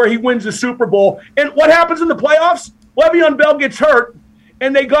England where he wins the Super Bowl. And what happens in the playoffs? Le'Veon Bell gets hurt,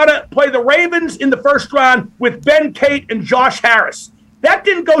 and they got to play the Ravens in the first round with Ben Tate and Josh Harris. That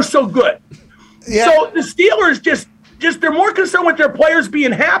didn't go so good. Yeah. So the Steelers just they're more concerned with their players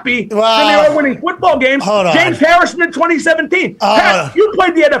being happy than they are winning football games. James Harrison in 2017. Pat, you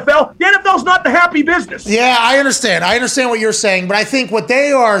played the NFL. The NFL's not the happy business. Yeah, I understand. I understand what you're saying, but I think what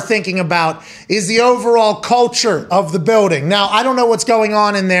they are thinking about is the overall culture of the building. Now, I don't know what's going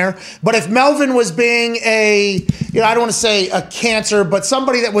on in there, but if Melvin was being I don't want to say a cancer, but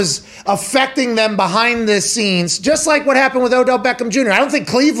somebody that was affecting them behind the scenes, just like what happened with Odell Beckham Jr. I think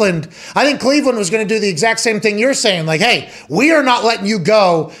Cleveland was going to do the exact same thing you're saying. Like, hey, we are not letting you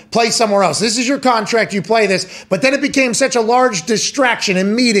go play somewhere else. This is your contract. You play this. But then it became such a large distraction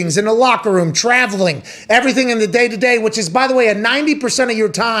in meetings, in the locker room, traveling, everything in the day-to-day, which is, by the way, a 90% of your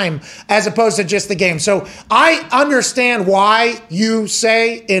time as opposed to just the game. So I understand why you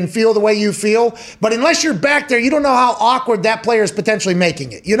say and feel the way you feel, but unless you're back there, you don't know how awkward that player is potentially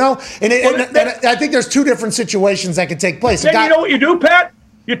making it, you know? And I think there's two different situations that could take place. Then you know what you do, Pat?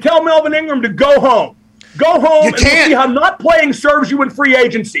 You tell Melvin Ingram to go home. Go home and we'll see how not playing serves you in free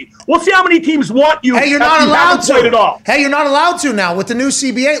agency. We'll see how many teams want you. Hey, you're not allowed to. At all. Hey, you're not allowed to now with the new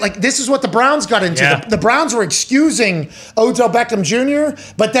CBA. Like, this is what the Browns got into. Yeah. The Browns were excusing Odell Beckham Jr.,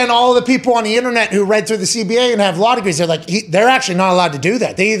 but then all the people on the internet who read through the CBA and have law degrees, they're like, they're actually not allowed to do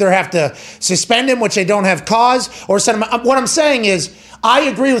that. They either have to suspend him, which they don't have cause, or send him. What I'm saying is, I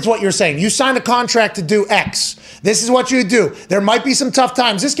agree with what you're saying. You signed a contract to do X. This is what you do. There might be some tough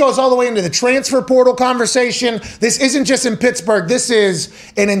times. This goes all the way into the transfer portal conversation. This isn't just in Pittsburgh. This is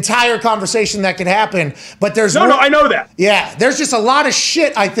an entire conversation that could happen. But there's no, I know that. Yeah, there's just a lot of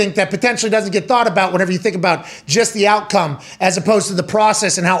shit, I think, that potentially doesn't get thought about whenever you think about just the outcome as opposed to the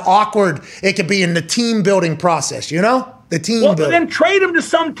process and how awkward it could be in the team building process, you know? The team building. Then trade him to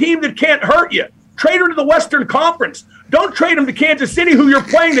some team that can't hurt you. Trade him to the Western Conference. Don't trade him to Kansas City, who you're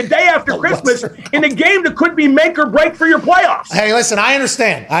playing the day after Christmas in a game that could be make or break for your playoffs. Hey, listen, I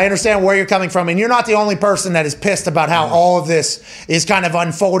understand. I understand where you're coming from, and you're not the only person that is pissed about how all of this is kind of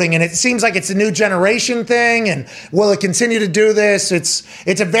unfolding, and it seems like it's a new generation thing, and will it continue to do this? It's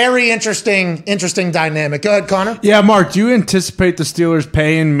a very interesting dynamic. Go ahead, Connor. Yeah, Mark, do you anticipate the Steelers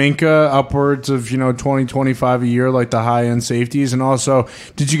paying Minka upwards of, 20, 25 a year like the high-end safeties? And also,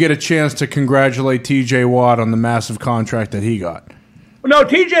 did you get a chance to congratulate TJ Watt on the massive contract that he got? No,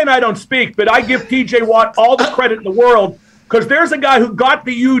 TJ and I don't speak, but I give TJ Watt all the credit in the world because there's a guy who got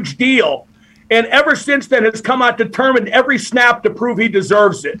the huge deal and ever since then has come out determined every snap to prove he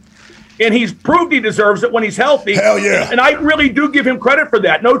deserves it. And he's proved he deserves it when he's healthy. Hell yeah. And I really do give him credit for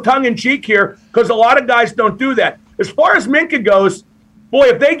that. No tongue-in-cheek here because a lot of guys don't do that. As far as Minka goes, boy,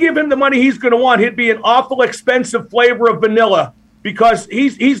 if they give him the money he's going to want, he'd be an awful expensive flavor of vanilla because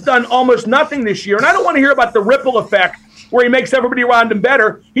he's done almost nothing this year. And I don't want to hear about the ripple effect where he makes everybody around him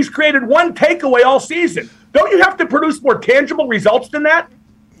better. He's created one takeaway all season. Don't you have to produce more tangible results than that?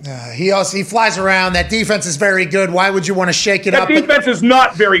 He flies around. That defense is very good. Why would you want to shake it up? That defense is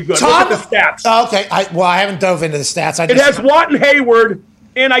not very good. Tom? Look at the stats. Oh, okay. I haven't dove into the stats. It has Watt and Hayward,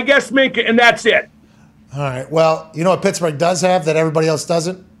 and I guess Minka, and that's it. All right. Well, you know what Pittsburgh does have that everybody else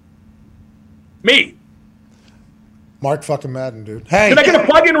doesn't? Me. Mark fucking Madden, dude. Hey. Can I get a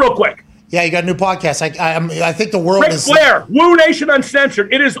plug in real quick? Yeah, you got a new podcast. I think the world Ric is... Flair, Woo Nation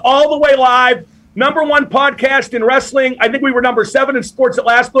Uncensored. It is all the way live. #1 podcast in wrestling. I think we were #7 in sports at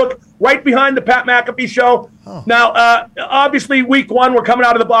last look, right behind the Pat McAfee show. Oh. Now, obviously, week 1, we're coming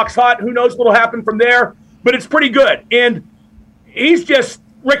out of the box hot. Who knows what will happen from there? But it's pretty good. And he's just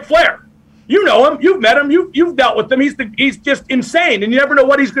Ric Flair. You know him. You've met him. You've dealt with him. He's just insane, and you never know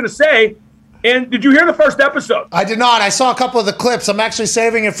what he's going to say. And did you hear the first episode? I did not. I saw a couple of the clips. I'm actually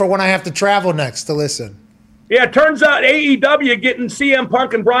saving it for when I have to travel next to listen. Yeah, it turns out AEW getting CM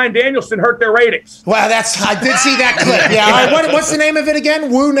Punk and Bryan Danielson hurt their ratings. Well, I did see that clip. Yeah. All right, what's the name of it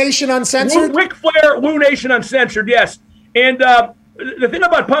again? Woo Nation Uncensored? Ric Flair, Woo Nation Uncensored, yes. And the thing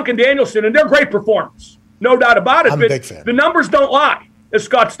about Punk and Danielson, and they're great performers, no doubt about it. I'm a big fan. The numbers don't lie, as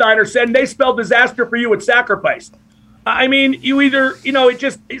Scott Steiner said, and they spell disaster for you with sacrifice. I mean, you either, it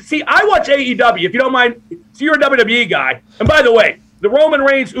just, see, I watch AEW, if you don't mind. So you're a WWE guy. And by the way, the Roman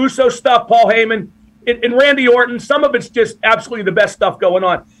Reigns, Uso stuff, Paul Heyman, and Randy Orton, some of it's just absolutely the best stuff going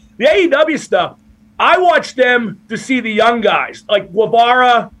on. The AEW stuff, I watch them to see the young guys, like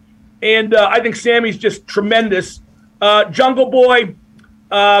Guevara, and I think Sammy's just tremendous. Jungle Boy,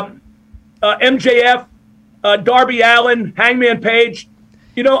 MJF, Darby Allin, Hangman Page.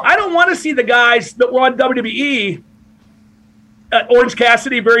 I don't want to see the guys that were on WWE. Orange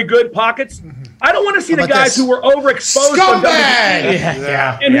Cassidy, very good pockets. I don't want to see the guys who were overexposed on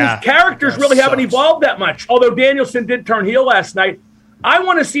WWE. And whose characters really haven't evolved that much. Although Danielson did turn heel last night. I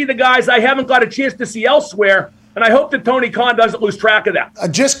want to see the guys I haven't got a chance to see elsewhere. And I hope that Tony Khan doesn't lose track of that.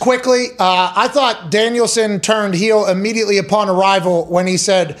 Just quickly, I thought Danielson turned heel immediately upon arrival when he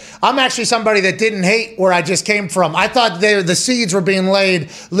said, I'm actually somebody that didn't hate where I just came from. I thought the seeds were being laid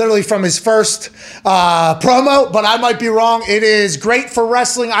literally from his first promo, but I might be wrong. It is great for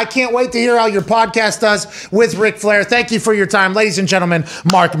wrestling. I can't wait to hear how your podcast does with Ric Flair. Thank you for your time. Ladies and gentlemen,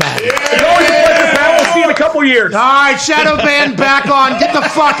 Mark Madden. It's always a pleasure, pal. We'll see you in a couple years. All right, Shadow Band back on. Get the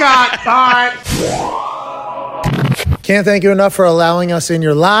fuck out. All right. Can't thank you enough for allowing us in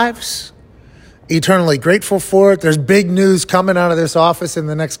your lives. Eternally grateful for it. There's big news coming out of this office in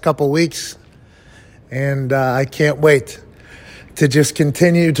the next couple weeks. And I can't wait to just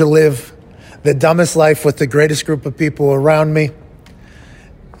continue to live the dumbest life with the greatest group of people around me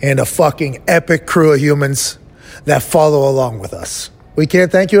and a fucking epic crew of humans that follow along with us. We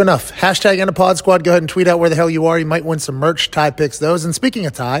can't thank you enough. Hashtag Antipod Squad. Go ahead and tweet out where the hell you are. You might win some merch. Ty picks those. And speaking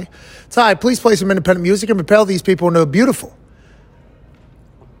of Ty, please play some independent music and propel these people into a beautiful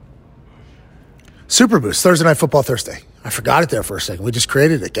Super Boost Thursday Night Football Thursday. I forgot it there for a second. We just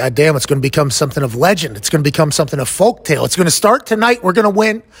created it. God damn, it's going to become something of legend. It's going to become something of folktale. It's going to start tonight. We're going to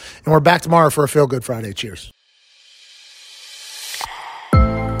win. And we're back tomorrow for a Feel Good Friday. Cheers.